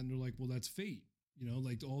look at that and they're like, well, that's fate.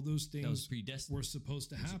 Like all those That was things predestined. were supposed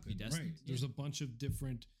to Was it happen. predestined? Right. Yeah. There's a bunch of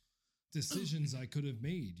different decisions I could have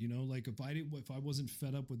made, like if I wasn't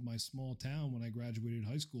fed up with my small town when I graduated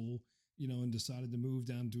high school, and decided to move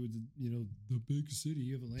down to the big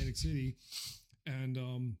city of Atlantic City. And,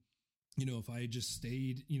 if I had just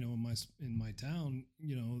stayed, in my town,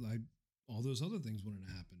 all those other things wouldn't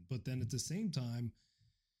have happened. But then at the same time,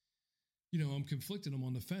 I'm conflicted. I'm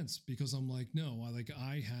on the fence because I'm like, no,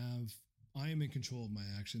 I am in control of my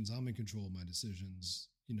actions. I'm in control of my decisions.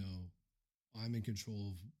 I'm in control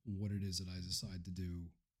of what it is that I decide to do.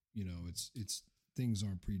 It's things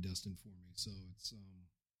aren't predestined for me. So it's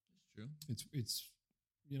True. it's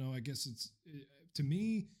I guess to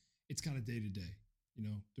me, it's kind of day to day.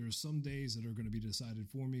 There are some days that are going to be decided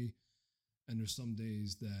for me, and there's some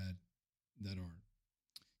days that aren't.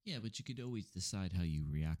 Yeah, but you could always decide how you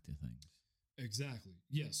react to things. Exactly.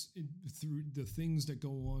 Yes. Through the things that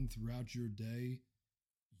go on throughout your day,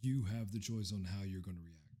 you have the choice on how you're going to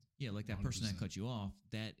react. Yeah, like that person that 100%. cut you off,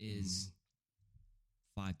 that is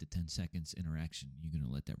 5 to 10 seconds interaction. You're going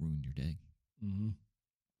to let that ruin your day. Mm-hmm.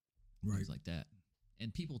 Right. Things like that.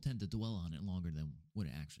 And people tend to dwell on it longer than what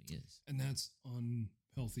it actually is. And that's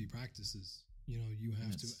unhealthy practices. You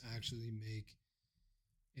have to actually make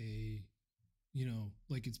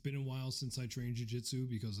like it's been a while since I trained jiu-jitsu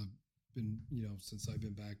because I've been, since I've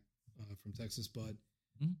been back from Texas. But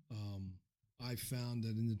I found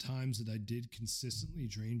that in the times that I did consistently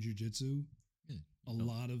train jiu-jitsu, a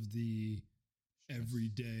lot of the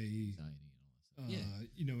everyday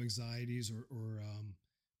anxiety and all that stuff. anxieties or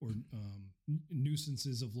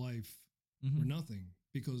nuisances of life were nothing,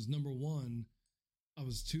 because number one, I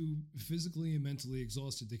was too physically and mentally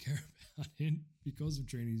exhausted to care about it because of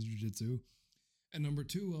training jiu-jitsu. And number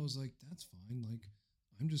two, I was like, that's fine. Like,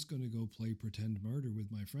 I'm just going to go play pretend murder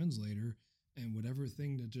with my friends later. And whatever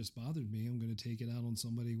thing that just bothered me, I'm going to take it out on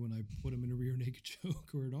somebody when I put them in a rear naked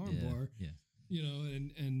choke or an arm bar,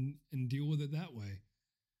 and deal with it that way.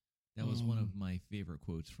 That was one of my favorite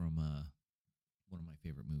quotes from one of my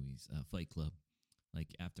favorite movies, Fight Club.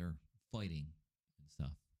 Like after fighting and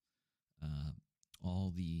stuff,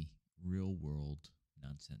 all the real world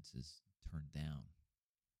nonsense is turned down,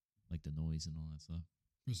 like the noise and all that stuff.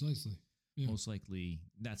 Precisely. Yeah. Most likely,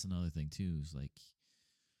 that's another thing too. Is like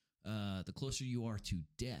the closer you are to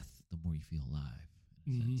death, the more you feel alive.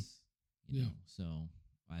 In a sense, you know? So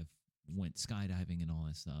I've went skydiving and all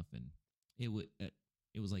that stuff, and it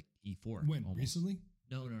was like euphoric. When? Almost. Recently?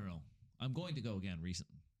 No. I'm going to go again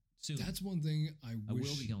recently. Soon. That's one thing I will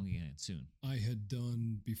wish be going again soon. I had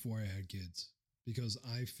done before I had kids, because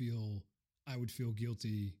I would feel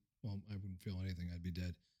guilty. Well, I wouldn't feel anything. I'd be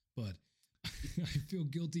dead. But I feel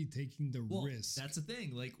guilty taking the risk. That's the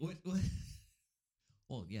thing. Like what?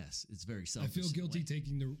 Well, yes, it's very I selfish. feel guilty in a way.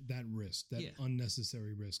 taking that risk, that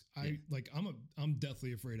unnecessary risk. I'm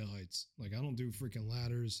deathly afraid of heights. Like, I don't do freaking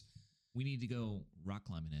ladders. We need to go rock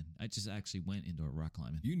climbing in. I just actually went indoor rock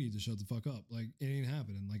climbing. You need to shut the fuck up. Like, it ain't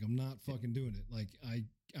happening. Like, I'm not fucking doing it. Like,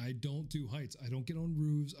 I don't do heights. I don't get on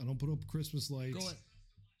roofs. I don't put up Christmas lights.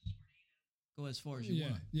 Go as far as you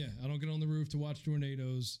want. Yeah. I don't get on the roof to watch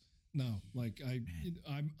tornadoes. No, like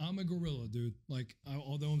I'm a gorilla, dude. Like,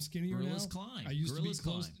 although I'm skinnier Gorillas now, climb. I used Gorillas to be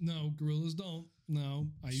close. climb. No, gorillas don't. No,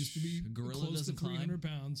 I used to be A gorilla close to doesn't climb. 300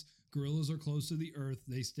 pounds. Gorillas are close to the earth.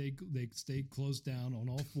 They stay close down on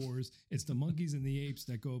all fours. It's the monkeys and the apes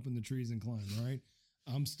that go up in the trees and climb. All right,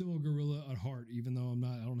 I'm still a gorilla at heart, even though I'm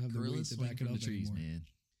not. I don't have the weight Gorillas to swing back it from up the trees, anymore. man.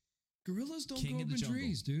 Gorillas don't King go of up the in jungle.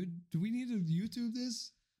 trees, dude. Do we need to YouTube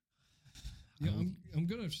this? Yeah, I'm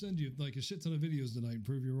gonna send you like a shit ton of videos tonight and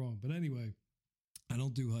prove you wrong. But anyway, I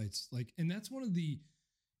don't do heights. Like, and that's one of the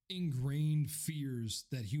ingrained fears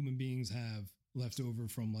that human beings have left over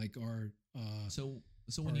from like our. So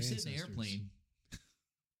when our you sit in the ancestors. airplane,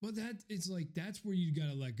 But that it's like that's where you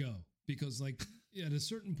gotta let go, because like at a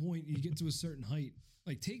certain point, you get to a certain height.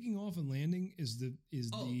 Like taking off and landing is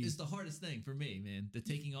the hardest thing for me, man. The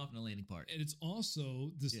taking off and the landing part. and it's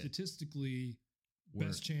also the statistically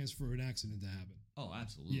best chance for an accident to happen. Oh,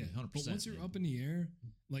 absolutely. Yeah, 100%. but once you're up in the air,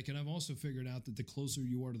 like, and I've also figured out that the closer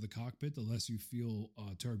you are to the cockpit, the less you feel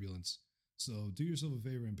turbulence. So do yourself a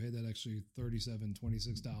favor and pay that extra $37,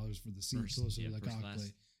 $26 for the seat closer to the cockpit.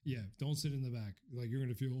 Class. Yeah, don't sit in the back. Like, you're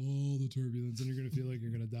going to feel all the turbulence and you're going to feel like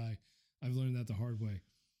you're going to die. I've learned that the hard way.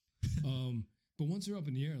 But once you're up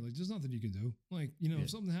in the air, like, there's nothing you can do. Like, if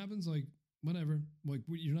something happens, like, whatever, like,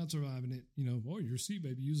 you're not surviving it. Your seat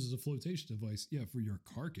maybe uses a flotation device. Yeah, for your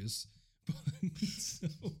carcass. But so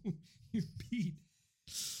you're beat.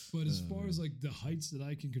 But as far as like the heights that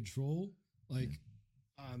I can control, like,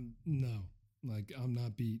 no, like, I'm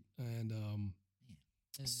not beat. And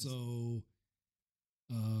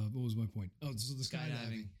what was my point? Oh, so the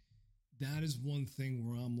skydiving. That is one thing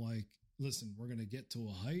where I'm like, listen, we're gonna get to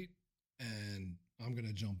a height, and I'm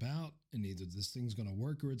gonna jump out, and either this thing's gonna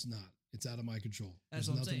work or it's not. It's out of my control. That's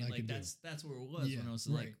There's what I'm saying. nothing I can do. That's where it was when I was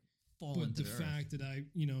right. like falling But to the the fact that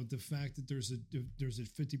the fact that there's a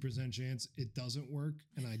 50% chance it doesn't work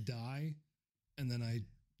and I die, and then I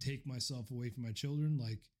take myself away from my children,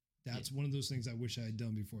 like, that's one of those things I wish I had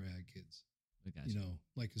done before I had kids. Like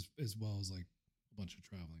as well as like a bunch of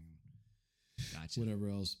traveling and whatever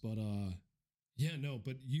else. But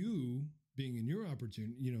but you being in your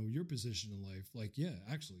opportunity, your position in life, like,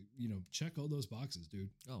 actually, check all those boxes, dude.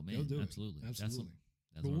 Oh man, absolutely. Absolutely.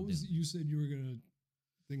 That's but what what was doing. you said you were gonna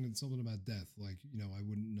think of something about death, like, I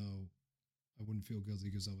wouldn't feel guilty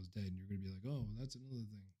because I was dead, and you're gonna be like, oh, that's another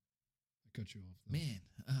thing. I cut you off, though. Man,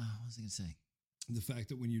 what was I gonna say? The fact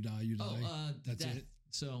that when you die, you die. That's death. it.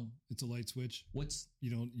 So it's a light switch. What's you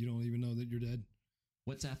don't even know that you're dead.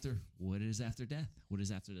 What's after? What is after death? What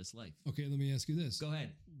is after this life? Okay, let me ask you this. Go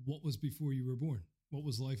ahead. What was before you were born? What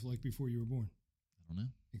was life like before you were born? I don't know.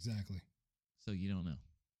 Exactly. So you don't know.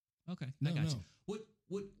 Okay, no, I got no. you.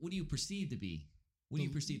 What do you perceive to be? What do you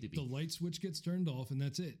perceive to be? The light switch gets turned off, and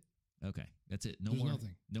that's it. Okay, that's it. There's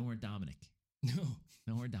nothing. No more Dominic. No.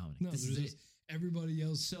 No more Dominic. No, this there's is it. Everybody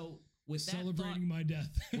else. So with celebrating my death.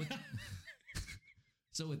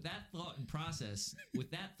 So with that thought and process,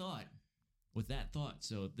 with that thought,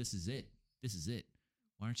 so this is it. This is it.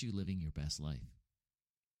 Why aren't you living your best life?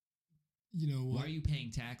 You know what? Why are you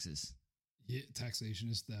paying taxes? Yeah, taxation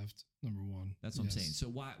is theft, number one. That's what I'm saying. So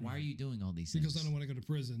why are you doing all these things? Because I don't want to go to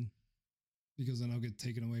prison. Because then I'll get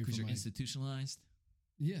taken away from because you're institutionalized?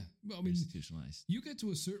 Yeah. Well, I mean, institutionalized. You get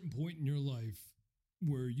to a certain point in your life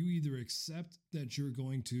where you either accept that you're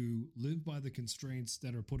going to live by the constraints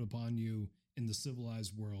that are put upon you in the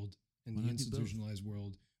civilized world and the institutionalized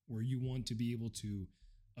world, where you want to be able to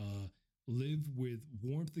live with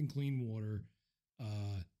warmth and clean water,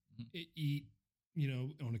 eat,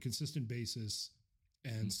 on a consistent basis,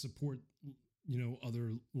 and support,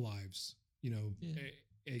 other lives,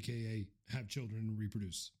 AKA have children and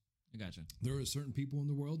reproduce. I gotcha. There are certain people in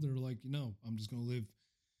the world that are like, I'm just going to live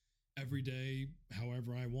every day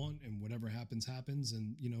however I want, and whatever happens, happens.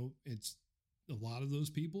 And, it's a lot of those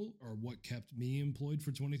people are what kept me employed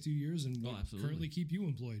for 22 years and what currently keep you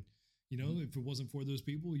employed. If it wasn't for those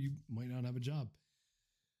people, you might not have a job.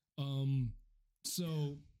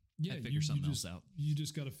 So yeah, I'd figure something else out. You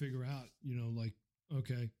just got to figure out, like,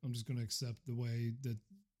 okay, I'm just going to accept the way that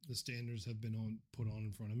the standards have been put on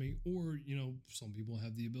in front of me. Or, some people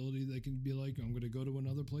have the ability, they can be like, I'm going to go to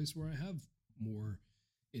another place where I have more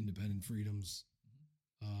independent freedoms,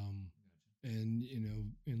 and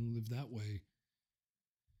live that way.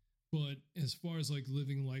 But as far as like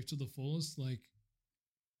living life to the fullest, like,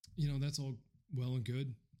 that's all well and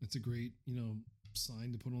good. It's a great,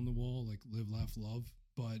 sign to put on the wall, like live, laugh, love.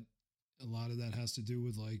 But a lot of that has to do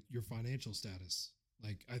with like your financial status.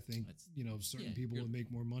 Like, I think, certain people who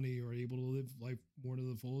make more money are able to live life more to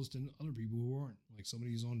the fullest than other people who aren't. Like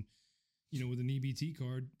somebody who's on, with an EBT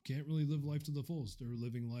card can't really live life to the fullest. They're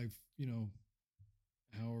living life,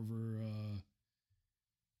 however,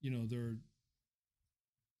 they're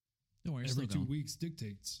don't worry, every 2 weeks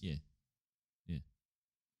dictates. Yeah. Yeah.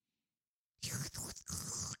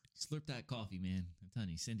 Slurp that coffee, man. I'm telling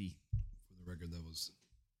you, Cindy. For the record, that was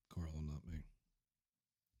Carl, not me.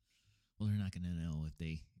 Well, they're not going to know if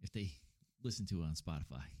they listen to it on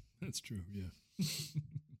Spotify. That's true. Yeah.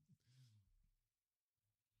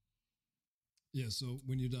 Yeah. So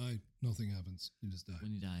when you die, nothing happens. You just die.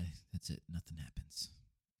 When you die, that's it. Nothing happens.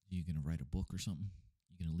 You going to write a book or something?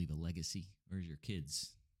 You going to leave a legacy? Or is your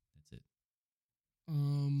kids? That's it.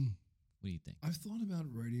 What do you think? I've thought about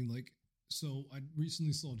writing, like, so I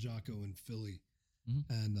recently saw Jocko in Philly,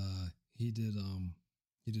 and he did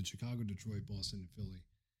He did Chicago, Detroit, Boston, and Philly.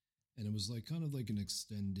 And it was like kind of like an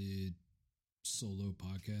extended solo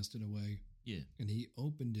podcast in a way. Yeah. And he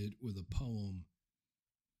opened it with a poem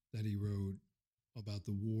that he wrote about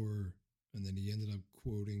the war. And then he ended up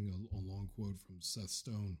quoting a long quote from Seth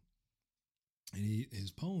Stone. And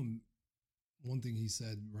his poem, one thing he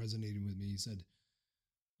said resonated with me. He said,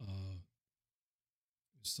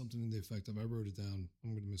 something in the effect of, I wrote it down,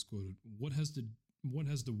 I'm going to misquote it. What has the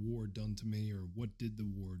war done to me, or what did the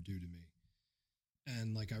war do to me?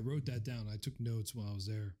 And like, I wrote that down. I took notes while I was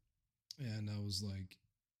there, and I was like,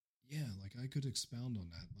 yeah, like I could expound on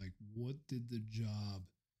that. Like, what did the job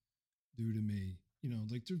do to me? You know,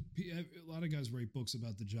 like a lot of guys write books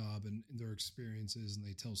about the job and their experiences, and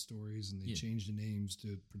they tell stories, and they change the names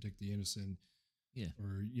to protect the innocent. Yeah.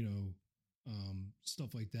 Or,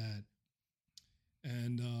 stuff like that.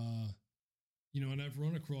 And, and I've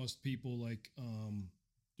run across people like,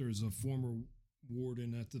 there's a former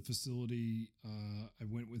warden at the facility. I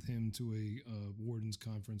went with him to a warden's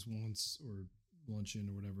conference once, or luncheon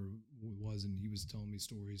or whatever it was. And he was telling me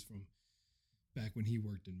stories from back when he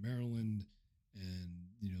worked in Maryland, and,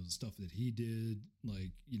 the stuff that he did,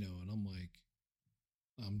 like, and I'm like,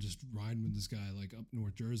 I'm just riding with this guy like up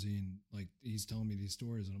North Jersey, and like he's telling me these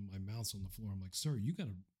stories, and my mouth's on the floor. I'm like, sir, you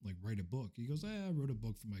gotta like write a book. He goes, I wrote a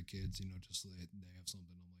book for my kids, just so they have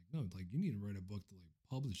something. I'm like, no, like you need to write a book to like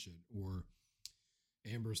publish it. Or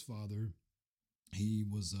Amber's father, he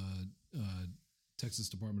was Texas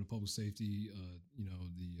Department of Public Safety,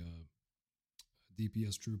 the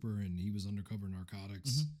DPS trooper, and he was undercover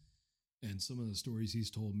narcotics. Mm-hmm. And some of the stories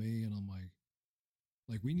he's told me, and I'm like,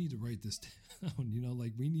 we need to write this down,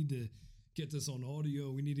 like we need to get this on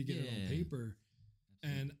audio. We need to get it on paper.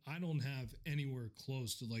 Absolutely. And I don't have anywhere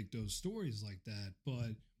close to like those stories like that,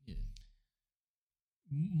 but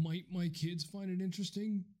might my kids find it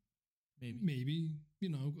interesting? Maybe,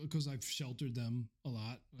 because I've sheltered them a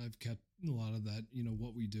lot. I've kept a lot of that,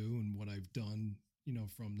 what we do and what I've done,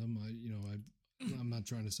 from them. I'm not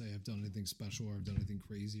trying to say I've done anything special, or I've done anything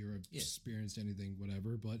crazy, or I've experienced anything,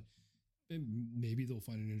 whatever, but maybe they'll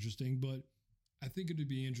find it interesting. But I think it would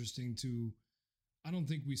be interesting I don't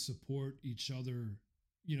think we support each other,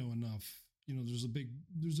 enough. There's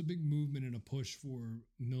a big movement and a push for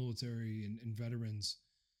military and veterans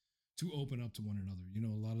to open up to one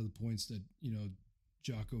another. A lot of the points that,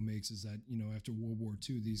 Jocko makes is that, after World War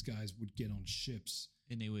II, these guys would get on ships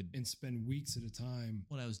and they would spend weeks at a time.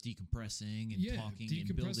 Well, I was decompressing and talking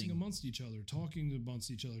and building amongst each other, talking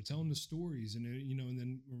amongst each other, telling the stories. And, and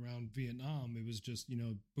then around Vietnam, it was just,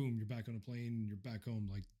 boom, you're back on a plane and you're back home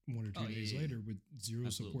like 1 or 2 days later with zero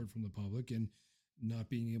support from the public and not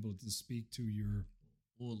being able to speak to your.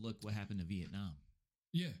 Well, look what happened to Vietnam.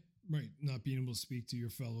 Yeah. Right. Not being able to speak to your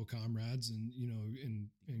fellow comrades and,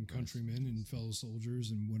 and countrymen and fellow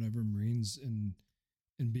soldiers and whatever, Marines, and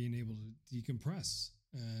being able to decompress.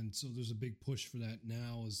 And so there's a big push for that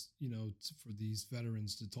now, is, for these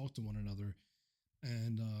veterans to talk to one another.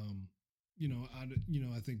 And,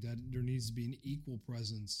 I think that there needs to be an equal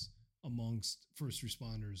presence amongst first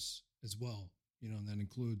responders as well, and that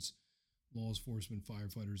includes law enforcement,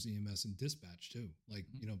 firefighters, EMS, and dispatch too. Like,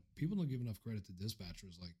 people don't give enough credit to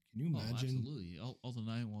dispatchers. Like, can you imagine? Absolutely. All the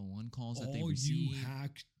 911 calls that they receive.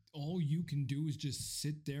 All you can do is just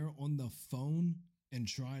sit there on the phone and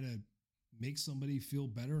try to make somebody feel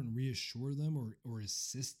better and reassure them or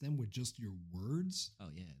assist them with just your words. Oh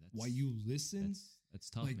yeah. While you listen. That's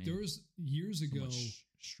tough, like, man. there was years ago, much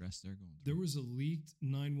stress they're going through. There was a leaked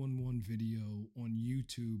 911 video on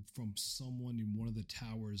YouTube from someone in one of the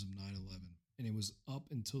towers of 9/11, and it was up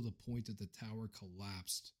until the point that the tower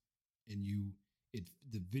collapsed. And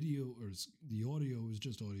the video, or the audio, was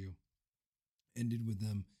just audio, ended with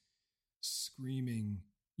them screaming,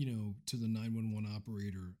 to the 911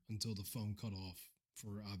 operator until the phone cut off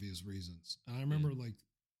for obvious reasons. And I remember,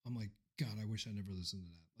 I'm like, God, I wish I never listened to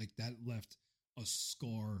that. Like, that left a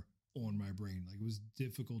scar on my brain. Like, it was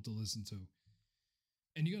difficult to listen to.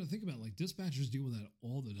 And you got to think about, like, dispatchers deal with that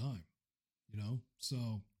all the time,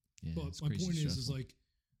 So, but my point is like,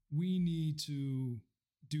 we need to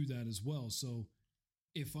do that as well. So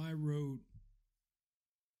if I wrote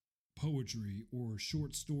poetry or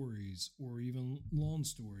short stories or even long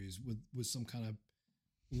stories with some kind of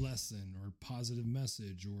lesson or positive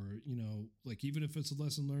message, or, like, even if it's a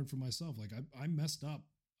lesson learned for myself, like I messed up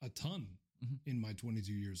a ton in my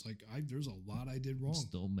 22 years. Like, there's a lot I did wrong. I'm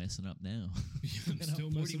still messing up now. I'm still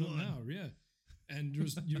messing up now. Yeah. And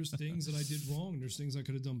there's things that I did wrong. There's things I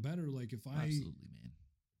could have done better. Like, if I absolutely, man,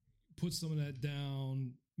 put some of that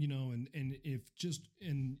down, you know, and if just,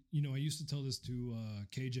 and, you know, I used to tell this to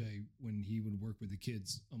KJ when he would work with the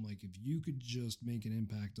kids. I'm like, if you could just make an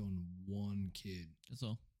impact on one kid, That's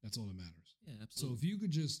all. that's all that matters. Yeah, So absolutely. if you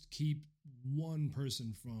could just keep one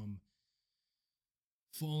person from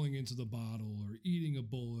falling into the bottle or eating a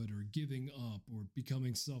bullet or giving up or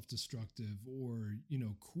becoming self-destructive or, you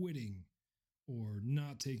know, quitting or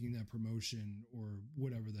not taking that promotion or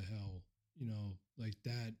whatever the hell, you know, like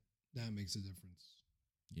that makes a difference.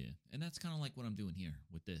 Yeah, and that's kind of like what I'm doing here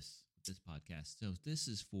with this podcast. So this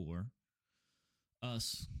is for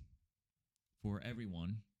us, for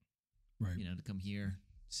everyone, Right. you know, to come here,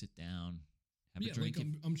 sit down, have Yeah, a drink. like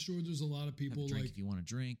I'm sure there's a lot of have people a drink like if you want to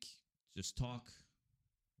drink. Just talk,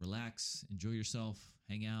 relax, enjoy yourself,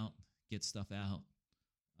 hang out, get stuff out.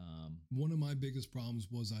 one of my biggest problems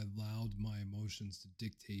was I allowed my emotions to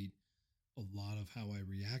dictate a lot of how I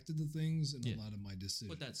reacted to things and Yeah. a lot of my decisions.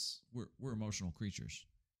 But that's we're emotional creatures.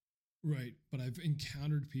 Right. But I've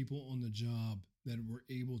encountered people on the job that were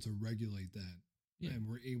able to regulate that Yeah. and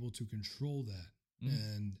were able to control that.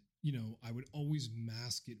 Mhm. And, you know, I would always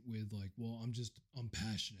mask it with like, well, I'm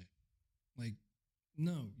passionate. Like,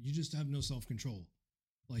 no, you just have no self control.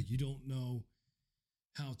 Like, you don't know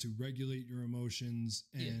how to regulate your emotions.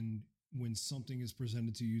 Yeah. And when something is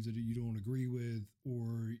presented to you that you don't agree with,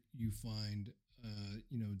 or you find,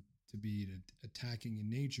 you know, to be attacking in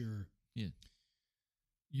nature, Yeah.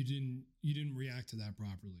 you didn't react to that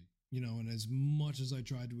properly, you know. And as much as I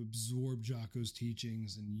tried to absorb Jocko's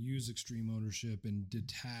teachings and use extreme ownership and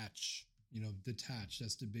detach, you know,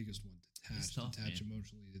 that's the biggest one. It's tough, Detach man.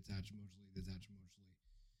 emotionally.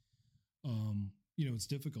 You know, it's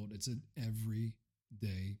difficult. It's an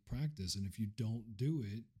everyday practice, and if you don't do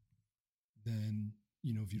it, then,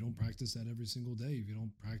 you know, if you don't practice that every single day, if you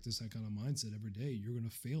don't practice that kind of mindset every day, you're going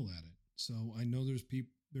to fail at it. So I know there's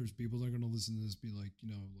people that are going to listen to this, be like, you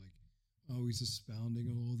know, like, oh, he's expounding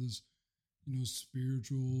all this, you know,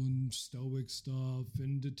 spiritual and stoic stuff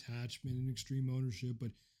and detachment and extreme ownership.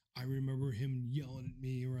 But I remember him yelling at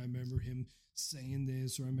me, or I remember him saying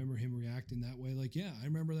this, or I remember him reacting that way. Like, yeah, I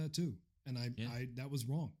remember that too. And I that was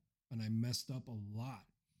wrong. And I messed up a lot.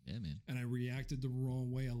 Yeah, man. And I reacted the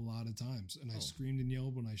wrong way a lot of times. And I Oh. screamed and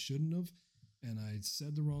yelled when I shouldn't have. And I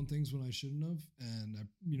said the wrong things when I shouldn't have. And I,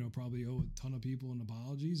 you know, probably owe a ton of people an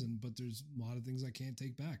apologies. But there's a lot of things I can't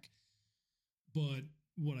take back. But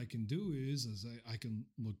what I can do is I can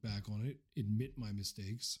look back on it, admit my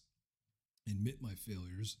mistakes, admit my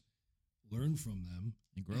failures, learn from them,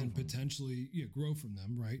 And grow and from it. potentially, grow from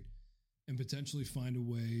them, right? And potentially find a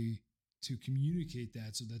way to communicate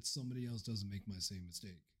that so that somebody else doesn't make my same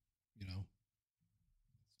mistake, you know?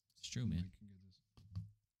 It's true, man. Mike can get this.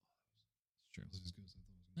 It's true. That was as good as I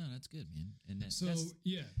thought it was gonna No, that's good, man. And be. So, that's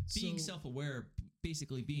yeah. being so, self-aware,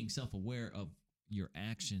 basically being self-aware of your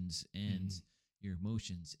actions and Mhm. your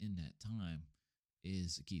emotions in that time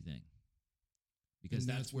is a key thing. Because And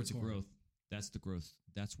that's that's where what's the hard. growth,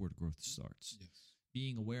 that's where the growth starts. Yes.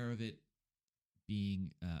 Being aware of it,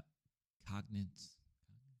 being cognizant.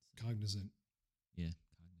 Cognizant. Yeah,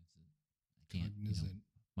 cognizant. I can't. Cognizant.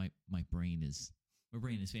 My brain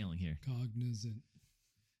is failing here. Cognizant.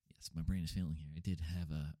 Yes, my brain is failing here. I did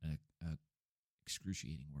have a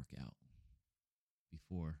excruciating workout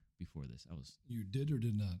before this. You did or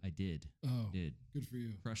did not? I did Oh, did good for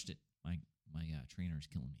you. crushed it. My trainer is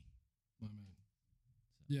killing me. My man.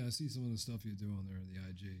 So, Yeah, I see some of the stuff you do on there in the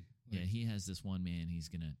IG. yeah, he has this one man. He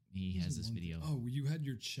Here's has the this one video. thing. Oh, you had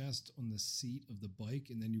your chest on the seat of the bike,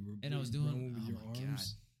 and then you were And I was doing rowing with oh your my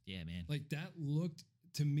arms. God. Yeah, man. Like that looked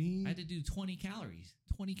to me. I had to do 20 calories.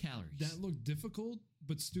 20 calories. That looked difficult,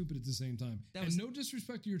 but stupid at the same time. That And was- no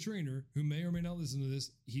disrespect to your trainer, who may or may not listen to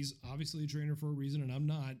this. He's obviously a trainer for a reason, and I'm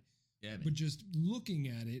not. yeah, man. But just looking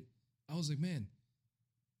at it, I was like, man,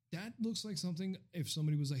 that looks like something. If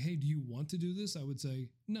somebody was like, hey, do you want to do this? I would say,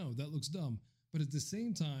 no, that looks dumb. But at the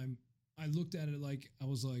same time, I looked at it like, I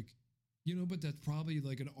was like, you know, but that's probably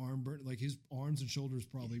like an arm burn. Like his arms and shoulders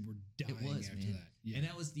probably were dying it was, after man. that. Yeah. And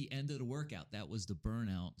that was the end of the workout. That was the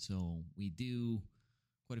burnout. So we do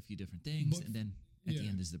quite a few different things. But- and then at the yeah.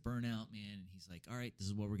 end is the burnout, man. And he's like, all right, this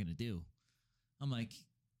is what we're going to do. I'm like,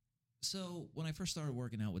 so when I first started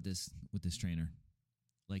working out with this trainer,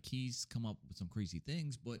 like he's come up with some crazy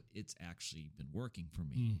things, but it's actually been working for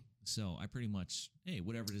me. Mm. So I pretty much, hey,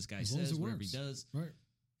 whatever this guy As long as says, it whatever he works. does, Right.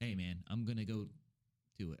 hey man, I'm gonna go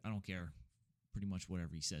do it. I don't care. Pretty much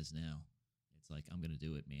whatever he says now. It's like I'm gonna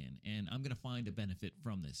do it, man. And I'm gonna find a benefit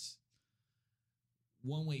from this.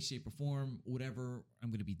 One way, shape, or form, whatever I'm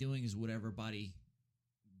gonna be doing is whatever body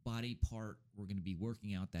part we're gonna be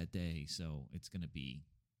working out that day. So it's gonna be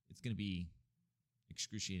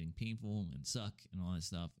excruciating, painful, and suck and all that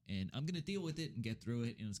stuff. And I'm going to deal with it and get through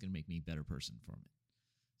it, and it's going to make me a better person from it.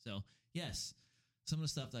 So, yes, some of the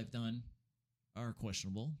stuff that I've done are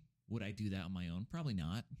questionable. Would I do that on my own? Probably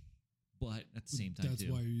not. But at the same time, that's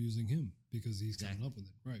why you're using him, because he's coming Exactly. up with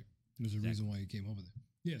it. Right. There's a reason why he came up with it.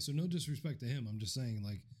 Yeah. So no disrespect to him. I'm just saying,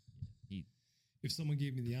 like, He- if someone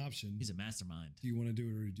gave me the option, he's a mastermind. do you want to do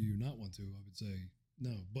it or do you not want to? I would say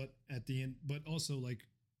no. But at the end, but also, like,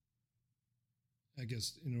 I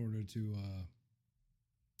guess in order to,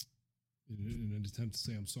 in an attempt to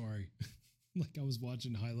say I'm sorry, like I was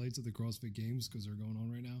watching highlights of the CrossFit Games because they're going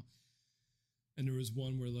on right now. And there was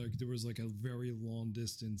one where like there was like a very long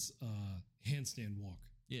distance handstand walk.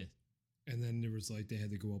 Yeah. And then there was like they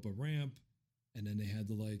had to go up a ramp, and then they had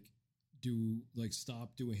to like do a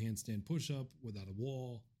handstand push up without a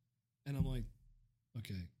wall. And I'm like,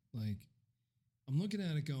 okay, like I'm looking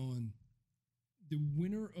at it going, the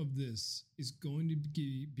winner of this is going to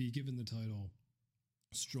be given the title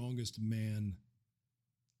strongest man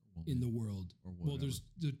in the world. Or Well, whatever.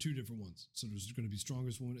 there's two different ones. So there's going to be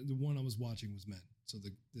strongest one. The one I was watching was men. So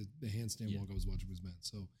the handstand walk I was watching was men.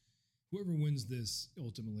 So whoever wins this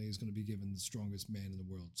ultimately is going to be given the strongest man in the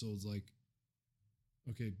world. So it's like,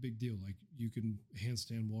 okay, big deal. Like you can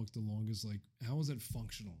handstand walk the longest. Like how is that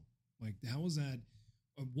functional? Like how is that?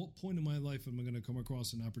 At what point in my life am I going to come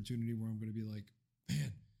across an opportunity where I'm going to be like,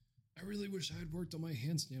 man, I really wish I had worked on my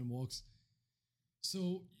handstand walks.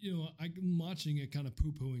 So, I'm watching it, kind of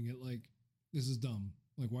poo-pooing it, like, this is dumb.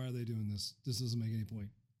 Like, why are they doing this? This doesn't make any point.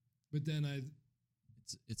 But then I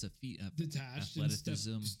It's a feat of detached and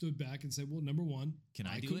athleticism. stood back and said, well, number one, Can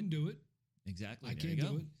I do couldn't it? do it. Exactly. I There can't you go.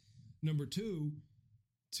 do it. Number two,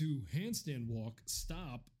 to handstand walk,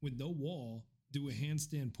 stop with no wall, do a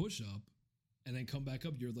handstand push-up, and then come back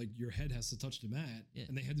up. You're like, your head has to touch the mat. Yeah.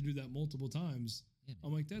 And they had to do that multiple times. Yeah,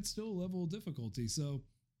 I'm like, that's still a level of difficulty. So,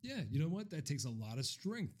 yeah, you know what? That takes a lot of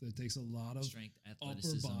strength. That takes a lot of strength, upper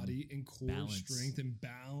athleticism, body and core balance. strength and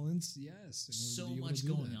balance. Yes. in order to so be able to much do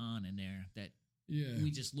going that. on in there that Yeah. we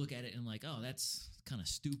just look at it and like, oh, that's kind of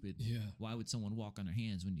stupid. Yeah. Why would someone walk on their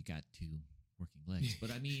hands when you got two working legs? But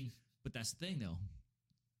I mean, but that's the thing though.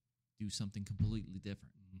 Do something completely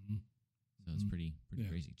different. Mhm. So it's pretty Yeah.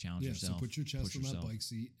 crazy. Challenge Yeah. yourself. So put your chest push on yourself. that bike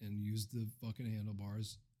seat and use the fucking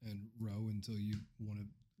handlebars and row until you want to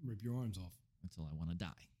rip your arms off. until I want to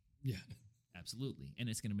die. Yeah. Absolutely. And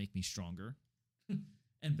it's going to make me stronger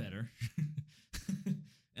and better.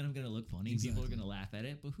 And I'm going to look funny. People are Exactly. going to laugh at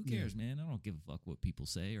it, but who Yeah. cares, man? I don't give a fuck what people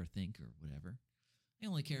say or think or whatever. I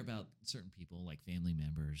only care about certain people, like family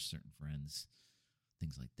members, certain friends,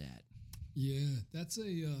 things like that. Yeah. That's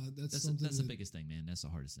something That's the that- biggest thing, man. That's the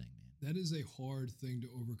hardest thing, man. that is a hard thing to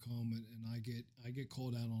overcome, and I get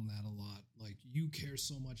called out on that a lot. Like you care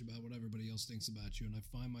so much about what everybody else thinks about you, and I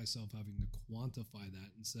find myself having to quantify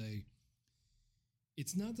that and say,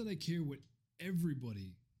 it's not that I care what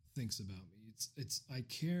everybody thinks about me. It's I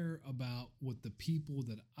care about what the people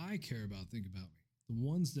that I care about think about me, the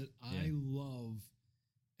ones that I Yeah. love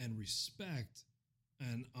and respect,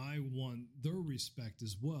 and I want their respect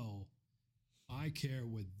as well. I care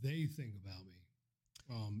what they think about me.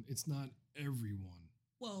 It's not everyone.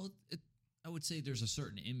 Well, I would say there's a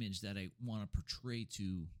certain image that I want to portray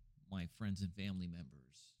to my friends and family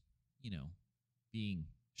members. You know, being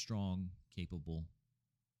strong, capable,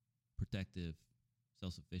 protective,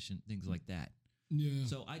 self-sufficient, things like that. Yeah.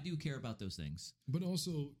 So I do care about those things. But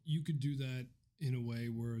also, you could do that in a way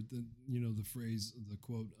where the phrase, the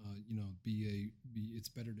quote, it's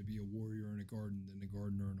better to be a warrior in a garden than a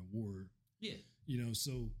gardener in a war. Yeah.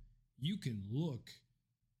 So you can look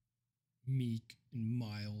meek and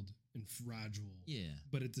mild and fragile, Yeah.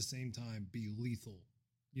 but at the same time be lethal.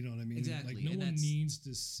 You know what I mean? Exactly, Like no and one that's- needs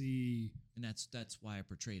to see. And that's why I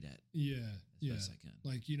portray that Yeah. as Yeah. best I can.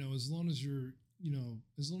 Like, as long as you're,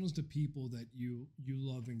 as long as the people that you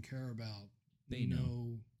love and care about, They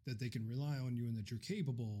know. that they can rely on you and that you're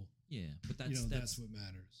capable, Yeah. But that's that's what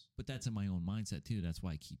matters. but that's in my own mindset too. That's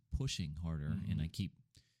why I keep pushing harder and I keep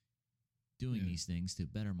doing Yeah. these things to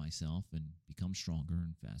better myself and become stronger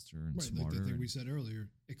and faster and Right. Like smarter. the thing and- we said earlier,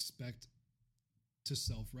 expect to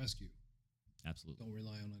self-rescue. Absolutely. Don't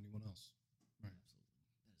rely on anyone else. Right. Absolutely. That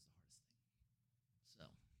is the hardest thing. So,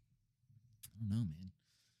 I don't know, man.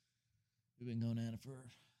 We've been going at it for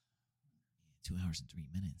 2 hours and 3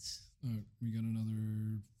 minutes. All right. We got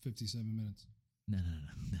another 57 minutes. No.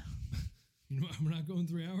 We're not going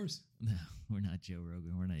 3 hours? No, we're not Joe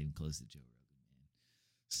Rogan. We're not even close to Joe Rogan, man.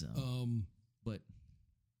 So, but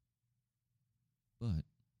what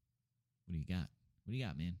do you got? What do you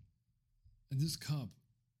got, man? And this cup,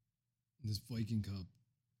 this Viking cup.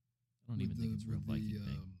 I don't even think it's real with Viking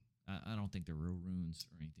thing. I don't think they're real runes. runes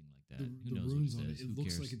or anything like that. Who The knows runes what on it it. says? It Who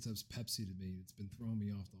looks cares? like it says Pepsi to me. It's been throwing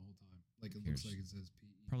me off the whole time. Like it looks cares? like it says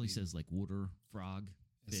PEP. Probably says like water, frog,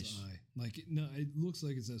 fish. SI. Like no, it looks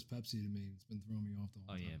like it says Pepsi to me. It's been throwing me off the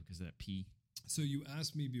whole Oh time. yeah, because of that P. So you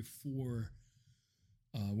asked me before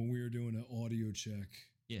when we were doing an audio check.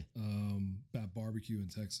 Yeah. About barbecue in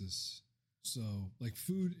Texas. So like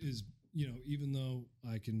food is, even though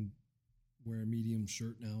I can wear a medium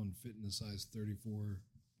shirt now and fit in a size 34,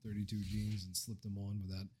 32 jeans and slip them on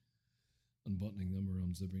without unbuttoning them or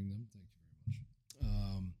unzipping them. Thank you very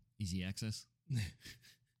much. Easy access.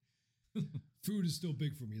 Food is still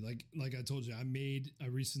big for me. Like I told you, I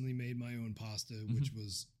recently made my own pasta, which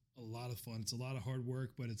was a lot of fun. It's a lot of hard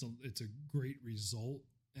work, but it's a great result.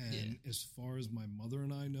 And as far as my mother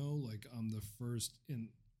and I know, like I'm the first in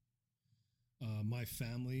my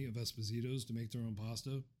family of Espositos to make their own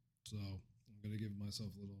pasta. So I'm gonna give myself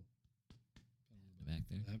a little Back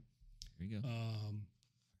there. that. There you go.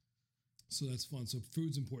 So that's fun. So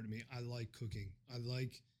food's important to me. I like cooking. I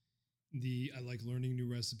like learning new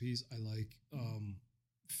recipes. I like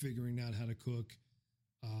figuring out how to cook.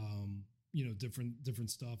 Different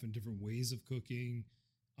stuff and different ways of cooking.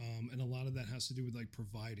 And a lot of that has to do with like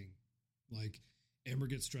providing. Like Amber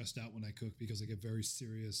gets stressed out when I cook because I get very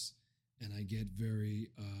serious and I get very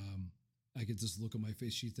I get this look on my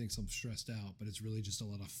face. She thinks I'm stressed out, but it's really just a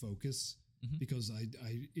lot of focus. Because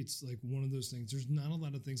it's like one of those things. There's not a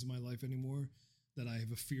lot of things in my life anymore that I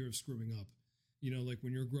have a fear of screwing up. Like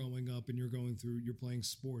when you're growing up and you're playing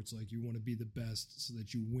sports, like you want to be the best so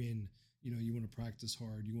that you win. You want to practice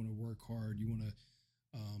hard, you want to work hard, you want to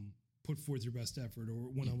put forth your best effort. Or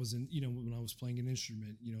when I was when I was playing an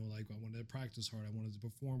instrument, like I wanted to practice hard, I wanted to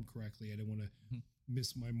perform correctly, I didn't want to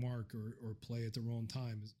miss my mark or play at the wrong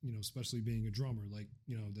time. Especially being a drummer, like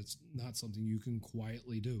that's not something you can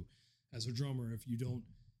quietly do. As a drummer, if you don't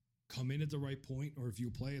come in at the right point or if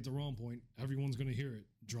you play at the wrong point, everyone's going to hear it.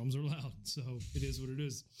 Drums are loud, so it is what it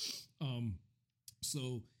is.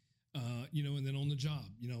 And then on the job,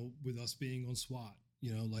 with us being on SWAT,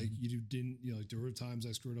 like you didn't, like there were times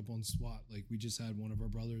I screwed up on SWAT. Like we just had one of our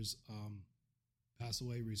brothers pass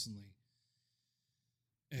away recently.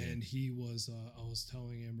 And he was, I was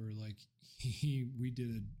telling Amber, like we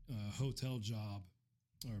did a hotel job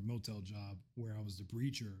or motel job where I was the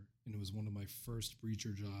breacher, and it was one of my first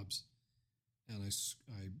breacher jobs. And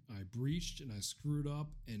I breached and I screwed up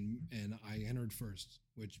and I entered first,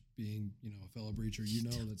 which being, a fellow breacher,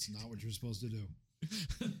 that's not what you're supposed to do.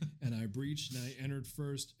 And I breached and I entered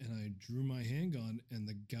first and I drew my handgun and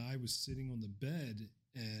the guy was sitting on the bed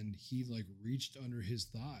and he like reached under his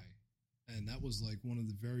thigh. And that was like one of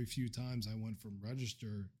the very few times I went from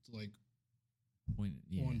register to like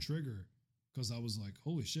on trigger. Because I was like,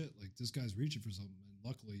 holy shit, like this guy's reaching for something. And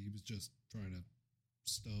luckily he was just trying to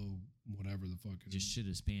stow whatever the fuck. Just shit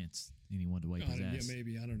his pants and he wanted to wipe his ass. Yeah,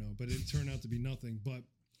 maybe. I don't know. But it turned out to be nothing. But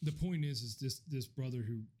the point is this brother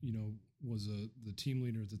who, was the team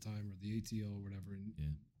leader at the time or the ATO or whatever.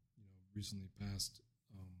 And, recently passed.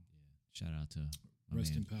 Shout out to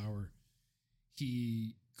rest in power.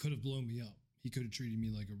 He could have blown me up. He could have treated me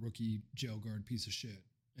like a rookie jail guard piece of shit.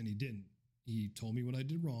 And he didn't. He told me what I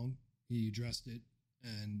did wrong. He addressed it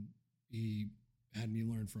and he had me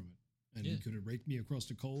learn from it. And he could have raked me across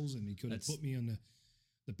the coals and he could have put me on the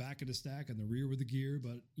back of the stack and the rear with the gear,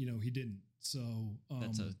 but he didn't. So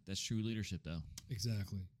that's true leadership though.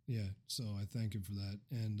 Exactly. Yeah. So I thank him for that.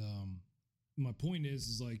 And my point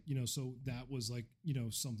is like, so that was like,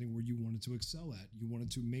 something where you wanted to excel at. You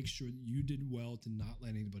wanted to make sure that you did well to not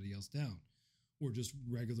let anybody else down or just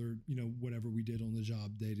regular, whatever we did on the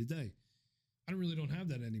job day to day. I really don't have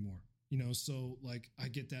that anymore. So like I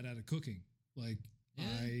get that out of cooking. Like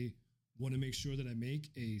I want to make sure that I make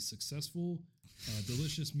a successful,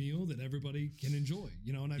 delicious meal that everybody can enjoy,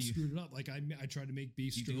 and I've screwed it up. Like I tried to make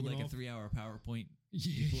beef stroganoff. You do like a 3-hour PowerPoint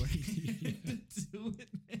before do it,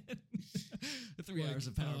 man. 3 hours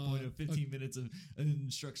of PowerPoint of 15 minutes of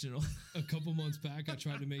instructional. A couple months back, I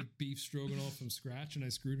tried to make beef stroganoff from scratch and I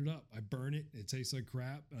screwed it up. I burn it. It tastes like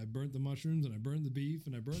crap. And I burnt the mushrooms and I burned the beef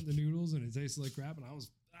and I burnt the noodles and it tasted like crap. And I was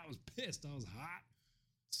pissed. I was hot.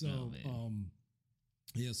 So,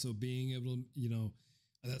 so being able to,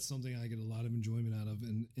 that's something I get a lot of enjoyment out of.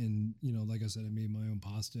 And like I said, I made my own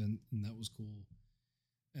pasta and that was cool.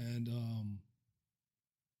 And,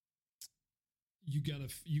 you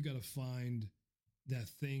gotta find that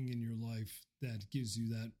thing in your life that gives you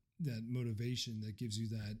that motivation, that gives you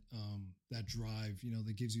that drive,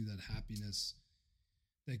 that gives you that happiness,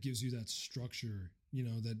 that gives you that structure,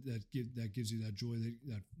 that gives you that joy,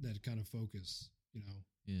 that kind of focus,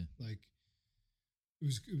 Yeah. Like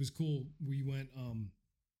it was cool. We went,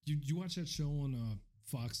 Did you watch that show on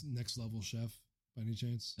Fox, Next Level Chef, by any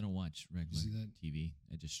chance? I don't watch regular see that? TV.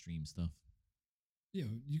 I just stream stuff. Yeah,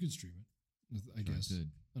 you could stream it. I Sure, guess.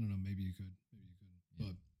 good. I don't know. Maybe you could. Maybe you couldn't. Yeah.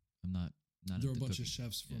 But I'm not. there are a into bunch of cooking.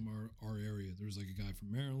 chefs from our area. There's like a guy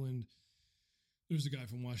from Maryland. There's a guy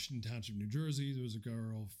from Washington Township, New Jersey. There was a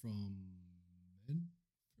girl from Medford,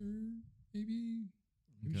 maybe.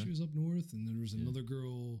 Maybe Okay. she was up north. And then there was Yeah. another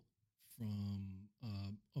girl from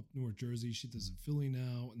up North Jersey. She lives in Philly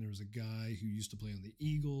now. And there was a guy who used to play on the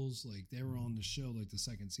Eagles. Like they were on the show like the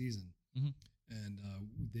second season. Mhm.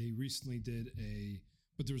 And they recently did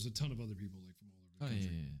but there was a ton of other people like from all over the Oh yeah,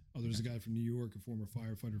 country. yeah. Oh, there's a guy from New York, a former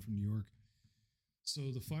firefighter from New York.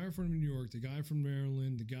 So the firefighter from New York, the guy from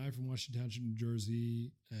Maryland, the guy from Washington Township, New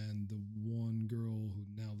Jersey, and the one girl who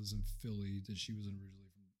now lives in Philly that she was originally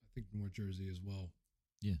from, I think, North Jersey as well.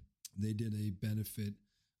 Yeah. They did a benefit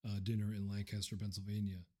dinner in Lancaster,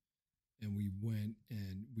 Pennsylvania. And we went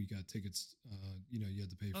and we got tickets. You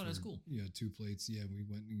had to pay for. Oh, that's cool. 2 plates. Yeah, we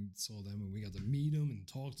went and saw them, and we got to meet them and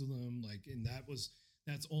talk to them. Like, and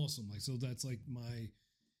that's awesome. Like, so that's like my,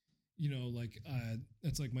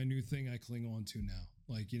 that's like my new thing I cling on to now.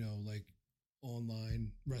 Like, like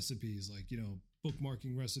online recipes, like,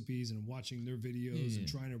 bookmarking recipes and watching their videos and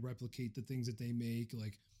trying to replicate the things that they make.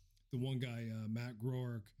 Like the one guy, Matt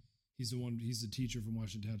Groark, he's the teacher from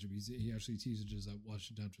Washington Township. He actually teaches at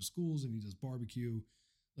Washington Township schools, and he does barbecue.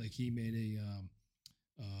 Like he made a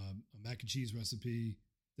mac and cheese recipe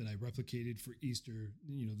that I replicated for Easter,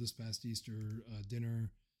 this past Easter dinner.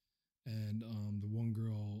 And the one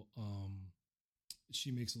girl, she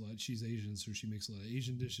makes she's Asian, so she makes a lot of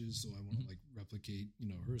Asian dishes. So I want to like replicate,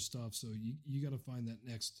 her stuff. So you got to find that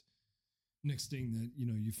next thing that,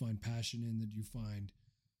 you find passion in, that you find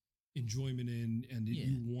enjoyment in, and that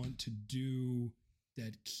you want to do,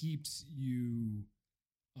 that keeps you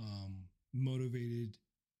motivated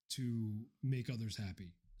to make others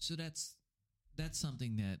happy. So that's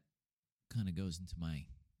something that kind of goes into my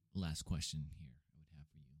last question here I would have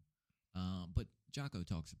for you. But Jocko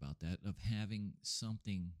talks about that, of having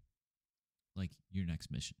something like your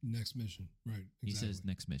next mission. Next mission, right. Exactly. He says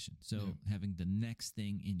next mission. So having the next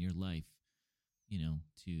thing in your life,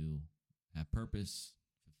 to have purpose,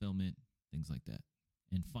 fulfillment, things like that.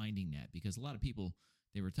 And finding that, because a lot of people,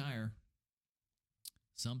 they retire.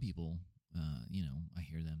 Some people, I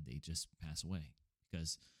hear them, they just pass away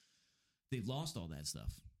because they've lost all that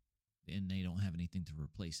stuff and they don't have anything to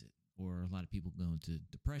replace it. Or a lot of people go into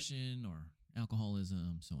depression or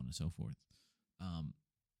alcoholism, so on and so forth.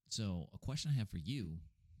 So a question I have for you,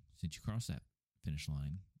 since you crossed that finish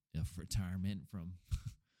line of retirement from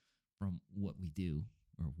from what we do,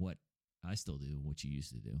 or what I still do, what you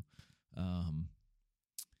used to do. How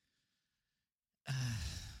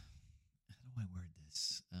do I word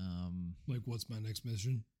this? Like, what's my next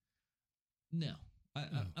mission? No, I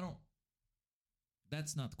don't.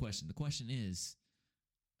 That's not the question. The question is,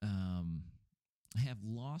 I have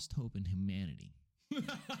lost hope in humanity.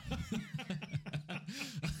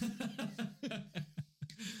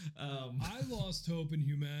 I lost hope in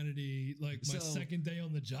humanity like my second day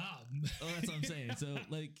on the job. Oh, that's what I'm saying. So,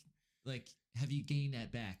 like, have you gained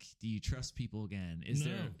that back? Do you trust people again?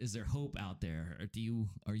 Is there hope out there? Or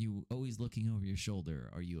are you always looking over your shoulder?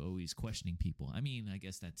 Are you always questioning people? I mean, I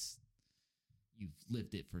guess you've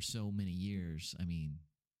lived it for so many years. I mean,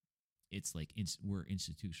 it's like we're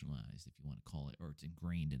institutionalized, if you want to call it, or it's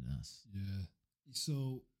ingrained in us. Yeah.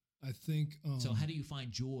 So I think. So how do you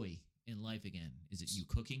find joy in life again? Is it you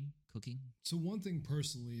cooking? So one thing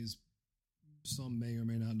personally is, some may or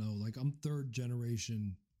may not know, like I'm third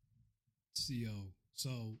generation CO.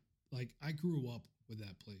 So like I grew up with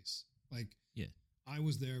that place. Like I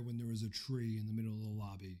was there when there was a tree in the middle of the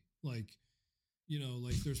lobby. Like,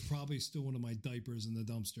 like there's probably still one of my diapers in the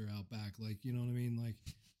dumpster out back. Like, you know what I mean?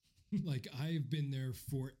 Like I've been there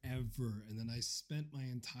forever. And then I spent my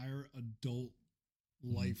entire adult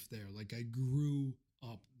life there. Like I grew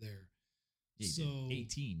up there. Yeah, so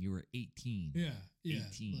 18, you were 18. Yeah.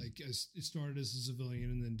 18. Like it started as a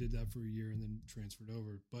civilian and then did that for a year and then transferred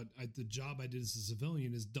over. But the job I did as a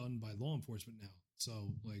civilian is done by law enforcement now.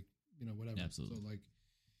 So like, whatever. Absolutely. So like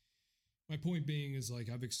my point being is like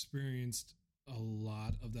I've experienced a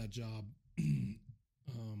lot of that job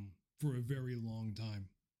for a very long time.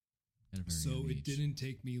 So it didn't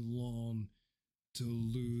take me long to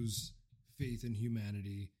lose faith in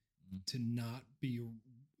humanity, to not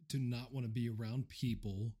want to be around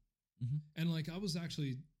people. Mm-hmm. And like I was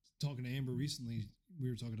actually talking to Amber recently. We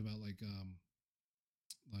were talking about what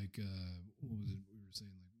was it we were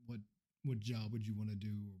saying, like what job would you want to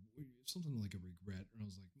do, or something like a regret. And I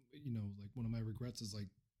was like, like one of my regrets is like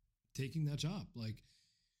taking that job. Like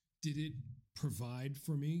Did it provide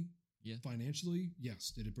for me? Yeah. Financially?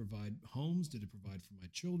 Yes. Did it provide homes? Did it provide for my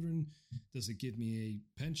children? Does it give me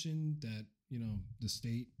a pension that, the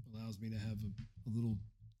state allows me to have a little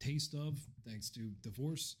taste of thanks to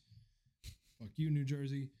divorce? Fuck you, New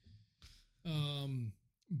Jersey.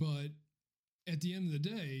 But at the end of the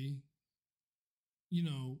day,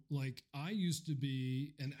 like I used to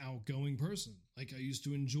be an outgoing person. Like I used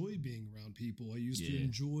to enjoy being around people. I used to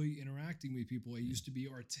enjoy interacting with people. I used to be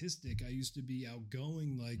artistic. I used to be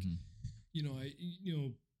outgoing. Like,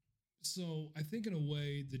 so I think in a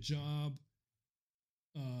way the job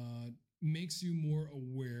makes you more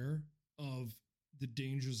aware of the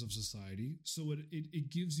dangers of society. So it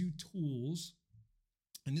gives you tools.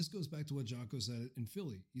 And this goes back to what Jocko said in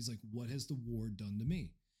Philly. He's like, what has the war done to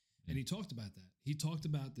me? And he talked about that. He talked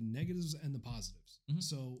about the negatives and the positives.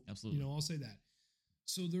 So, absolutely, I'll say that.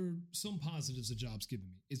 So there are some positives the job's given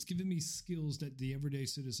me. It's given me skills that the everyday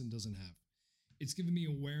citizen doesn't have. It's given me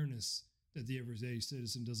awareness that the everyday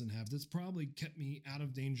citizen doesn't have. That's probably kept me out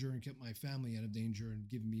of danger and kept my family out of danger and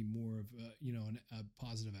given me more of a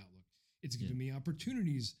positive outlook. It's given me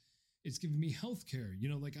opportunities. It's given me health care.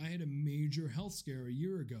 Like I had a major health scare a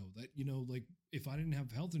year ago that, like if I didn't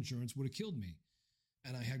have health insurance would have killed me.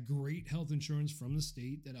 And I had great health insurance from the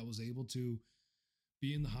state that I was able to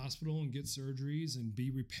be in the hospital and get surgeries and be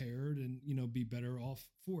repaired and, be better off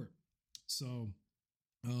for it. So,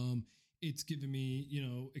 it's given me,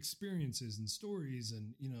 experiences and stories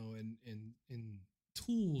and, and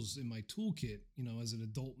tools in my toolkit, as an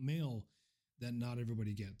adult male that not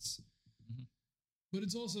everybody gets. Mm-hmm. But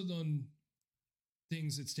it's also done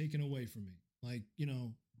things it's taken away from me. Like,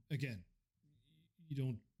 again,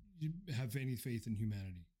 you have any faith in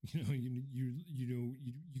humanity.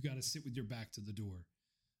 You got to sit with your back to the door,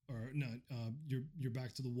 or not. Your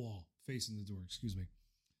back to the wall, facing the door. Excuse me.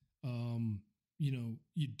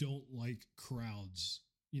 You don't like crowds.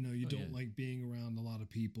 You don't like being around a lot of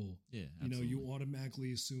people. Yeah, absolutely. You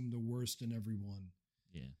automatically assume the worst in everyone.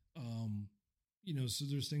 Yeah. So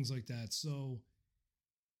there's things like that. So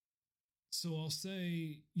I'll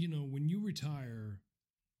say, when you retire.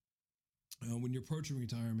 When you're approaching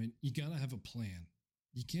retirement, you got to have a plan.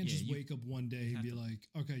 You can't just wake up one day and be like,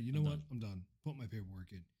 okay, you know what? I'm done. Put my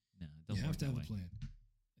paperwork in. No, you have to have a plan. And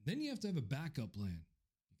then you have to have a backup plan.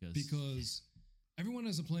 Because everyone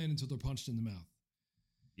has a plan until they're punched in the mouth.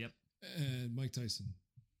 Yep. And Mike Tyson,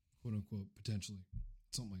 quote unquote, potentially.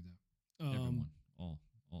 Something like that. Everyone.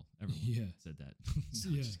 Everyone said that.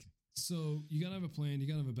 No, so you got to have a plan. You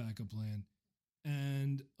got to have a backup plan.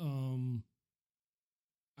 And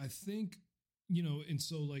I think, and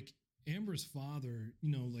so like Amber's father,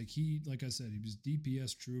 like I said, he was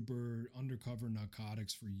DPS trooper, undercover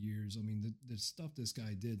narcotics for years. I mean, the stuff this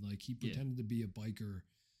guy did, like he pretended to be a biker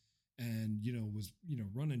and, was,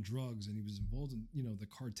 running drugs, and he was involved in, the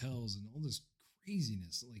cartels and all this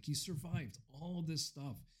craziness. Like he survived all this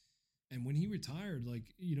stuff. And when he retired,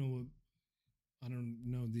 like, I don't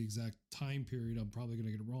know the exact time period. I'm probably going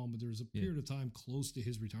to get it wrong, but there was a period of time close to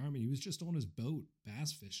his retirement. He was just on his boat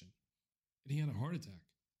bass fishing, and he had a heart attack.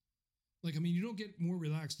 Like, I mean, you don't get more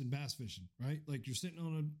relaxed than bass fishing, right? Like you're sitting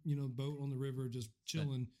on a boat on the river, just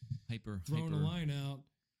chilling, throwing a line out,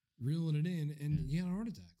 reeling it in, and he had a heart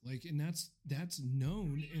attack. Like, and that's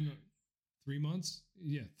known in 3 months.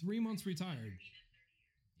 Yeah, 3 months retired.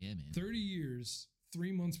 Yeah, man. 30 years,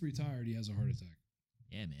 3 months retired. He has a heart attack.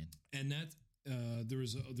 Yeah, man. And that. There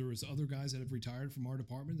was other guys that have retired from our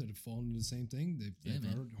department that have fallen into the same thing. They've had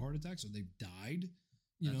heart attacks or they've died.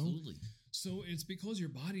 Absolutely. So it's because your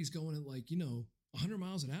body's going at 100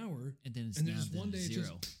 miles an hour, and then just one day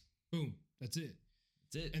zero. Boom. That's it.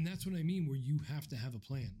 That's it. And that's what I mean. Where you have to have a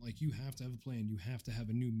plan. Like you have to have a plan. You have to have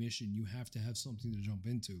a new mission. You have to have something to jump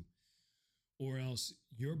into, or else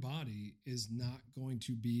your body is not going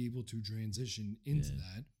to be able to transition into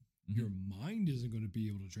that. Mm-hmm. Your mind isn't going to be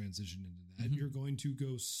able to transition into that. Mm-hmm. You're going to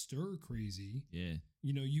go stir crazy. Yeah.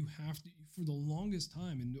 You have to, for the longest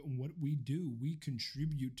time, and what we do, we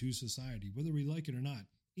contribute to society, whether we like it or not.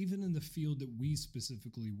 Even in the field that we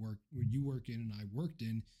specifically work, where you work in and I worked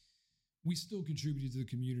in, we still contributed to the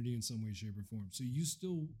community in some way, shape, or form. So you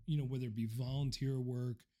still, whether it be volunteer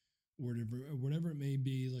work or whatever it may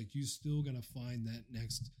be, like you still got to find that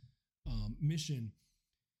next mission.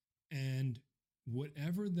 And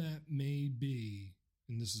whatever that may be,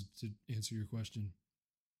 and this is to answer your question,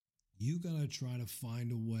 you got to try to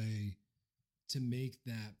find a way to make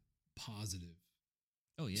that positive.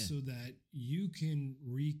 Oh, yeah. So that you can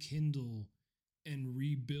rekindle and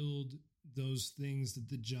rebuild those things that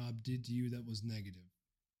the job did to you that was negative.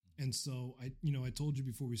 And so I told you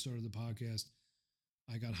before we started the podcast,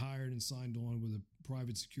 I got hired and signed on with a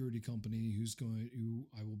private security company who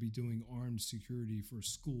I will be doing armed security for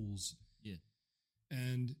schools. Yeah.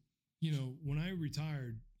 And, when I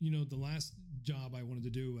retired, the last job I wanted to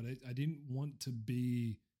do, and I didn't want to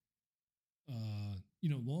be,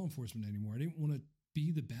 law enforcement anymore. I didn't want to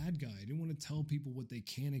be the bad guy. I didn't want to tell people what they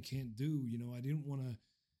can and can't do. I didn't want to,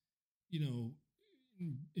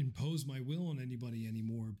 impose my will on anybody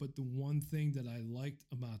anymore. But the one thing that I liked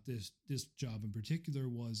about this job in particular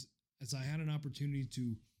was, as I had an opportunity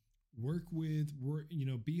to work,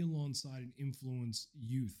 be alongside and influence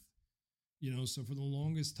youth. So for the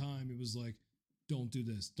longest time, it was like, don't do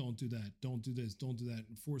this, don't do that, don't do this, don't do that,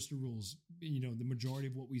 enforce the rules. The majority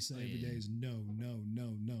of what we say every day is no, no,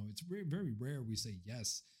 no, no. It's very, very rare we say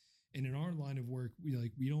yes. And in our line of work, we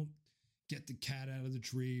don't get the cat out of the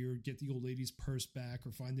tree or get the old lady's purse back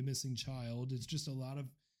or find the missing child. It's just a lot of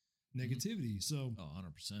negativity. So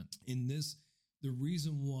 100%. in this, the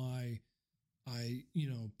reason why I,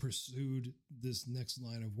 pursued this next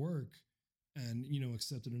line of work and,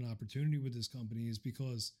 accepted an opportunity with this company is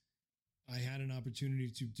because I had an opportunity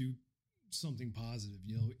to do something positive,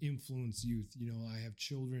 influence youth. I have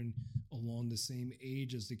children along the same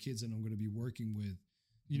age as the kids that I'm going to be working with,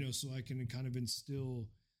 so I can kind of instill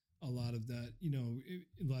a lot of that,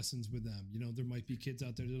 lessons with them. There might be kids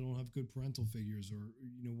out there that don't have good parental figures or,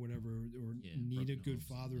 whatever, or need a good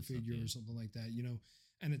father figure or something like that,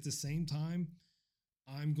 and at the same time,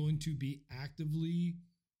 I'm going to be actively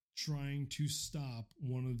trying to stop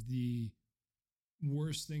one of the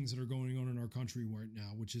worst things that are going on in our country right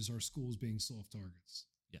now, which is our schools being soft targets.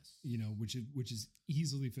 Yes. Which is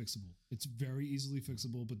easily fixable. It's very easily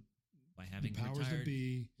fixable, but by having the powers retired that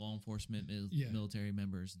be, law enforcement, military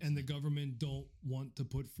members, and the government don't want to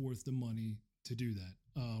put forth the money to do that.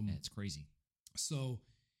 It's crazy. So,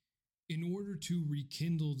 in order to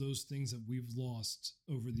rekindle those things that we've lost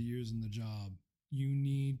over the years in the job, you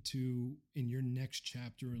need to, in your next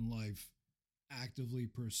chapter in life, actively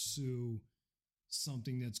pursue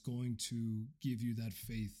something that's going to give you that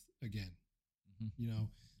faith again. Yeah.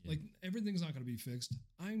 Like everything's not going to be fixed.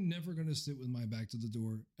 I'm never going to sit with my back to the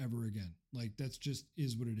door ever again. Like that's just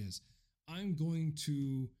is what it is. I'm going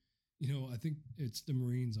to, I think it's the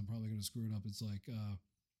Marines. I'm probably going to screw it up. It's like,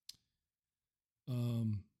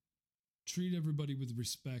 treat everybody with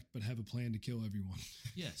respect, but have a plan to kill everyone.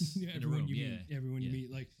 Yes. Everyone you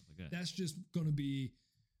meet. Like that's just going to be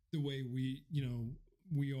the way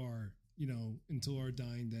we are, until our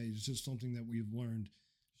dying day. It's just something that we've learned.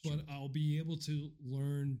 Sure. But I'll be able to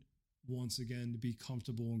learn once again to be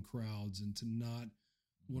comfortable in crowds and to not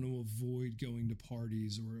want to avoid going to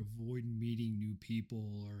parties or avoid meeting new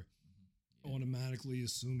people or automatically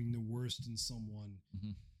assuming the worst in someone.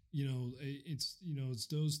 It's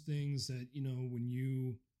those things that, when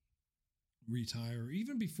you retire,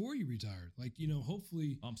 even before you retire, like,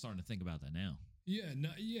 hopefully. I'm starting to think about that now.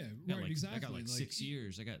 Exactly. I got like 6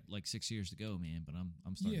 years. I got like 6 years to go, man. But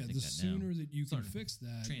I'm starting to think the that now. sooner that you can fix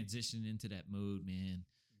that, transition into that mode, man,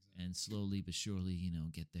 and slowly but surely,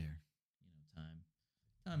 get there.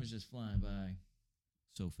 Time is just flying by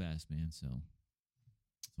so fast, man. So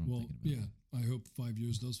that's what I'm thinking about. I hope 5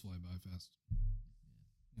 years does fly by fast.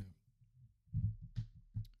 Yeah,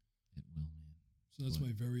 it will, man. So that's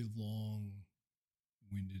my very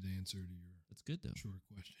long-winded answer to your. That's good though. Short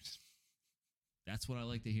question. That's what I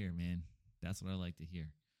like to hear, man. That's what I like to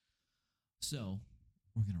hear. So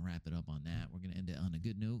we're going to wrap it up on that. We're going to end it on a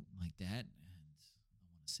good note like that. And I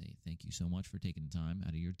want to say thank you so much for taking the time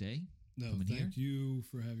out of your day. No, thank you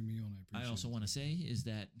for having me on. I appreciate it. I also want to say is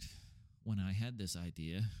that when I had this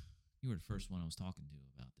idea, you were the first one I was talking to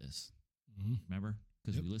about this. Mm-hmm. Remember?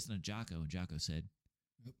 Because we listened to Jocko, and Jocko said,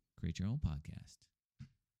 create your own podcast.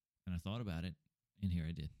 And I thought about it, and here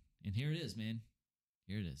I did. And here it is, man.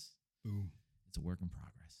 Here it is. Boom. It's a work in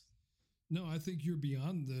progress. No, I think you're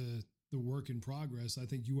beyond the work in progress. I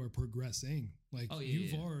think you are progressing. Like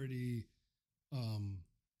you've already,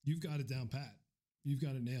 you've got it down pat. You've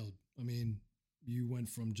got it nailed. I mean, you went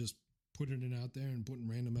from just putting it out there and putting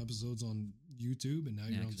random episodes on YouTube, and now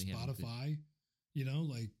you're on Spotify. You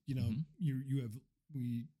have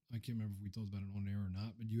I can't remember if we told about it on air or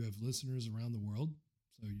not, but you have listeners around the world.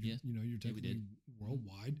 So you're technically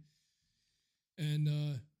worldwide. And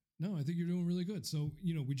no, I think you're doing really good. So,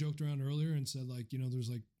 we joked around earlier and said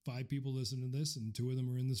there's like 5 people listening to this and 2 of them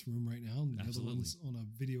are in this room right now. And the other one's on a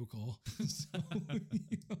video call. So,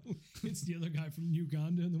 it's the other guy from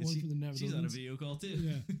Uganda and the one from the Netherlands. She's on a video call too.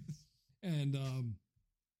 Yeah. And,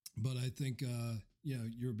 but I think,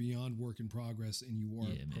 you're beyond work in progress and you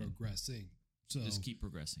are progressing. So just keep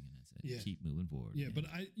progressing, and that's it. Yeah. Keep moving forward. yeah, man. but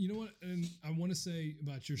you know what, and I want to say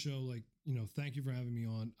about your show, like, you know, thank you for having me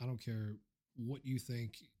on. I don't care what you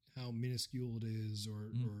think, how minuscule it is,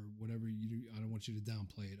 or whatever you do. I don't want you to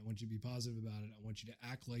downplay it. I want you to be positive about it. I want you to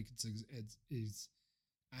act like it's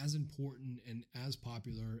as important and as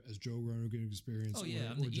popular as Joe Rogan Experience. Oh yeah,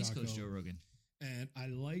 or, I'm the or East Coast Jocko. Joe Rogan. And I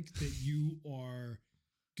like that you are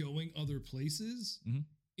going other places, Mhm.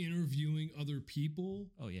 interviewing other people,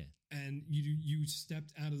 Oh yeah, and you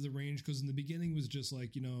stepped out of the range, because in the beginning it was just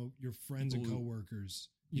like, you know, your friends and People who- coworkers.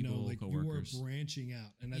 You know, people, like coworkers. you are branching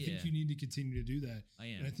out, and I Yeah. think you need to continue to do that. I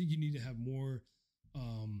And am. I think you need to have more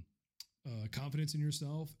confidence in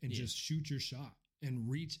yourself and Yeah. just shoot your shot and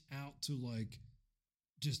reach out to like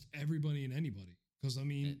just everybody and anybody. Because I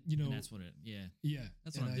mean, And- you know, and that's what it. Yeah, yeah,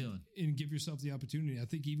 that's and what I'm doing. And give yourself the opportunity. I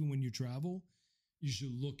think even when you travel, you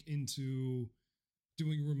should look into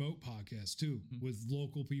doing remote podcasts too, Mhm. with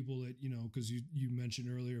local people that, you know, because you mentioned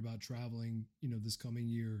earlier about traveling, you know, this coming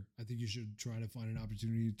year. I think you should try to find an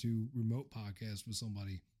opportunity to remote podcast with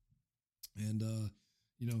somebody, and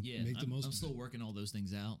you know, Yeah, make the most I'm of still it. working all those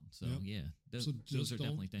things out. So Yep. yeah, those, So those just are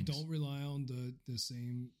definitely things. Don't rely on the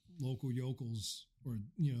same local yokels, or,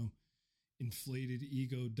 you know, inflated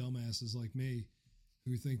ego dumbasses like me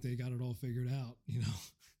who think they got it all figured out. You know,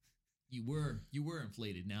 You were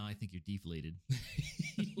inflated. Now I think you're deflated.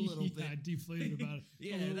 A little Yeah, bit. I deflated about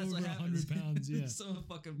Yeah, a little that's over what happens. 100 pounds. Yeah, Someone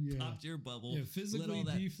fucking Yeah. popped your bubble. yeah, physically let all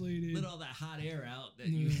that, deflated. let all that hot air out that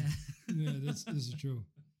you Yeah. had. Yeah, this is true.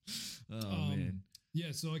 Oh man.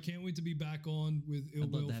 Yeah, so I can't wait to be back on with Ill I'd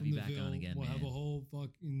love Will to have from you the back on Ville. again, We'll have man. a whole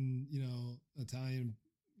fucking, you know, Italian,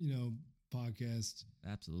 you know, podcast.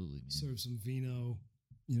 Absolutely, man. Serve some vino.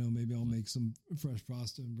 You know, maybe I'll make some fresh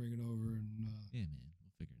pasta and bring it over, and Yeah, man.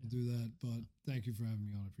 We'll figure it we'll out. do that. But thank you for having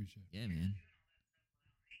me on. I appreciate it. Yeah, man.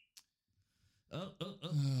 Oh,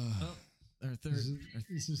 Uh, our third,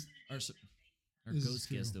 this is our this is ghost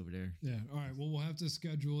true. guest over there. yeah. All right. Well, we'll have to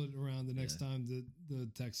schedule it around the next Yeah. time the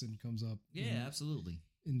Texan comes up. Yeah, and absolutely.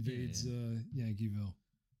 invades Yankeeville.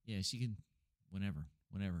 Yeah, she can whenever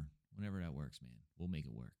that works, man. We'll make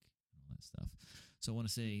it work. All that stuff. So I want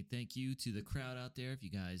to say thank you to the crowd out there. If you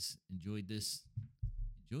guys enjoyed this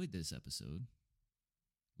episode,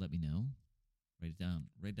 let me know. Write down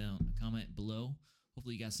a comment below.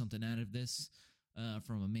 Hopefully you got something out of this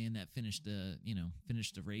from a man that finished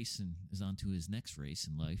the race and is on to his next race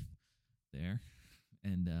in life there.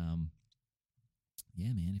 And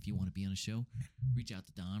yeah, man, if you want to be on a show, reach out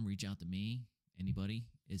to Dom, reach out to me. Anybody,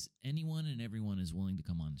 is anyone and everyone is willing to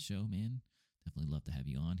come on the show, man. Definitely love to have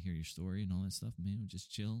you on, hear your story and all that stuff, man. We'll just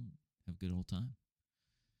chill, have a good old time.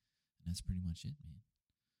 And that's pretty much it, man.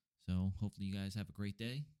 So hopefully you guys have a great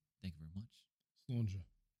day. Thank you very much. Slonja.